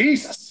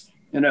 Jesus,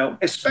 you know,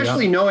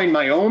 especially knowing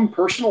my own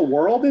personal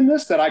world in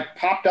this, that I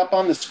popped up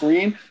on the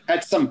screen,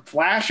 had some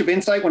flash of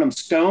insight when I'm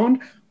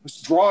stoned,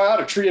 was draw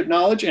out a tree of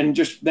knowledge, and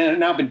just then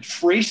now been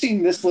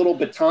tracing this little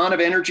baton of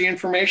energy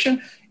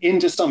information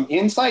into some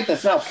insight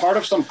that's now part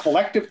of some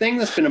collective thing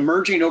that's been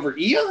emerging over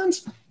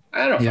eons.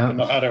 I don't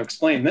know how to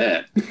explain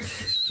that.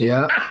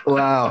 Yeah.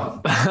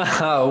 Wow.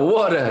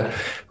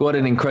 what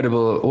an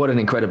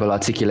incredible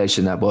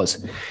articulation that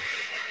was.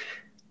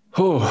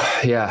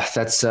 Oh yeah.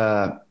 That's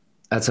a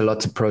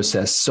lot to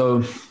process.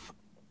 So,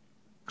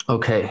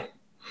 okay.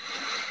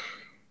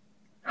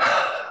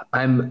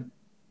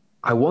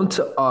 I want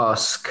to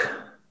ask,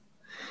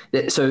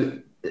 so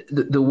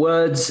the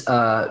words,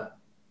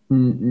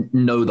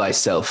 know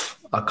thyself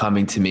are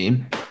coming to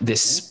me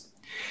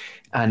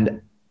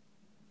and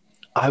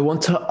I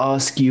want to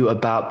ask you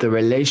about the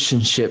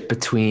relationship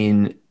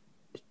between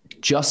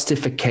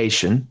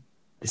justification,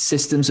 the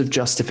systems of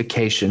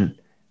justification,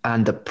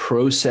 and the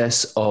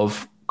process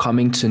of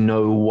coming to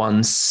know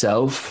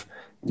oneself,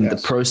 the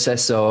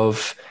process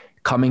of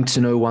coming to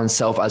know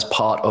oneself as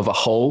part of a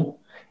whole.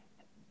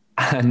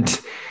 And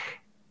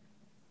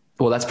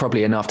well, that's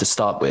probably enough to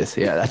start with.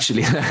 Yeah,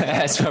 actually,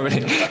 that's kind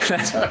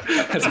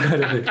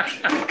of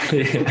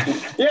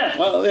it. Yeah,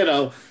 well, you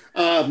know,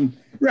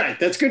 right.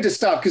 That's good to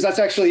stop because that's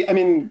actually, I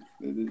mean,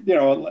 you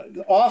know,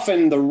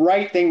 often the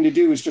right thing to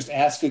do is just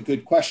ask a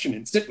good question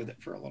and sit with it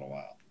for a little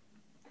while.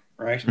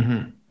 Right.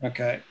 Mm-hmm.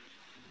 Okay.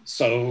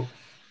 So,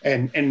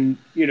 and,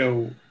 you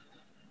know,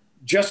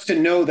 just to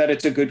know that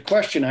it's a good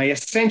question, I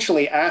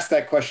essentially asked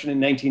that question in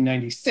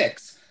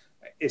 1996.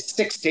 It's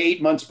 6 to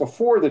 8 months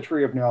before the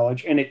Tree of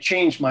Knowledge, and it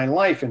changed my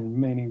life in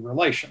many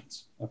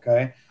relations.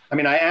 Okay. I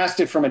mean, I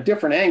asked it from a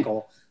different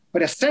angle,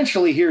 but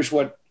essentially here's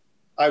what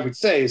I would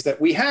say is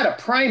that we had a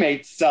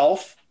primate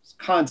self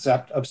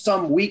concept of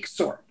some weak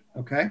sort.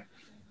 Okay.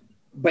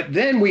 But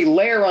then we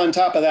layer on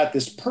top of that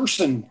this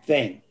person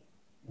thing.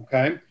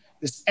 Okay.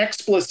 This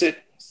explicit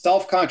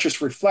self-conscious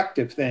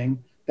reflective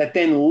thing that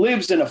then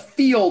lives in a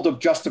field of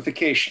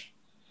justification.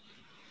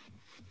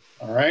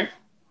 All right.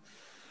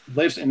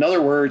 Lives, in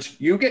other words,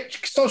 you get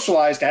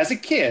socialized as a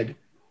kid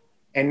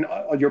and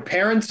your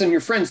parents and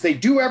your friends, they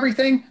do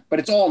everything, but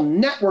it's all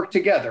networked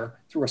together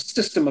through a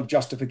system of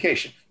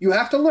justification. You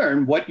have to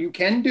learn what you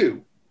can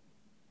do.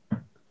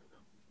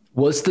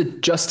 Was the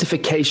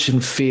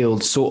justification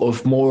field sort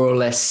of more or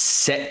less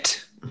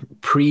set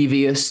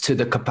previous to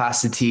the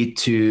capacity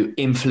to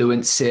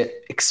influence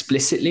it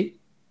explicitly?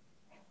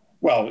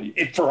 Well,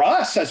 for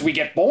us, as we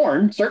get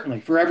born, certainly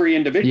for every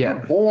individual,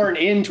 born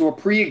into a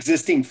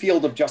pre-existing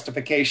field of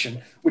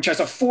justification, which as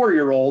a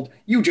 4-year-old,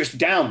 you just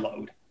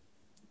download.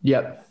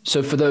 Yep.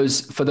 So for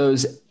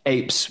those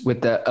apes with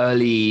the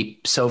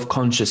early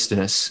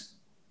self-consciousness,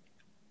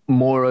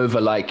 moreover,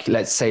 like,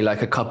 let's say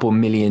like a couple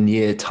million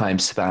year time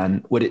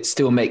span, would it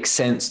still make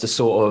sense to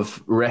sort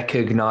of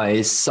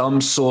recognize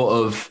some sort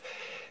of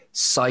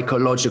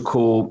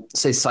psychological,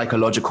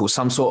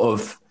 some sort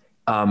of,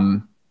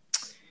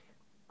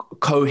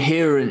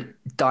 coherent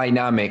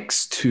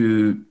dynamics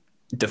to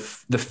the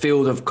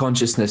field of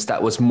consciousness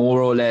that was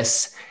more or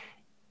less,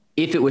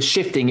 if it was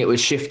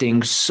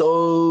shifting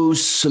so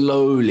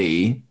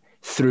slowly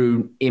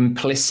through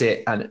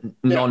implicit and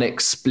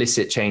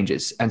non-explicit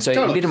changes. And so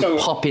it didn't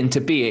pop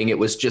into being. It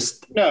was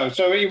just so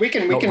we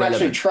can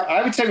actually try.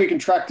 I would say we can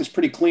track this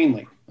pretty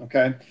cleanly.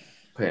 Okay.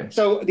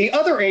 So the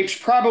other apes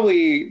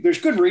probably, there's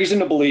good reason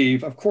to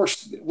believe, of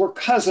course, we're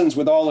cousins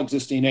with all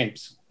existing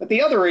apes, but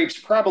the other apes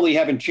probably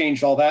haven't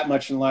changed all that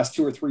much in the last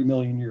 2 or 3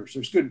 million years.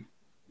 There's good,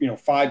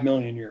 5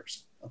 million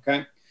years.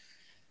 Okay.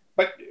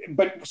 But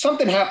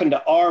something happened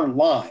to our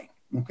line.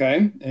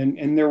 okay?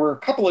 And there were a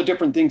couple of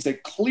different things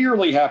that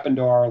clearly happened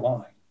to our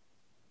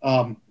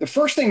line. The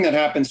first thing that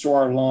happens to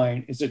our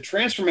line is a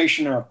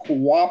transformation in our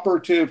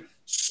cooperative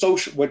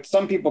social, what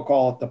some people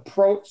call it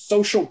the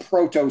social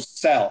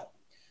proto-cell.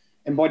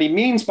 And what he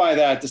means by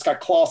that, this guy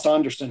Klaus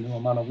Anderson, who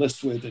I'm on a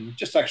list with, and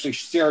just actually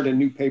shared a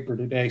new paper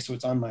today, so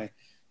it's on my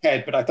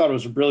head, but I thought it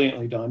was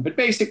brilliantly done. But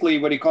basically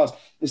what he calls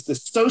is the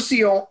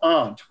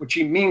socio-ont, which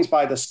he means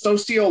by the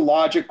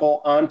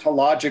sociological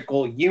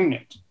ontological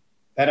unit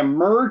that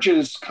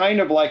emerges kind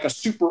of like a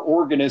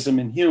superorganism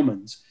in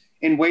humans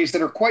in ways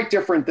that are quite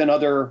different than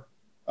other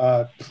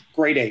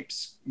great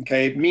apes,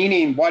 okay?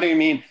 Meaning, what do you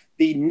mean?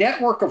 The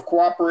network of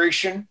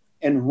cooperation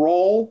and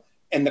role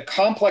and the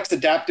complex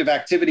adaptive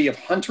activity of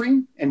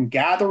hunting and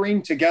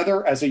gathering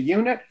together as a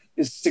unit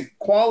is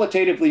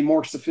qualitatively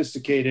more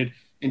sophisticated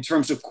in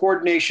terms of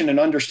coordination and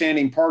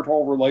understanding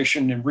part-whole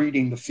relation and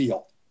reading the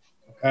field,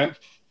 okay?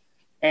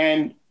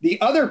 And the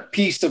other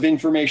piece of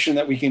information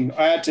that we can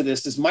add to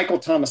this is Michael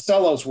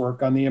Tomasello's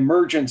work on the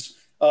emergence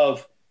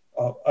of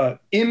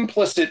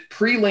implicit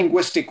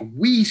pre-linguistic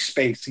we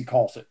space, he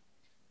calls it.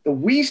 The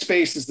we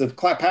space is the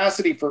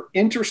capacity for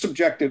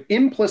intersubjective,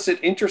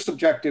 implicit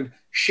intersubjective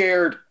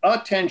shared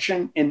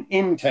attention and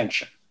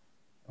intention,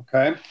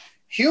 okay?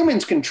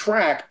 Humans can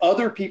track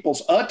other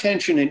people's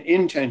attention and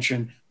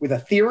intention with a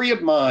theory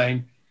of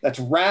mind that's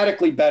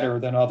radically better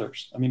than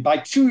others. I mean, by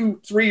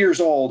 2-3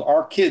 years old,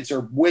 our kids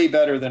are way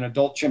better than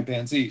adult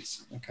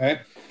chimpanzees,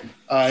 okay?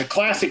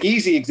 Classic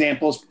easy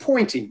example is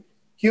pointing.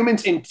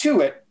 Humans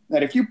intuit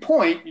that if you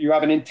point, you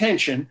have an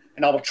intention,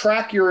 and I'll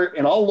track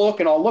and I'll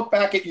look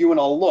back at you, and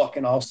I'll look,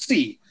 and I'll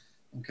see.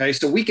 Okay,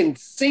 so we can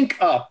sync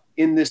up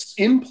in this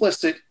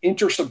implicit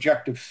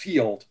intersubjective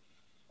field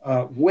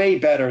way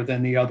better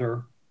than the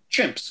other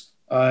chimps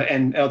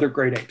and other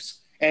great apes.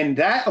 And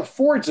that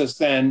affords us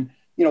then,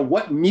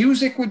 what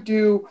music would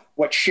do,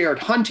 what shared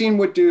hunting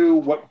would do,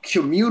 what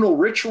communal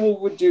ritual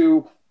would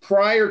do,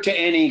 prior to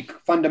any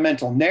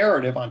fundamental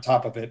narrative on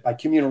top of it. By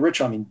communal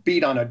ritual, I mean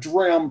beat on a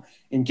drum,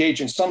 engage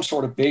in some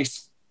sort of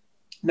bass.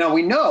 Now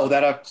we know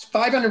that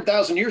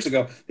 500,000 years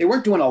ago, they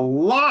weren't doing a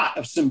lot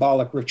of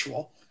symbolic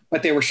ritual,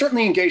 but they were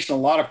certainly engaged in a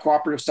lot of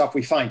cooperative stuff.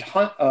 We find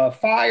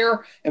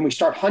fire and we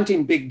start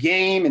hunting big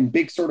game in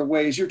big sort of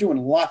ways. You're doing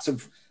lots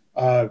of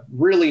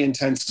really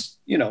intense,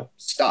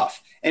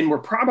 stuff. And we're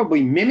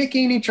probably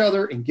mimicking each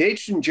other,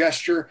 engaged in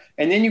gesture,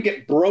 and then you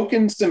get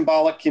broken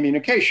symbolic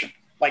communication,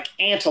 like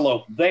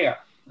antelope there,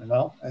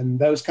 and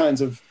those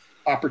kinds of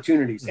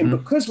opportunities. Mm-hmm.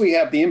 And because we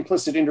have the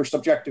implicit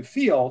intersubjective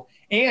field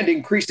and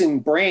increasing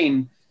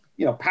brain,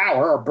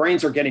 power, our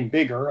brains are getting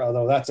bigger,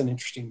 although that's an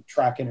interesting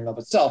track in and of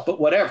itself, but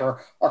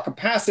whatever, our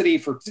capacity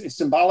for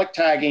symbolic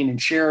tagging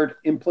and shared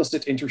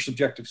implicit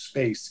intersubjective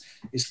space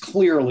is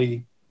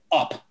clearly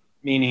up,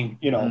 meaning,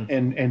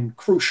 and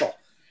crucial.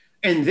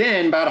 And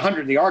then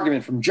the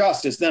argument from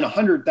Just is then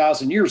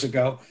 100,000 years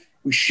ago,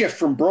 we shift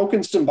from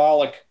broken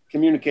symbolic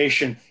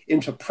communication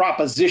into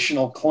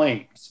propositional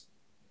claims.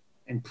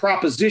 And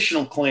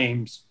propositional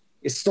claims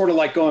is sort of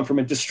like going from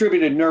a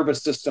distributed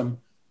nervous system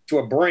to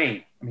a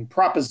brain. I mean,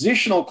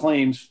 propositional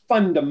claims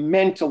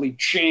fundamentally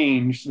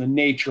change the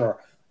nature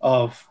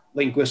of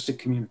linguistic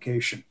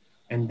communication.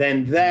 And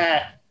then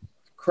that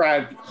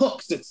crowd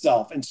hooks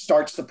itself and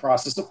starts the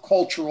process of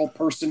cultural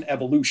person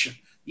evolution,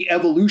 the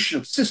evolution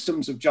of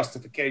systems of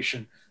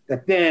justification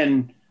that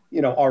then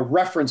are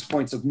reference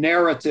points of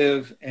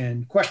narrative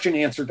and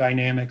question-answer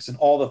dynamics and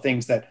all the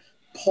things that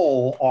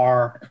pull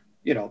our,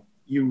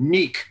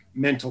 unique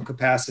mental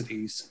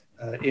capacities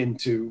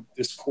into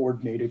this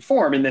coordinated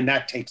form. And then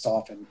that takes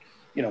off and,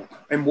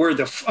 and we're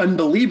the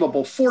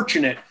unbelievable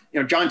fortunate,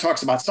 John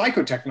talks about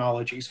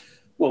psychotechnologies.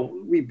 Well,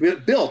 we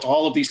built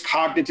all of these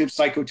cognitive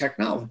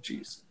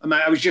psychotechnologies.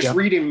 I was just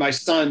reading my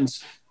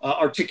son's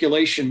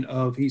articulation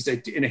of, he's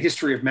in a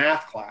history of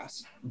math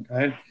class,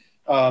 okay?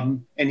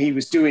 And he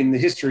was doing the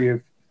history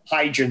of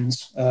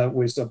Huygens,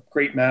 was a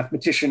great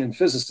mathematician and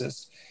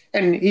physicist.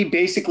 And he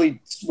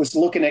basically was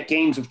looking at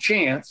games of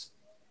chance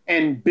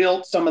and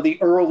built some of the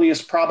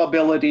earliest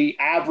probability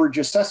average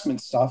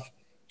assessment stuff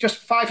just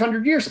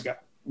 500 years ago,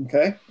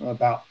 okay?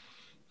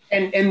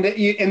 And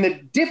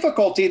the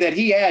difficulty that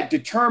he had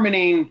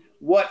determining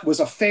what was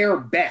a fair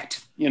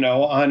bet,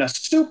 on a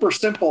super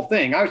simple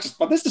thing. I was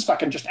just, this is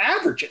fucking just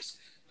averages.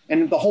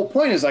 And the whole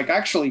point is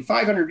actually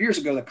 500 years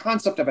ago, the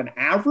concept of an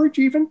average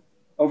even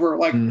over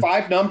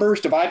five numbers,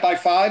 divide by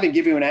 5 and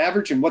give you an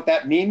average and what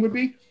that mean would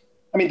be.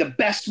 I mean, the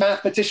best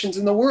mathematicians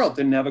in the world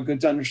didn't have a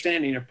good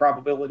understanding of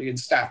probability and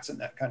stats in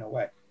that kind of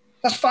way.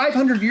 That's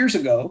 500 years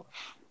ago,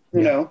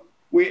 my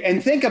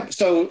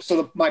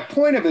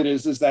point of it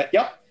is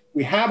that,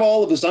 we have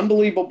all of this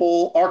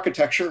unbelievable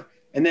architecture.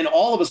 And then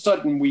all of a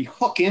sudden we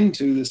hook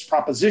into this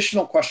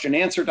propositional question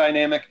answer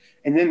dynamic.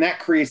 And then that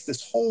creates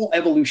this whole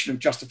evolution of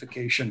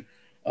justification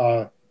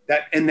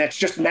that's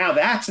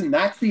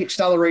the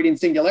accelerating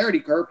singularity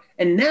curve.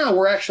 And now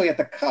we're actually at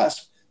the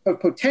cusp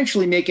of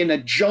potentially making a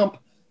jump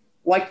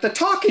like the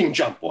talking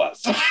jump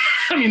was.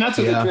 I mean, that's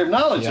what the tree of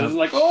knowledge is. It's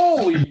like,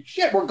 holy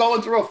shit, we're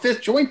going through a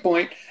fifth joint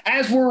point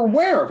as we're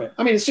aware of it.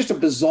 I mean, it's just a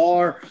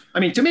bizarre, I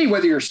mean, to me,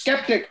 whether you're a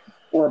skeptic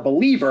or a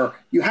believer,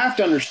 you have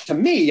to understand,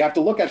 to me, you have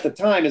to look at the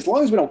time, as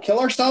long as we don't kill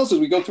ourselves as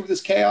we go through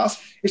this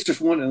chaos, it's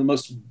just one of the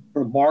most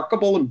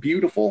remarkable and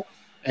beautiful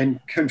and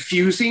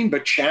confusing,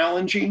 but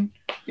challenging,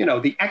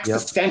 the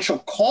existential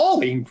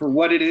calling for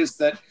what it is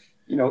that,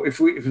 if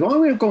long as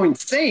we don't go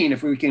insane,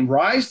 if we can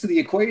rise to the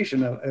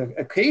occasion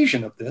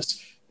of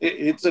this,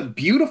 it's a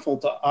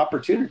beautiful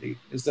opportunity.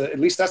 At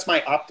least that's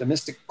my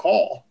optimistic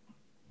call.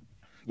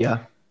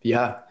 Yeah.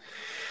 Yeah.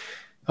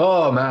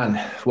 Oh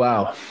man.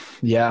 Wow.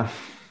 Yeah.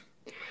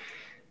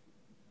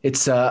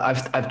 It's,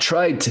 I've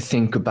tried to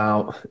think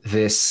about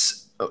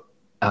this.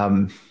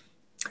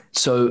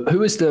 So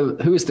who is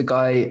the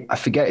guy? I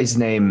forget his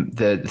name,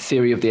 the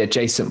theory of the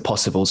adjacent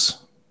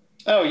possibles.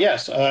 Oh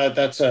yes.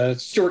 That's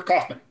Stuart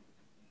Kaufman.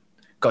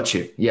 Got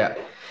you. Yeah.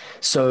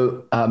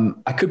 So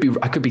I could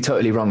be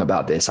totally wrong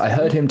about this. I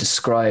heard him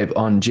describe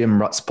on Jim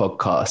Rutt's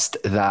podcast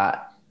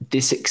that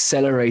this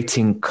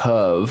accelerating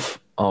curve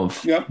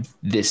of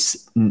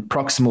this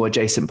proximal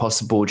adjacent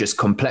possible, just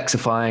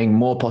complexifying,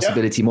 more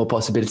possibility, more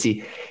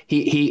possibility.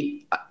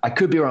 I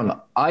could be wrong.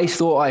 I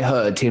thought I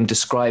heard him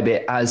describe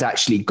it as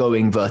actually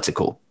going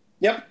vertical.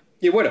 Yep,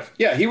 he would have.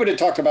 Yeah, he would have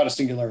talked about a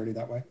singularity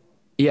that way.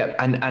 Yeah,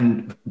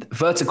 and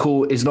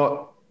vertical is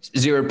not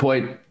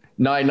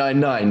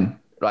 0.999.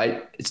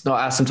 Right? It's not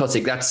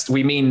asymptotic.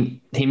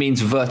 He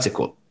means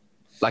vertical,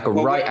 like a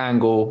right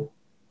angle.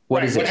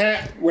 What is it?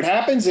 What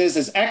happens is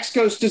as X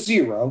goes to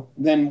 0,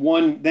 then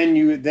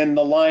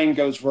the line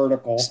goes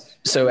vertical.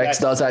 So X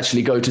does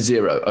actually go to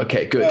 0.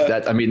 Okay, good.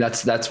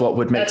 That's what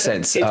would make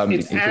sense.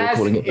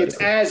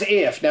 It's as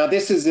if. Now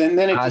this is, and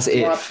then it as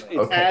if.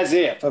 It's as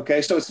if.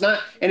 Okay, so it's not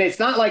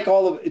like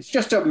it's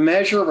just a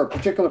measure of a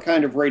particular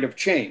kind of rate of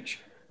change.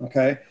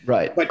 Okay.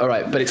 Right. All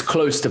right, but it's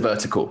close to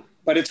vertical.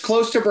 But it's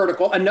close to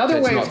vertical.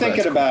 Another way of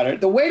thinking about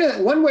it,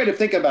 one way to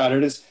think about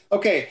it is,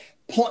 okay,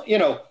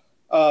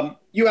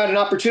 you had an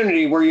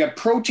opportunity where you have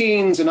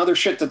proteins and other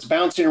shit that's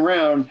bouncing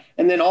around,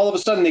 and then all of a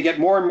sudden they get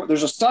more and more,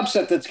 there's a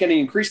subset that's getting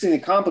increasingly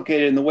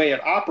complicated in the way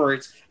it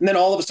operates, and then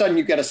all of a sudden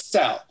you get a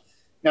cell.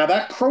 Now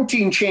that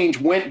protein change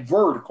went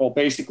vertical,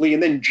 basically,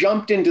 and then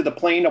jumped into the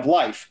plane of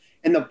life.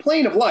 And the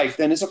plane of life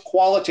then is a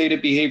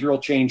qualitative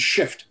behavioral change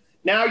shift.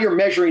 Now you're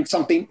measuring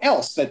something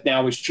else that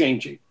now is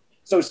changing.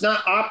 So it's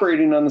not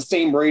operating on the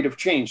same rate of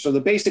change. So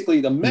basically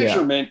the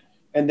measurement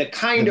and the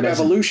kind of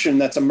evolution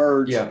that's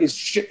emerged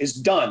is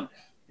done.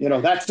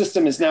 That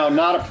system is now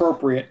not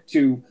appropriate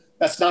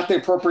that's not the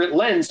appropriate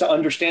lens to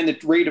understand the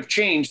rate of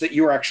change that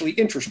you're actually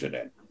interested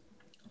in.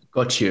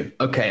 Got you.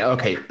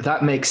 Okay.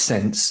 That makes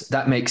sense.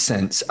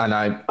 And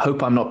I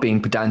hope I'm not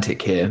being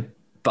pedantic here,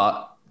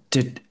 but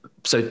to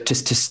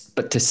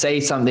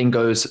say something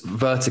goes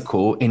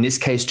vertical in this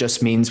case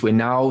just means we're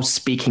now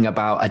speaking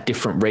about a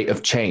different rate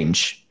of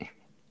change.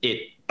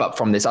 But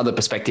from this other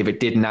perspective, it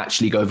didn't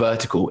actually go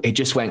vertical. It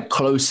just went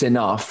close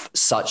enough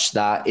such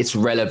that it's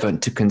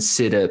relevant to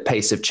consider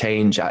pace of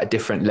change at a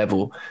different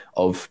level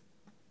of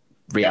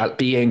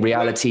being,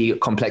 reality,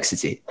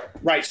 complexity.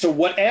 Right. So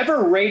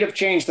whatever rate of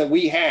change that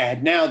we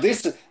had, now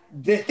the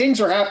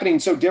things are happening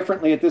so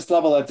differently at this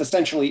level that's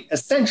essentially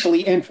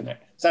infinite.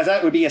 So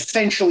that would be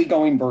essentially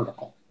going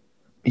vertical.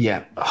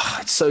 Yeah,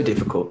 it's so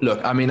difficult.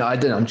 Look, I mean, I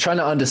don't know. I'm trying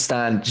to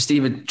understand,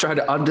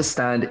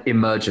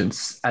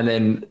 emergence, and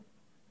then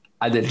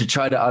to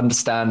try to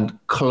understand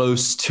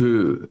close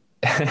to,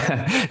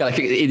 like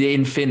the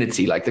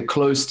infinity, like the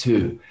close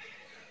to.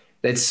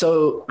 It's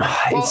so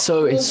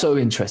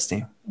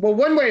interesting. Well,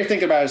 one way to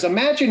think about it is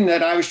imagine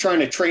that I was trying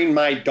to train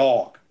my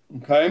dog.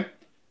 Okay.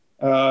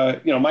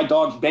 My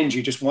dog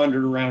Benji just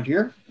wandered around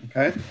here.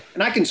 Okay.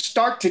 And I can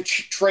start to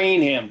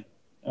train him.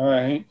 All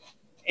right.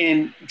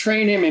 And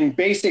train him in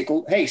basic,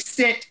 hey,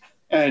 sit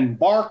and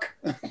bark.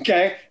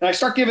 Okay. And I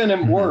start giving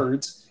him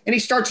words. And he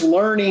starts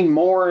learning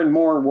more and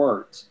more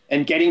words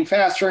and getting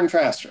faster and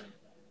faster.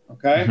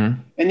 Okay.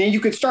 And then you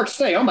could start to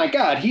say, oh my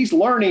God, he's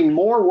learning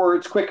more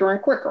words quicker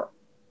and quicker.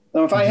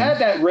 Now, if I had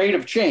that rate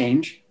of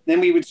change, then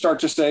we would start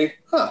to say,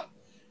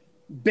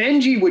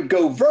 Benji would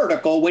go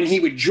vertical when he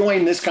would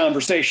join this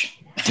conversation.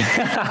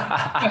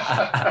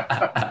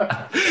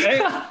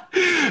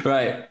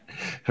 Right.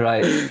 All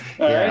right.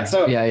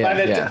 So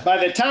by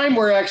the time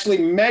we're actually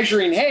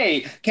measuring,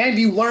 hey, have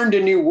you learned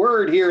a new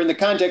word here in the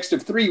context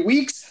of 3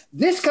 weeks?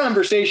 This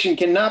conversation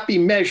cannot be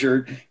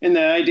measured in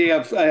the idea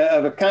of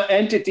an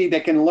entity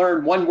that can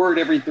learn one word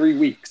every 3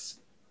 weeks.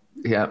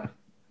 Yeah.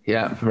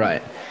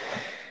 Right.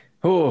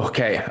 Oh,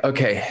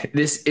 okay.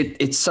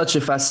 It's such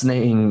a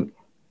fascinating.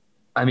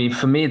 I mean,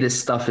 for me, this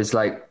stuff is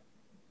like,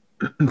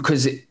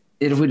 because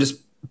if we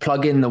just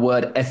plug in the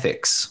word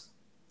ethics,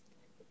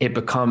 it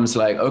becomes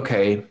like,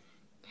 okay,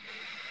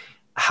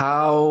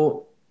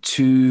 how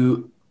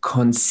to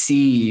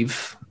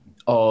conceive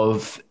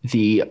of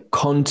the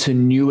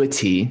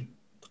continuity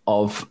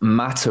of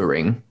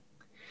mattering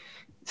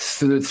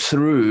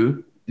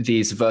through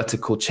these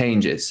vertical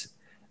changes.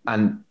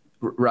 And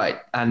right.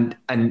 And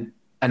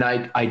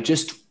I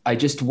just I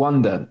just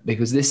wonder,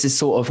 because this is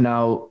sort of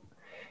now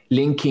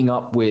linking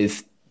up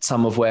with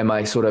some of where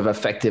my sort of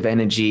effective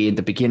energy in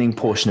the beginning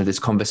portion of this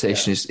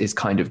conversation is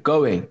kind of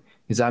going,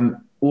 because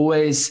I'm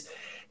always,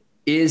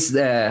 is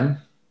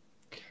there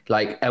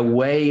like a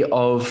way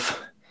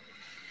of,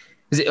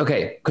 is it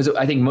okay? Because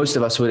I think most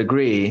of us would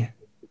agree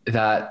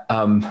that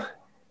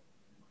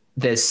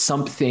there's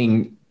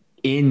something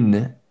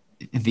in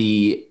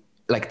the,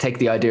 like, take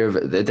the idea of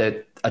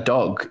a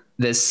dog,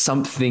 there's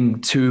something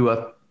to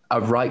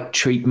a right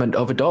treatment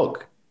of a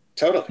dog.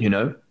 Totally. You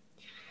know?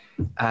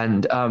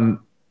 And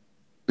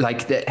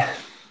like that,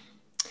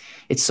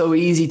 it's so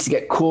easy to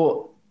get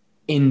caught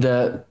in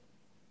the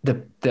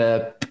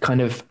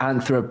kind of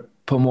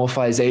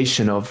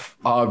anthropomorphization of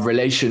our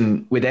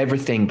relation with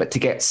everything, but to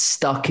get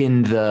stuck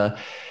in the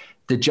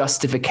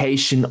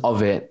justification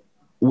of it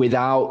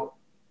without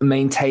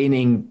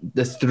maintaining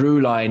the through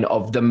line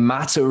of the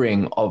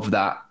mattering of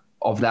that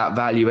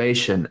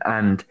valuation.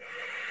 And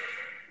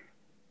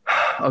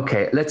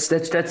okay, let's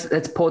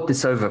port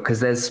this over,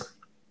 because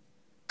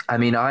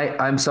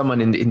I'm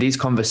someone in these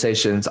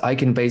conversations, I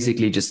can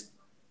basically just,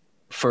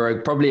 for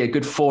probably a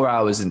good 4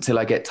 hours until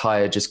I get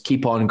tired, just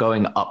keep on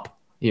going up,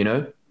 you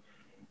know?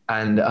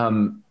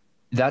 And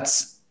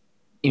that's,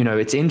 you know,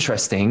 it's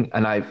interesting.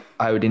 And I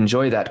would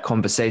enjoy that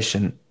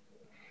conversation.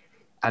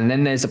 And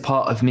then there's a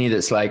part of me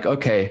that's like,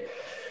 okay,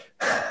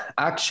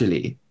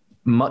 actually,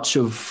 much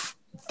of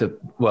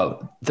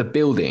the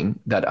building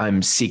that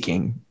I'm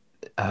seeking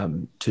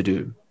to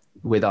do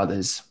with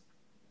others,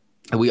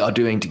 we are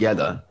doing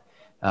together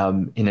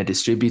in a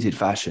distributed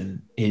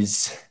fashion,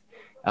 is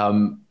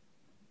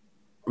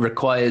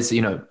requires,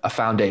 you know, a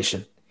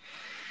foundation.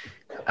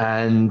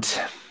 And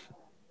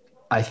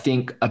I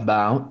think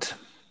about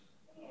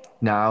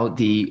now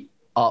the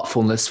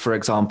artfulness, for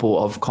example,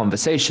 of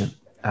conversation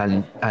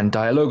and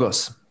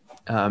dialogos,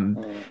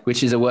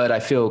 which is a word I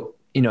feel,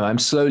 you know, I'm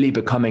slowly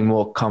becoming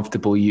more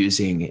comfortable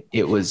using.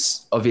 It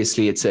was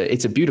obviously, it's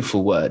a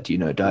beautiful word, you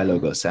know,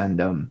 dialogos. And,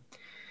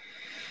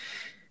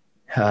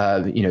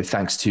 you know,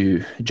 thanks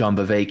to John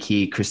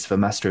Bavecchi, Christopher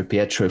Mastro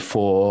Pietro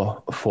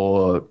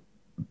for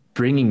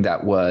bringing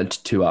that word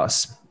to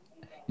us.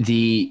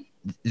 The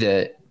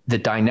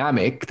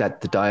dynamic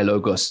that the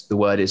dialogos, the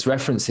word, is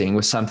referencing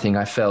was something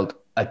I felt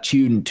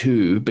attuned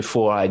to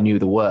before I knew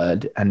the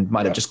word, and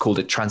might have just called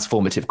it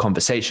transformative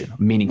conversation,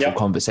 meaningful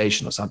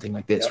conversation, or something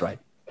like this, right?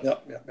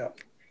 Yep.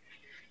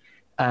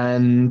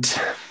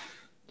 And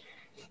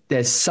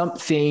there's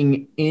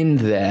something in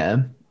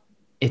there.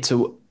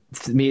 For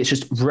me, it's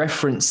just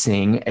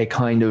referencing a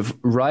kind of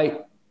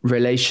right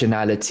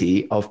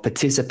relationality of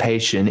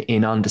participation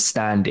in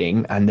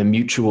understanding and the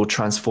mutual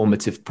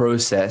transformative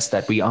process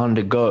that we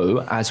undergo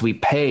as we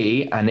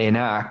pay and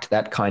enact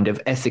that kind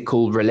of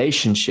ethical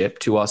relationship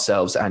to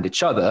ourselves and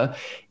each other,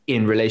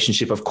 in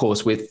relationship, of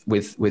course, with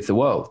the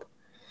world.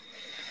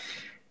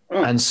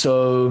 And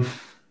so,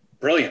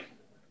 brilliant.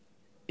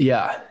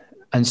 Yeah.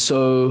 And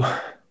so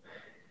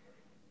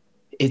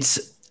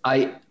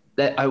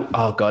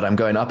oh God, I'm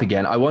going up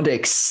again. I want to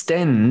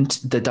extend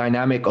the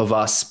dynamic of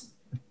us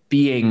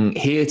being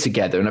here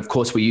together. And of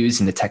course, we're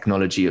using the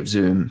technology of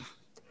Zoom.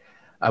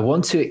 I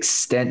want to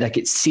extend, like,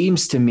 it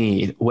seems to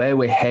me where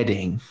we're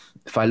heading,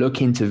 if I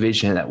look into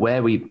vision, that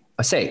where we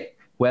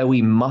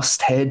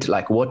must head,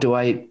 like, what do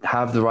I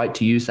have the right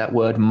to use that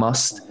word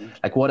must?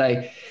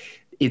 Like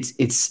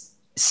it's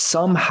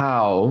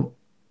somehow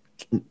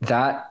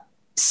that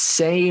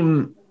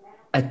same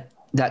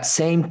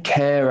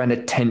care and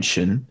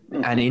attention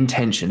and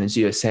intention, as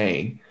you're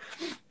saying,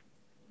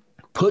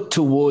 put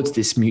towards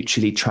this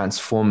mutually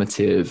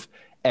transformative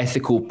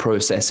ethical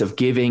process of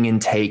giving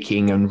and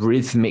taking and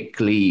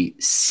rhythmically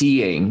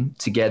seeing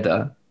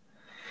together,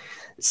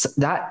 so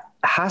that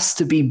has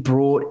to be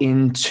brought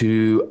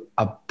into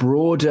a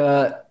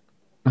broader,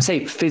 I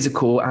say,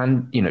 physical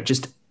and, you know,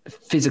 just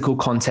physical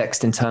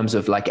context, in terms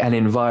of like an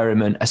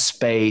environment, a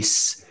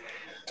space,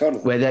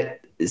 totally, where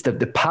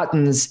the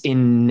patterns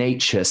in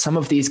nature, some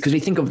of these, because we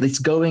think of this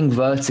going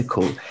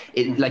vertical,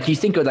 like you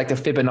think of like the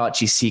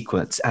Fibonacci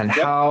sequence, and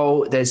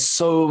how there's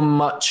so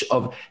much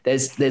of,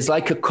 there's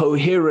like a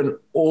coherent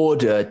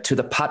order to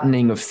the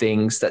patterning of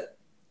things that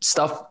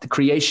the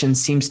creation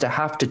seems to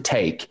have to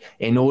take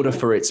in order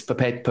for its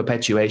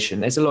perpetuation.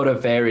 There's a lot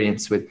of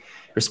variance with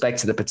respect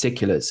to the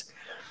particulars,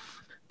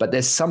 but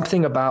there's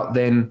something about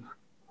then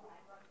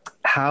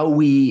how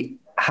we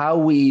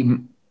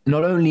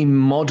not only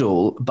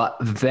model, but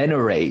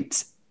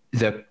venerate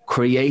the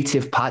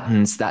creative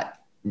patterns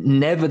that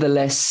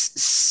nevertheless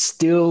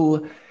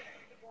still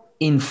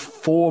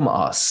inform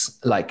us,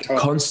 like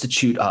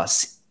constitute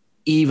us,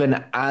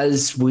 even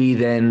as we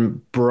then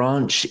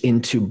branch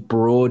into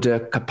broader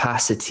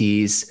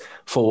capacities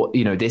for,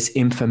 you know, this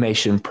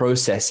information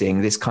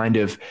processing, this kind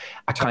of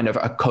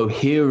a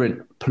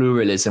coherent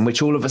pluralism,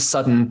 which all of a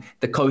sudden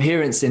the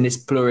coherence in this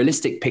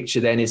pluralistic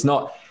picture then is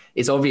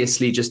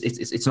obviously just,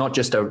 it's not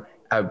just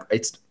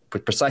it's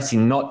precisely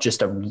not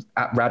just a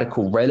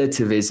radical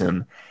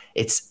relativism.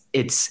 It's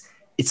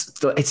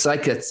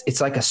like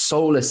a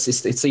solar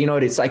system. It's, you know,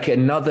 it's like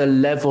another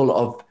level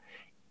of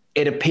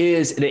it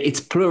appears that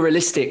it's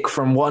pluralistic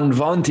from one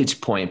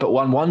vantage point, but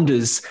one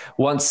wonders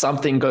once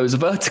something goes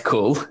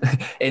vertical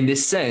in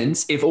this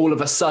sense, if all of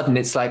a sudden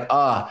it's like,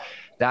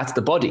 that's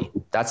the body,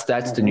 that's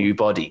the new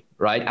body,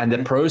 right? And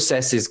the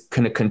process is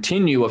going to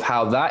continue of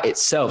how that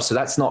itself, so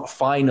that's not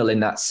final in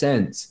that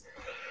sense.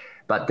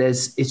 But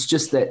it's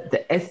just that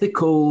the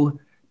ethical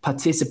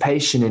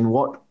participation in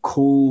what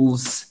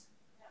calls,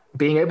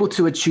 being able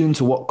to attune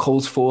to what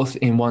calls forth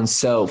in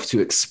oneself to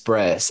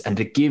express and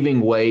to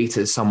giving way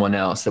to someone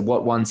else, that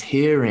what one's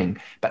hearing,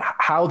 but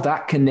how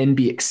that can then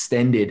be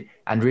extended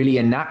and really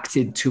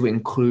enacted to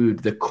include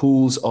the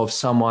calls of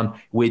someone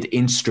with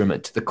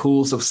instrument, the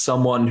calls of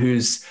someone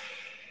who's,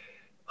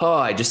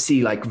 I just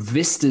see like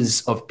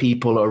vistas of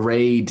people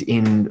arrayed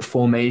in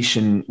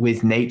formation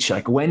with nature.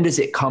 Like, when does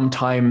it come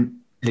time?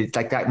 It's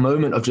like that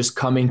moment of just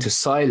coming to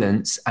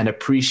silence and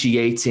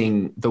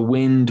appreciating the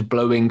wind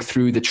blowing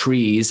through the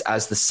trees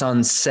as the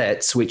sun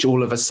sets, which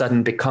all of a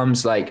sudden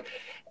becomes like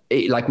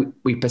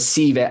we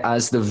perceive it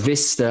as the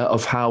vista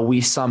of how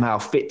we somehow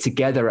fit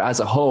together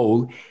as a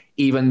whole,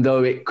 even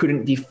though it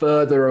couldn't be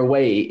further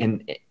away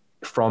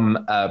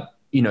from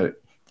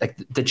like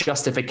the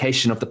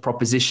justification of the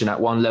proposition at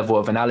one level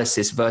of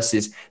analysis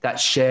versus that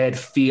shared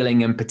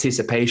feeling and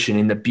participation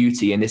in the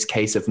beauty, in this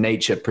case of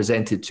nature,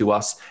 presented to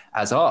us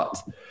as art.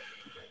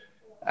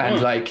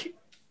 And like,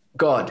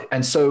 God.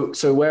 And so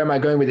where am I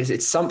going with this?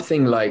 It's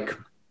something like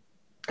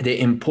the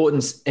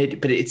importance,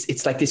 but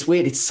it's like this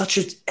weird, it's such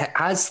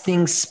as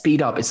things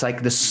speed up, it's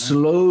like the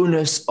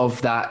slowness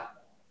of that,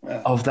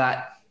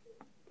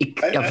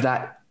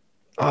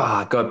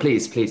 God,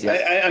 please.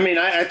 Yeah. I mean,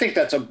 I think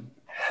that's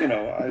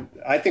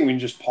I think we can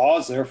just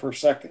pause there for a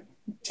second.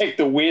 Take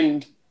the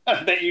wind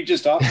that you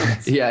just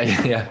offered. Yeah.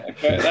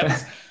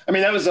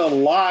 That was a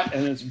lot,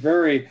 and it's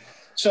very.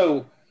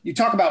 So you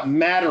talk about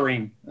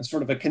mattering, a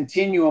sort of a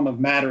continuum of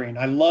mattering.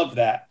 I love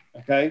that.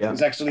 Okay,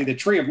 because actually the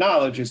tree of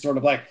knowledge is sort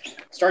of like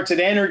starts at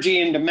energy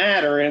into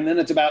matter, and then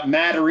it's about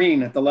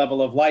mattering at the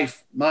level of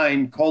life,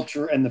 mind,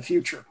 culture, and the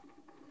future.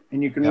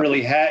 And you can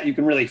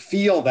really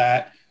feel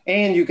that,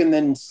 and you can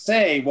then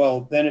say,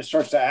 well, then it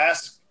starts to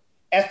ask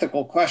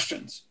ethical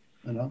questions,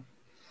 and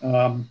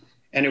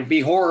it would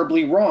be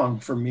horribly wrong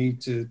for me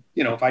to,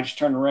 if I just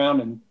turned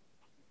around and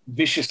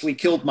viciously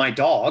killed my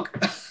dog,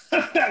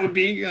 that would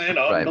be,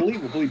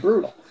 unbelievably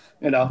brutal,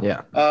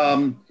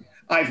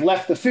 I've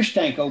left the fish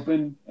tank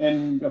open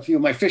and a few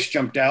of my fish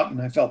jumped out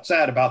and I felt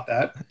sad about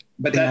that,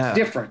 but that's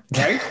different,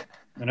 right?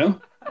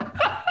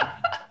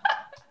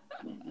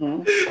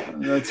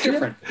 That's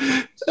different.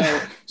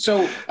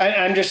 So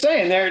I'm just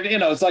saying there,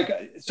 it's like,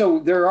 so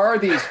there are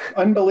these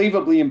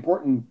unbelievably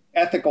important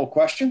ethical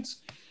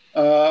questions.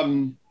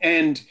 And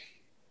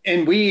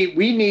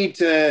we need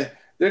to,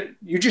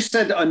 you just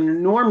said an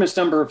enormous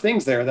number of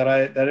things there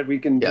that we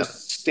can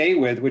just stay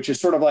with, which is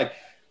sort of like,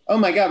 oh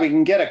my God, we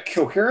can get a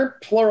coherent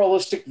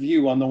pluralistic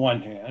view on the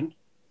one hand.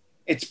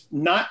 It's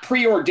not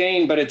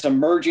preordained, but it's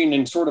emerging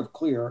and sort of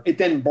clear. It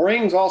then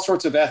brings all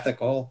sorts of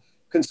ethical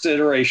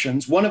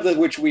considerations, one of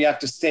which we have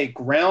to stay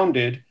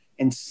grounded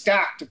and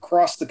stacked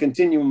across the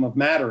continuum of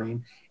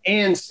mattering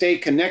and stay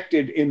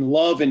connected in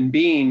love and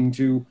being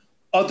to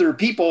other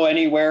people,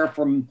 anywhere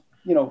from,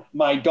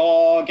 my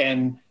dog,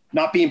 and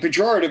not being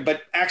pejorative,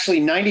 but actually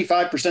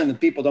 95% of the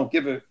people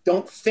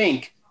don't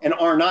think and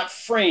are not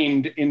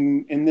framed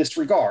in this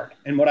regard.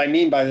 And what I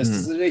mean by this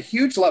is a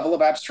huge level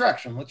of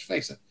abstraction, let's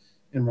face it,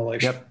 in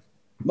relation. Yep.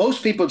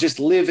 Most people just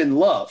live in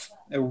love.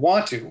 They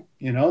want to,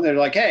 they're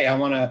like, hey, I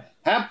want to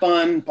have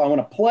fun. I want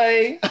to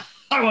play.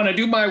 I want to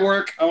do my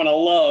work. I want to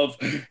love.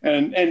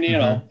 And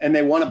and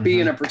they want to be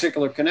in a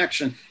particular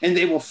connection, and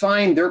they will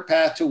find their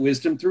path to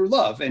wisdom through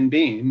love and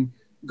being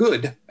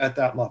good at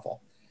that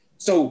level.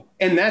 So,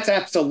 and that's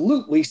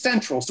absolutely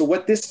central. So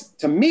those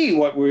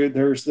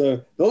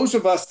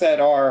of us that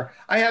are,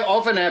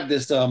 often have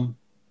this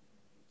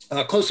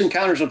close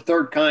encounters of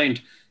third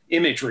kind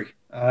imagery.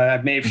 I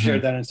may have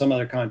shared that in some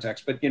other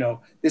context, but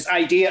this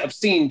idea of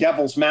seeing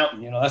Devil's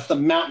Mountain, that's the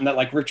mountain that,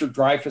 like, Richard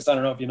Dreyfuss, I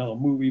don't know if you know the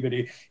movie, but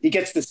he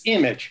gets this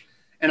image.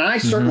 And I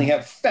certainly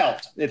have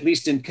felt, at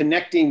least in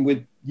connecting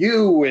with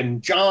you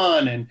and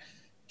John and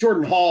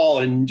Jordan Hall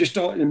and just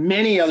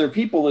many other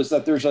people, is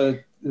that there's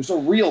a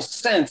real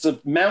sense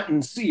of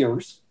mountain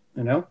seers,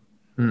 and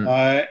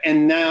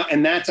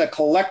that's a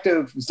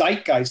collective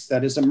zeitgeist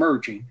that is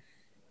emerging,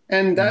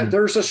 and that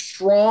there's a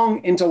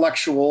strong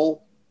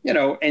intellectual,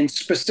 and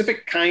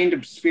specific kind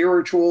of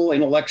spiritual,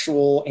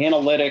 intellectual,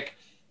 analytic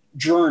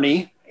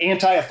journey,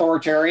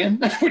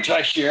 anti-authoritarian, which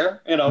I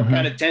share,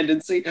 kind of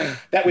tendency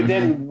that would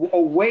then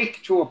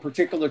awake to a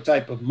particular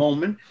type of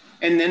moment.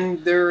 And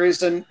then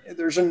there's an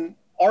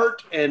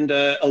art and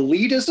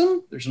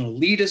elitism. There's an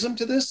elitism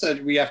to this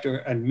that we have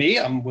to, and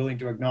I'm willing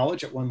to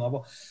acknowledge at one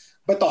level.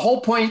 But the whole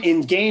point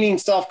in gaining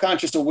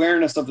self-conscious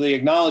awareness of the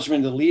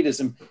acknowledgement of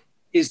elitism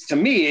is, to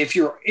me, if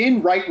you're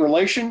in right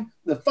relation,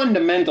 the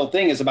fundamental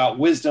thing is about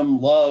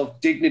wisdom, love,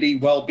 dignity,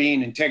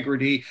 well-being,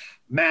 integrity,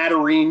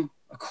 mattering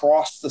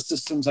across the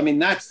systems. I mean,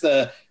 that's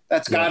the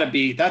That's got to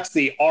be, that's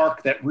the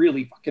arc that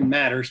really fucking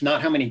matters,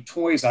 not how many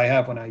toys I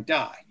have when I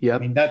die. Yep. I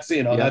mean, that's,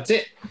 that's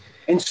it.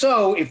 And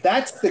so if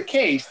that's the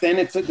case, then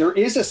there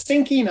is a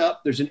syncing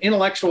up, there's an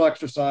intellectual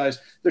exercise,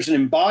 there's an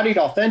embodied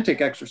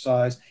authentic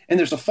exercise, and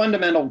there's a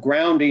fundamental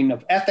grounding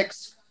of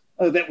ethics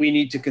that we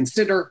need to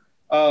consider.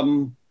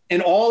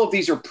 And all of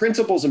these are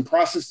principles and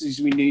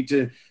processes we need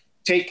to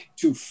take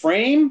to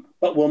frame,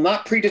 but will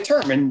not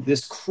predetermine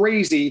this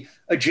crazy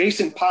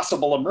adjacent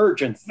possible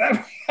emergence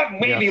that we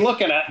may be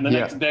looking at in the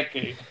next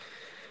decade.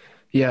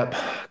 Yep.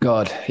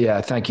 God. Yeah.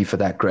 Thank you for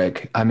that,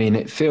 Greg. I mean,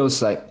 I feel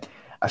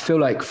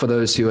like for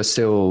those who are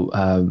still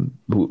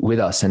with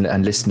us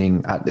and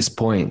listening at this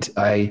point,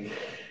 I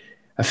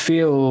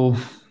feel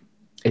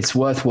it's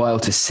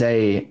worthwhile to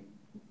say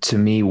to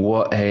me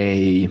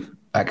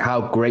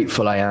how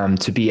grateful I am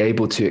to be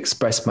able to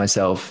express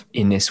myself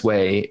in this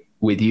way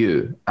with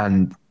you,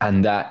 and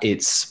that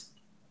it's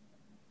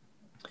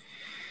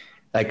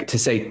like, to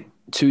say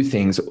two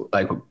things.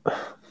 Like,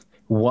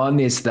 one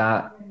is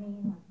that,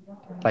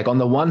 like, on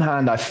the one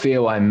hand, I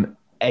feel I'm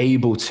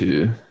able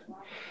to,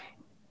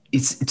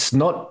 it's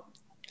not,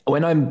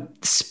 when I'm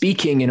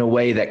speaking in a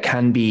way that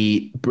can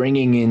be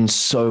bringing in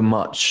so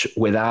much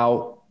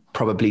without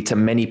probably to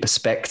many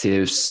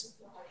perspectives,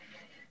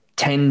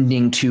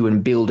 tending to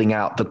and building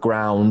out the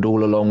ground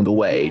all along the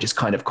way, just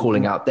kind of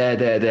calling out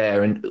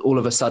there, and all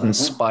of a sudden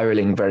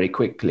spiraling very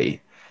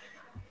quickly.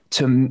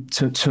 To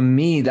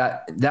me,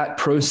 that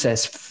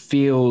process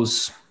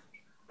feels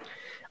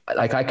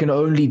like I can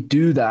only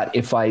do that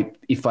if I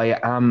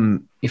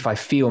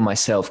feel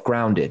myself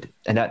grounded,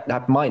 and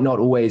that might not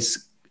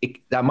always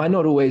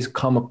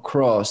come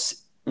across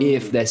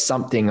if there's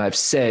something I've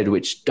said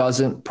which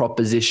doesn't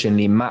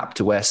propositionally map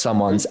to where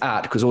someone's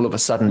at, because all of a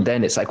sudden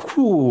then it's like,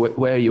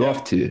 where are you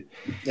off to?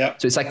 Yeah.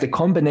 So it's like the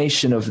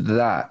combination of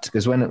that,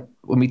 because when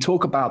we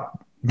talk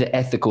about the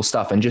ethical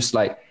stuff, and just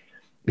like,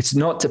 it's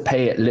not to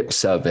pay it lip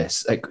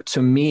service. Like,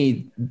 to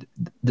me,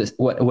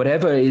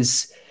 whatever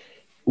is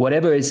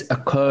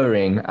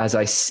occurring as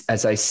I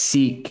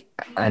seek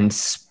and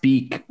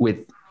speak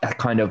with a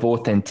kind of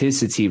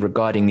authenticity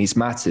regarding these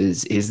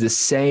matters is the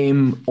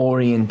same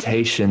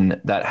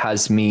orientation that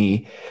has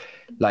me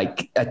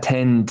like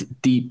attend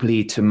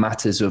deeply to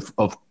matters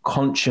of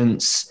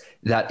conscience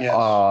that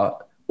are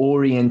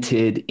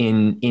oriented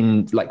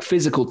in like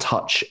physical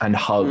touch and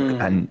hug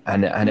and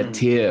a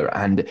tear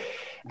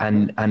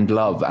and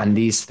love and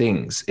these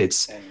things.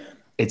 It's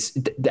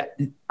that,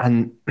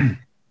 and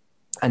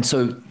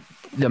so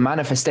the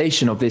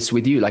manifestation of this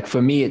with you, like,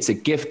 for me, it's a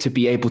gift to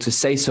be able to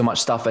say so much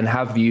stuff and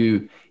have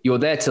you're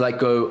there to like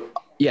go,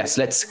 yes,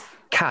 let's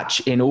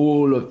catch in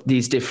all of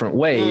these different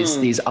ways,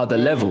 these other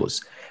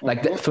levels.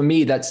 Like for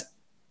me, that's,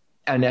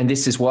 and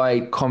this is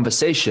why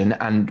conversation,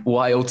 and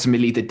why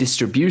ultimately the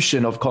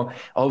distribution of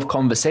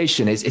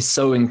conversation is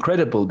so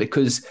incredible,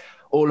 because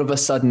all of a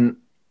sudden,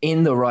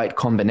 in the right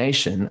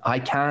combination, I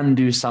can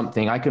do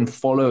something. I can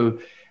follow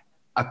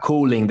a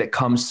calling that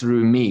comes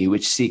through me,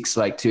 which seeks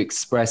like to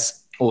express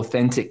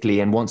authentically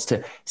and wants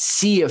to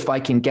see if I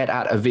can get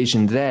at a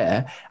vision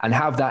there and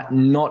have that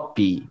not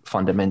be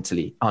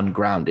fundamentally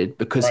ungrounded,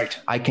 because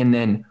I can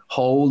then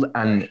hold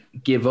and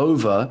give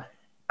over,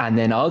 and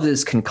then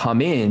others can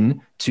come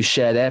in to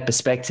share their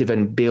perspective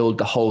and build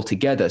the whole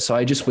together. So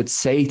I just would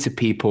say to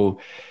people,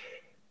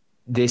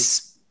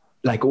 this,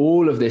 like,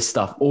 all of this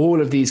stuff,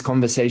 all of these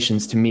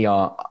conversations to me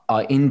are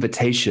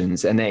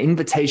invitations, and they're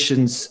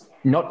invitations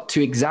not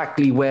to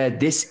exactly where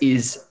this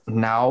is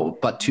now,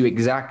 but to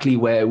exactly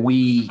where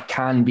we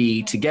can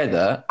be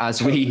together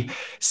as we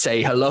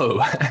say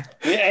hello.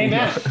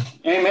 Amen.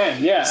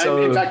 Amen. Yeah.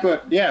 So, in fact,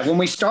 when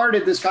we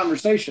started this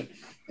conversation,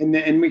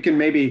 and we can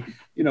maybe,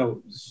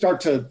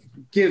 start to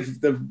give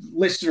the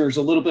listeners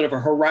a little bit of a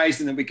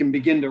horizon that we can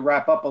begin to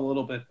wrap up a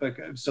little bit,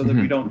 so that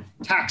we don't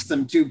tax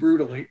them too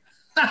brutally.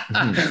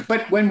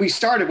 But when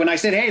I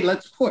said, hey,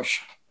 let's push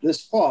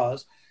this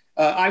pause,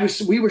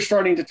 we were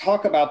starting to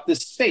talk about this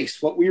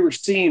space, what we were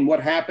seeing,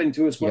 what happened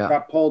to us, what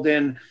got pulled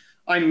in.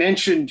 I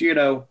mentioned,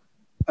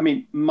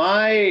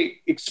 my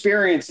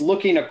experience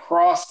looking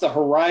across the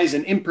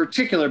horizon, in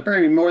particular,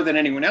 very more than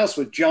anyone else,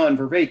 with John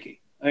Vervaeke.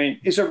 I mean,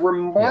 it's a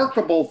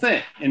remarkable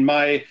thing in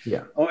my,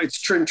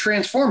 it's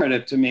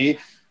transformative to me.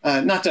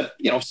 Not to,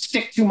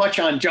 stick too much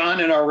on John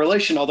and our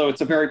relation, although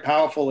it's a very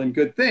powerful and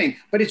good thing,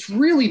 but it's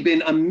really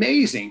been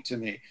amazing to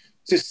me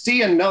to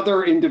see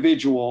another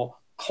individual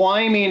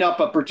climbing up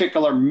a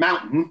particular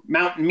mountain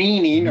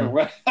meaning or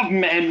whatever,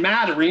 and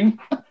mattering,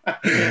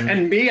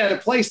 and be at a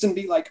place and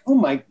be like, oh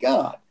my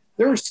God,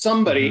 there's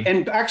somebody,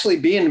 and actually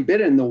being a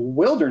bit in the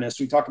wilderness.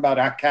 We talk about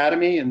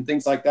academy and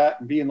things like that,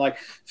 and being like,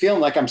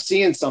 feeling like I'm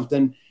seeing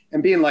something,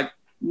 and being like,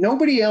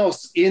 nobody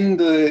else even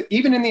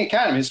in the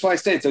academy. That's why I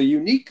say it's a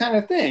unique kind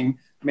of thing.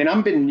 I mean,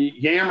 I've been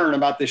yammering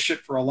about this shit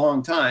for a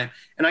long time,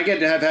 and I get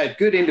to have had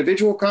good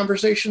individual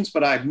conversations,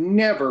 but I've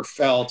never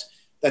felt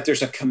that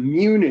there's a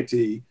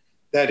community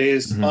that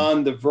is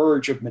on the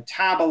verge of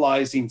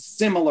metabolizing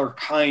similar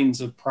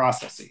kinds of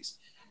processes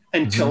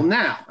until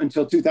now,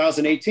 until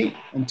 2018,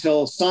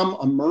 until some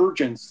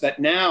emergence that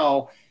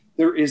now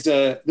there's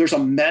a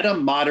meta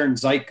modern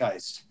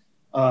zeitgeist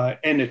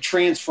and a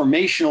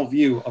transformational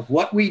view of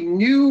what we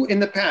knew in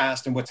the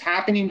past and what's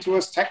happening to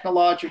us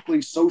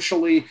technologically,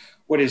 socially,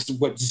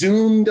 what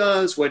Zoom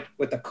does, what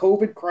the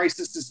COVID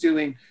crisis is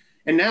doing.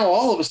 And now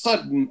all of a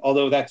sudden,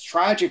 although that's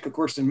tragic, of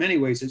course, in many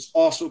ways, it's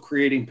also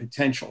creating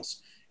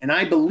potentials. And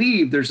I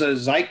believe there's a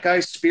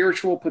zeitgeist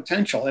spiritual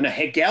potential in a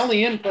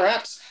Hegelian,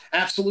 perhaps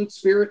absolute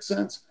spirit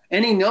sense,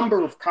 any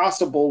number of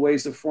possible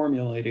ways of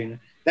formulating it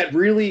that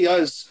really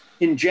is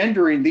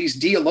engendering these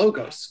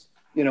dialogos,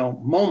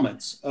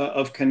 moments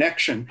of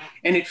connection.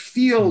 And it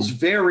feels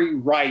very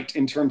right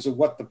in terms of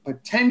what the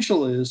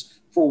potential is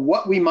for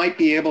what we might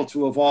be able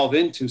to evolve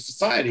into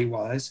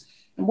society-wise.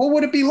 And what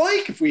would it be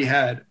like if we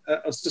had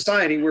a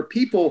society where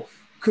people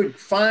could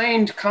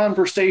find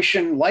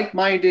conversation,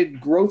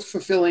 like-minded,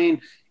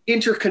 growth-fulfilling,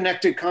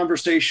 interconnected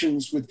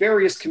conversations with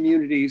various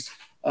communities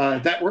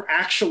that were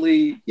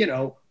actually,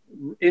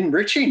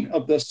 enriching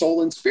of the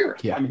soul and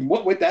spirit? Yeah. I mean,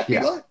 what would that be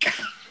like?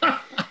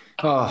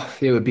 Oh,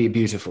 it would be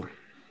beautiful.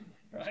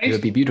 Right? It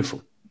would be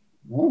beautiful.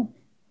 Oh.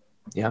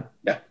 Yeah.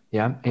 Yeah.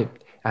 Yeah.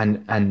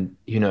 And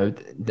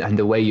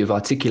the way you've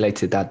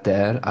articulated that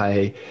there,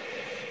 I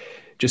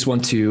just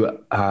want to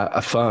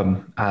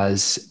affirm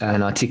as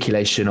an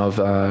articulation of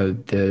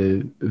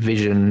the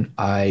vision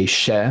I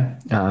share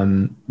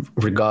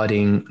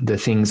regarding the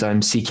things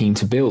I'm seeking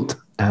to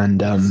build.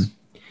 And,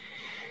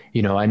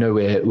 I know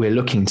we're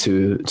looking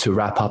to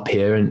wrap up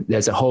here, and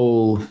there's a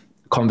whole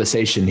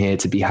conversation here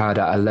to be had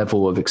at a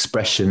level of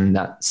expression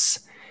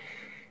that's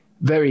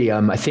very,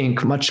 I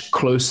think, much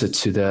closer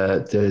to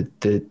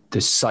the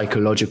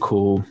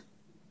psychological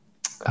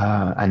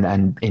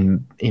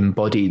and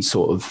embodied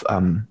sort of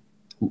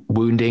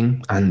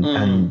wounding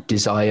and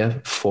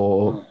desire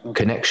for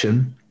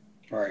connection,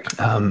 right.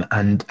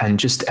 and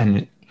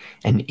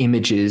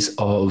images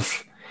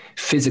of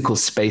physical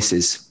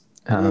spaces,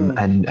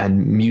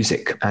 and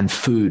music and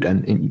food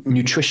and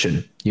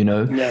nutrition.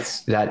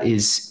 Yes. That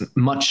is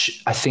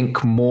much, I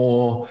think,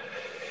 more,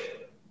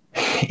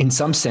 in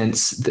some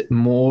sense,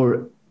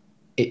 more.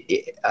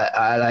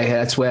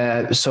 That's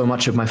where so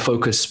much of my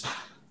focus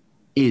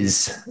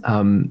is,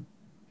 and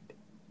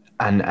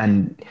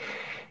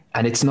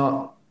it's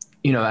not,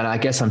 and I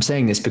guess I'm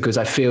saying this because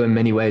I feel in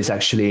many ways,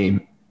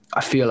 actually,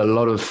 I feel a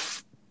lot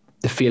of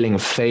the feeling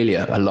of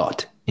failure a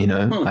lot,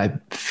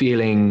 I'm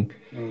feeling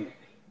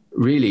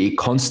really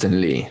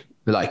constantly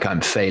like I'm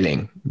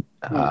failing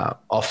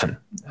often.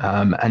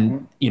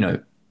 And,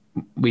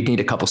 we'd need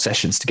a couple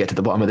sessions to get to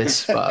the bottom of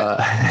this, but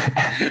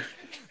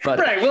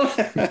right. Well,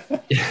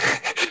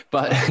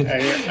 but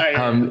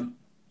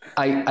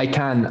I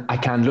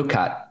can look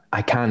at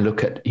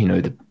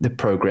the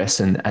progress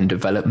and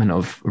development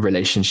of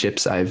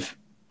relationships I've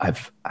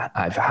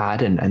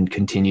had and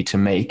continue to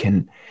make,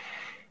 and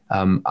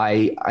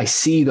I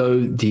see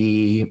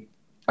the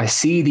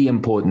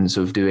importance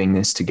of doing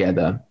this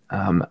together,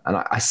 and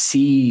I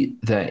see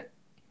the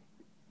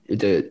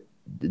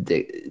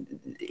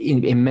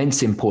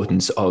immense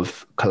importance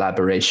of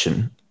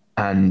collaboration,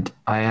 and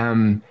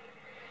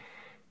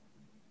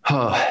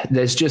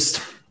there's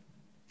just,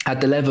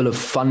 at the level of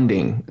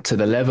funding, to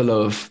the level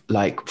of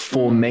like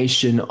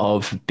formation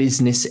of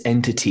business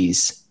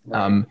entities,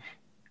 and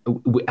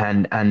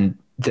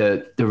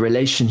the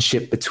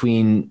relationship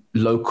between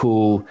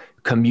local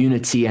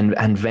community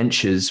and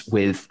ventures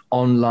with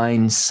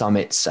online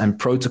summits and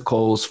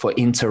protocols for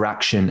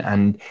interaction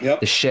and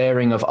the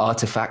sharing of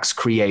artifacts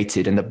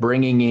created and the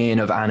bringing in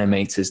of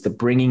animators, the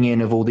bringing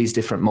in of all these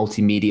different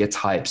multimedia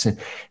types. And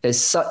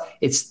there's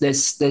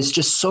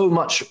just so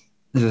much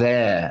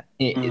there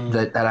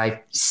that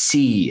I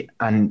see,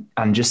 and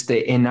just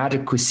the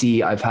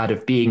inadequacy I've had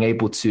of being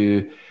able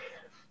to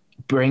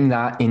bring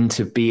that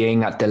into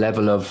being at the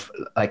level of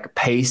like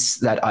pace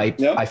that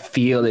I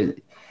feel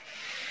it.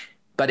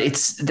 But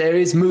there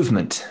is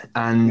movement,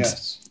 and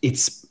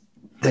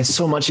there's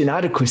so much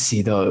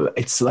inadequacy though.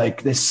 It's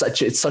like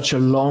it's such a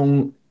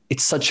long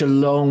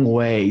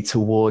way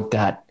toward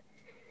that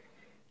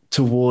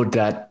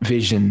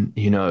vision,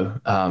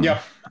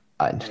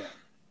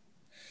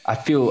 I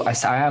feel I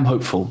am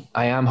hopeful.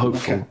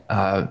 Okay.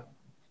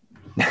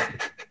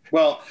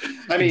 Well,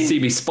 I mean, you see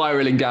me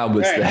spiraling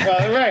downwards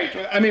there. Right.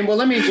 I mean, well,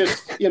 let me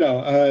just,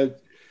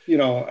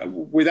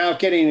 without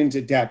getting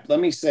into depth, let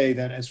me say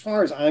that as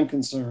far as I'm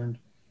concerned,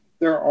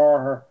 there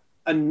are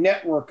a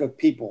network of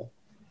people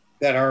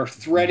that are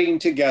threading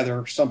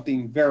together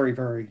something very,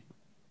 very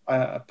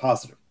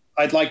positive.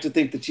 I'd like to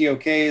think the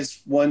TOK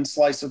is one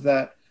slice of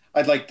that.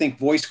 I'd like to think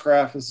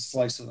Voicecraft is a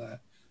slice of that.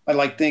 I'd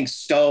like to think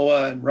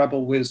Stoa and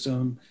Rebel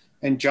Wisdom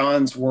and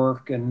John's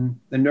work and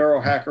the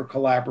Neurohacker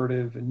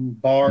Collaborative and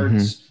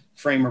Bard's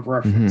frame of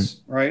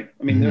reference, right?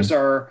 I mean, there's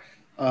our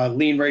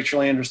Lean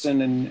Rachel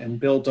Anderson and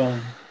Bill Doan.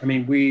 I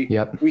mean, we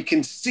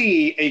can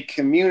see a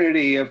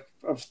community of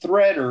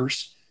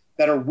threaders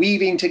that are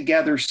weaving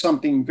together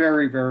something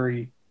very,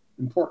 very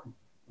important,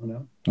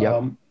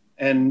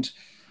 And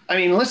I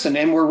mean, listen,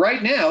 and we're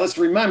right now, let's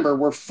remember,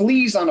 we're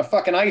fleas on a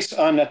fucking ice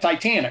on the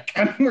Titanic.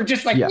 I mean, we're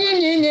just like, you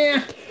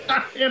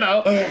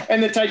know,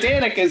 and the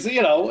Titanic is,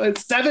 you know,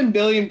 it's 7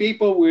 billion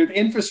people with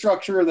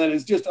infrastructure that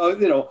is just,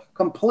 you know,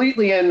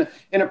 completely in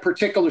a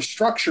particular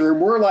structure.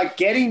 And we're like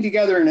getting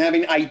together and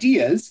having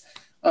ideas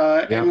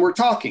and we're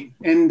talking.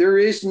 And there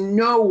is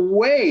no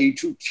way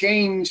to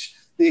change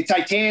the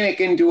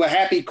Titanic into a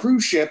happy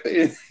cruise ship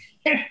in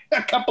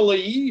a couple of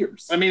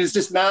years. I mean, it's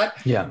just not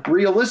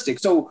realistic.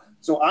 So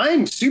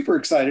I'm super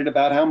excited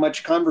about how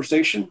much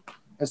conversation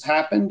has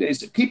happened. Is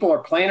that people are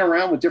playing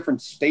around with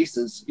different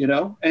spaces, you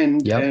know,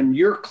 and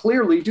you're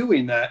clearly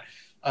doing that.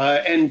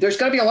 And there's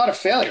got to be a lot of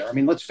failure. I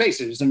mean, let's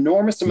face it, there's an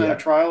enormous amount of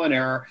trial and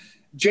error.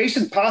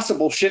 Jason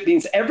Possible shit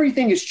means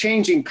everything is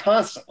changing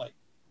constantly.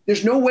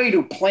 There's no way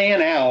to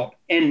plan out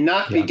and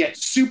not get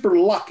super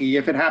lucky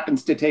if it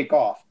happens to take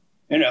off,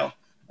 you know.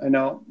 I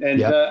know.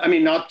 And I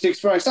mean, not to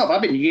explain myself,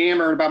 I've been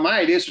yammering about my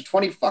ideas for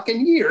 20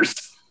 fucking years.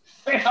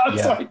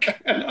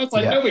 It's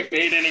like nobody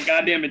paid any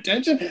goddamn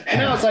attention.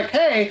 And now it's like,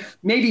 hey,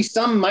 maybe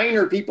some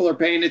minor people are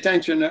paying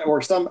attention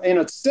or some, and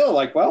it's still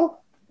like,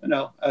 well, you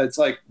know, it's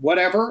like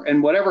whatever,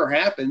 and whatever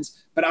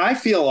happens. But I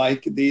feel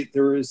like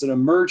there is an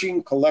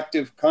emerging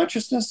collective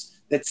consciousness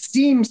that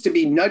seems to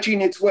be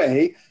nudging its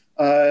way,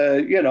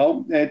 you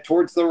know,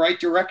 towards the right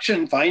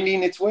direction,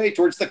 finding its way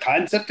towards the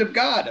concept of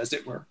God, as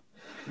it were.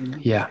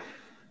 Yeah.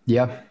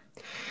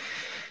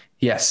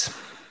 Yes.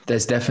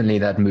 There's definitely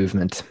that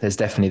movement. There's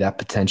definitely that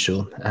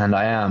potential. And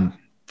I am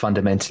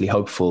fundamentally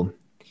hopeful.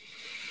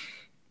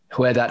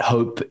 Where that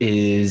hope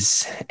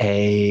is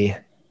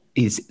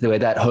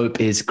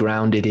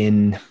grounded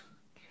in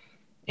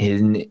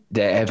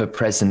the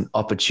ever-present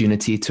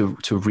opportunity to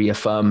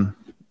reaffirm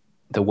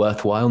the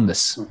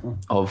worthwhileness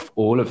of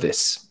all of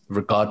this,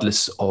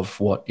 regardless of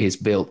what is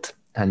built.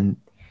 And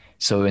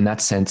so in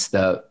that sense,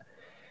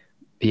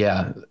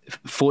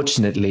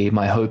 fortunately,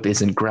 my hope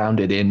isn't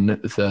grounded in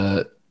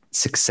the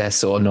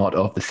success or not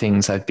of the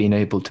things I've been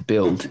able to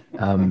build.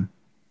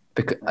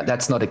 Because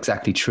that's not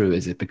exactly true,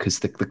 is it? Because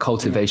the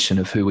cultivation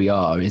of who we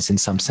are is in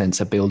some sense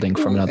a building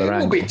from another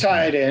angle. We'll be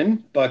tied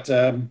in, but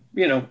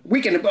you know,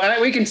 we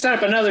can set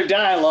up another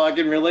dialogue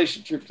in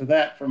relationship to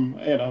that from,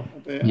 you know,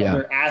 the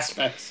other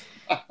aspects.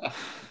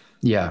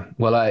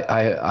 Well,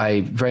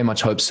 I very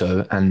much hope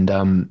so.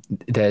 And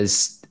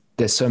there's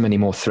so many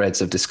more threads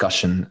of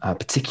discussion,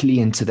 particularly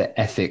into the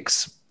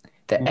ethics,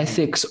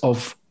 ethics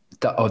of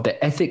the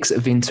ethics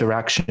of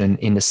interaction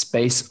in the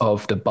space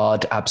of the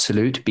Bard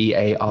absolute,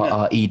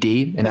 Barred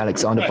in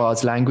Alexander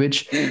Bard's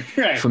language.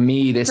 Right. For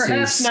me, this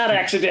perhaps is not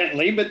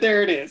accidentally, but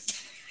there it is.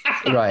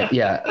 Right.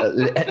 Yeah.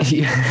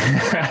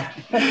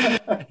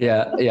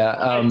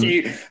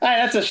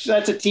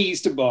 That's a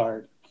tease to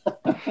Bard.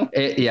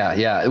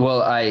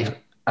 Well,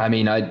 I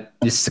mean,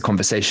 this is a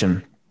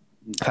conversation.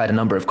 I've had a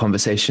number of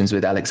conversations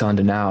with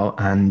Alexander now,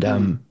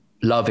 and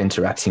love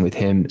interacting with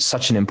him.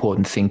 Such an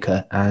important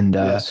thinker, and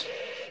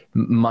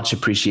much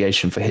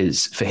appreciation for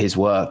his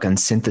work and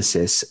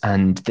synthesis.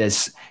 And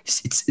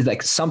it's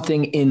like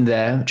something in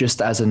there, just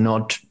as a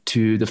nod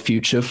to the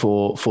future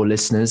for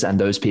listeners and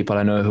those people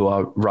I know who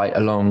are right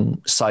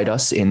alongside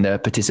us in their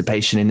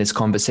participation in this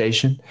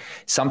conversation.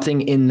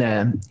 Something in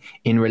there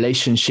in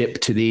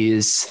relationship to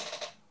these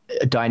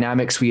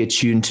dynamics we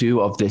attune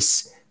to of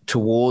this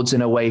towards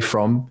and away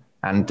from,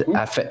 and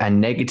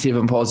negative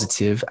and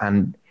positive,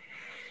 and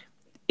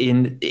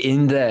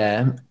in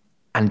there.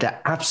 And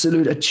the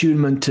absolute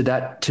attunement to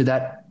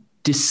that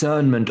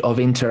discernment of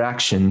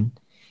interaction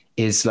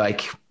is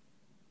like,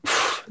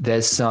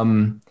 there's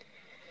some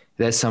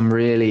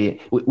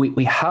really,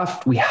 we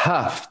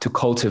have to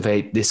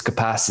cultivate this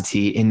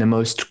capacity in the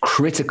most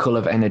critical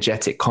of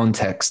energetic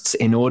contexts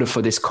in order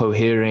for this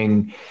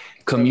cohering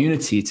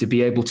community to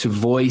be able to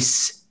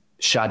voice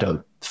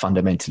shadow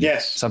fundamentally.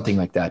 Yes. Something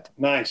like that.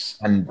 Nice.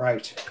 And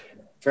right.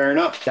 Fair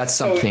enough. That's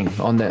something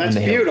on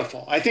the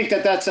beautiful. I think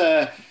that's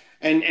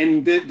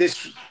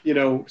this, you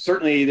know,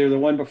 certainly either the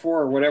one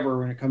before or whatever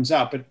when it comes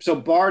out. But so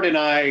Bard and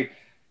I,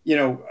 you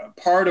know,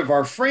 part of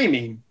our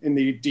framing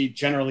in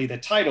generally the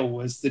title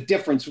was the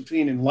difference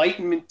between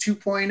Enlightenment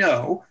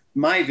 2.0,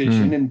 my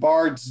vision, and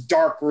Bard's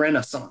Dark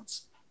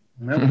Renaissance.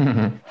 You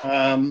know?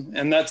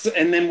 And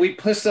then we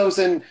push those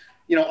in,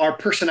 you know, our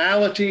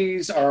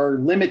personalities, our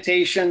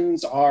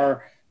limitations,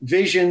 our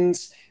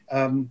visions,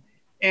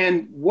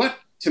 and what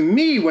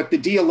the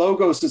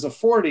dialogos is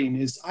affording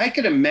is I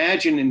could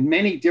imagine in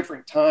many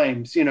different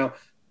times, you know,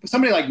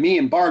 somebody like me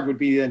and Bard would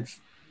be then,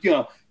 you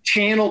know,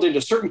 channeled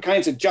into certain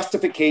kinds of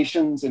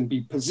justifications and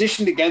be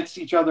positioned against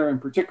each other in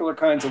particular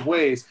kinds of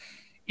ways.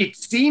 It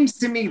seems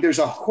to me there's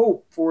a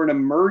hope for an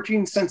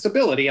emerging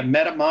sensibility, a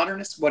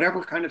meta-modernist,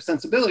 whatever kind of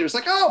sensibility. It's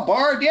like, oh,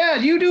 Bard, yeah,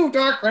 you do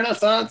Dark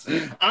Renaissance.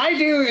 I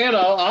do, you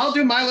know, I'll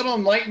do my little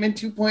Enlightenment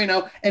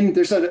 2.0. And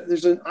there's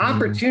an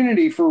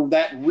opportunity for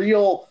that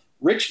real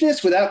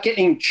richness without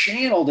getting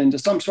channeled into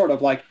some sort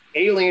of like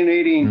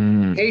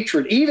alienating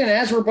hatred, even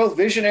as we're both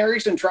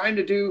visionaries and trying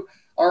to do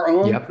our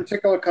own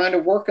particular kind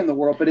of work in the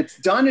world. But it's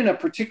done in a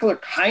particular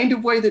kind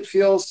of way that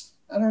feels,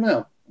 I don't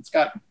know, it's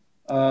got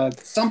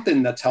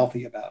something that's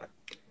healthy about it.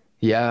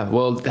 Yeah,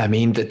 well, I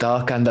mean, the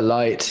dark and the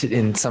light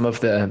in some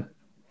of the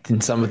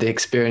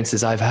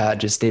experiences I've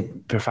had, just the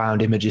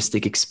profound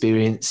imagistic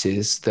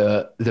experiences,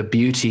 the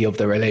beauty of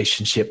the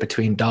relationship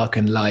between dark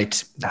and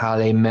light, how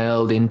they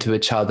meld into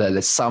each other,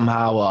 that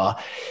somehow are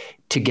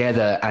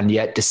together and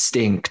yet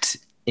distinct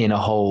in a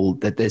whole.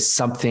 That there's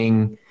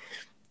something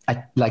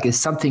like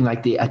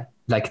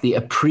the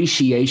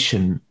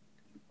appreciation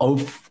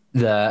of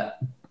the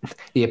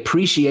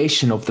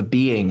appreciation of the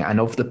being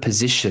and of the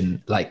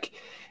position, like,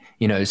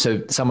 you know,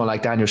 so someone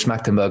like Daniel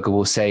Schmachtenberger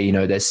will say, you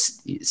know, there's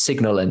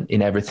signal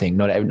in everything.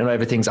 Not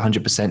everything's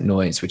 100%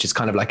 noise, which is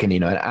kind of like an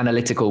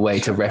analytical way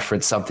to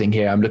reference something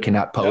here I'm looking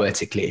at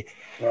poetically.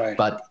 Yep. Right.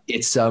 But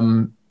it's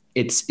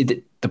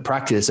the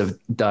practice of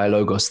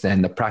dialogos,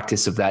 then the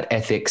practice of that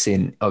ethics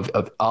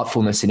of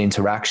artfulness in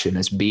interaction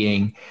as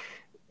being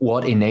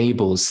what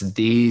enables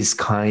these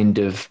kind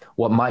of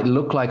what might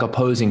look like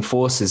opposing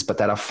forces, but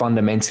that are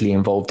fundamentally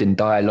involved in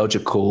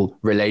dialogical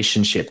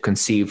relationship,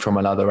 conceived from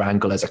another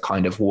angle as a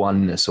kind of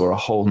oneness or a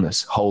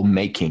wholeness, whole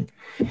making,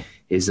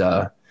 is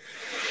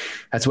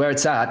that's where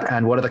it's at.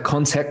 And what are the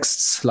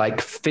contexts,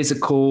 like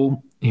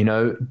physical,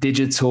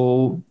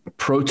 digital,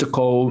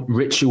 protocol,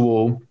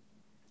 ritual,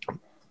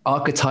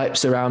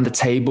 archetypes around the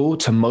table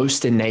to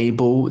most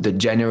enable the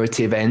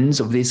generative ends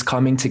of this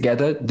coming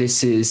together?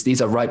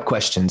 These are ripe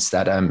questions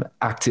that I'm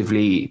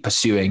actively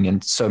pursuing,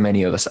 and so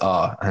many of us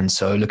are. And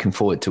so looking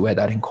forward to where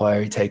that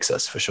inquiry takes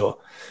us, for sure.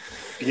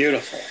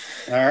 Beautiful.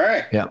 All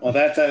right. Yeah. Well,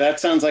 that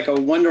sounds like a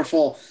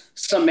wonderful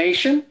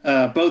summation,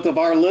 both of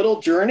our little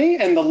journey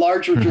and the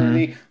larger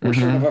journey we're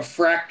sort of a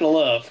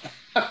fractal of.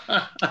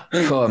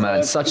 Cool,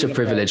 man. Such a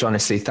privilege,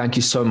 honestly. Thank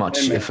you so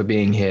much for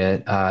being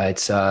here.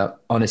 It's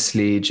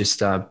honestly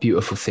just a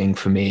beautiful thing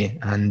for me,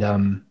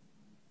 and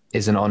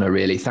is an honor,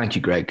 really. Thank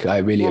you, Gregg. I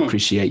really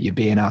appreciate you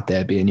being out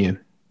there, being you.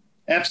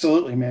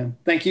 Absolutely, man.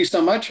 Thank you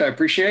so much. I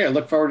appreciate it. I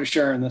look forward to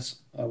sharing this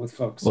with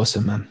folks.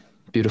 Awesome, man.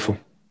 Beautiful.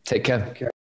 Take care.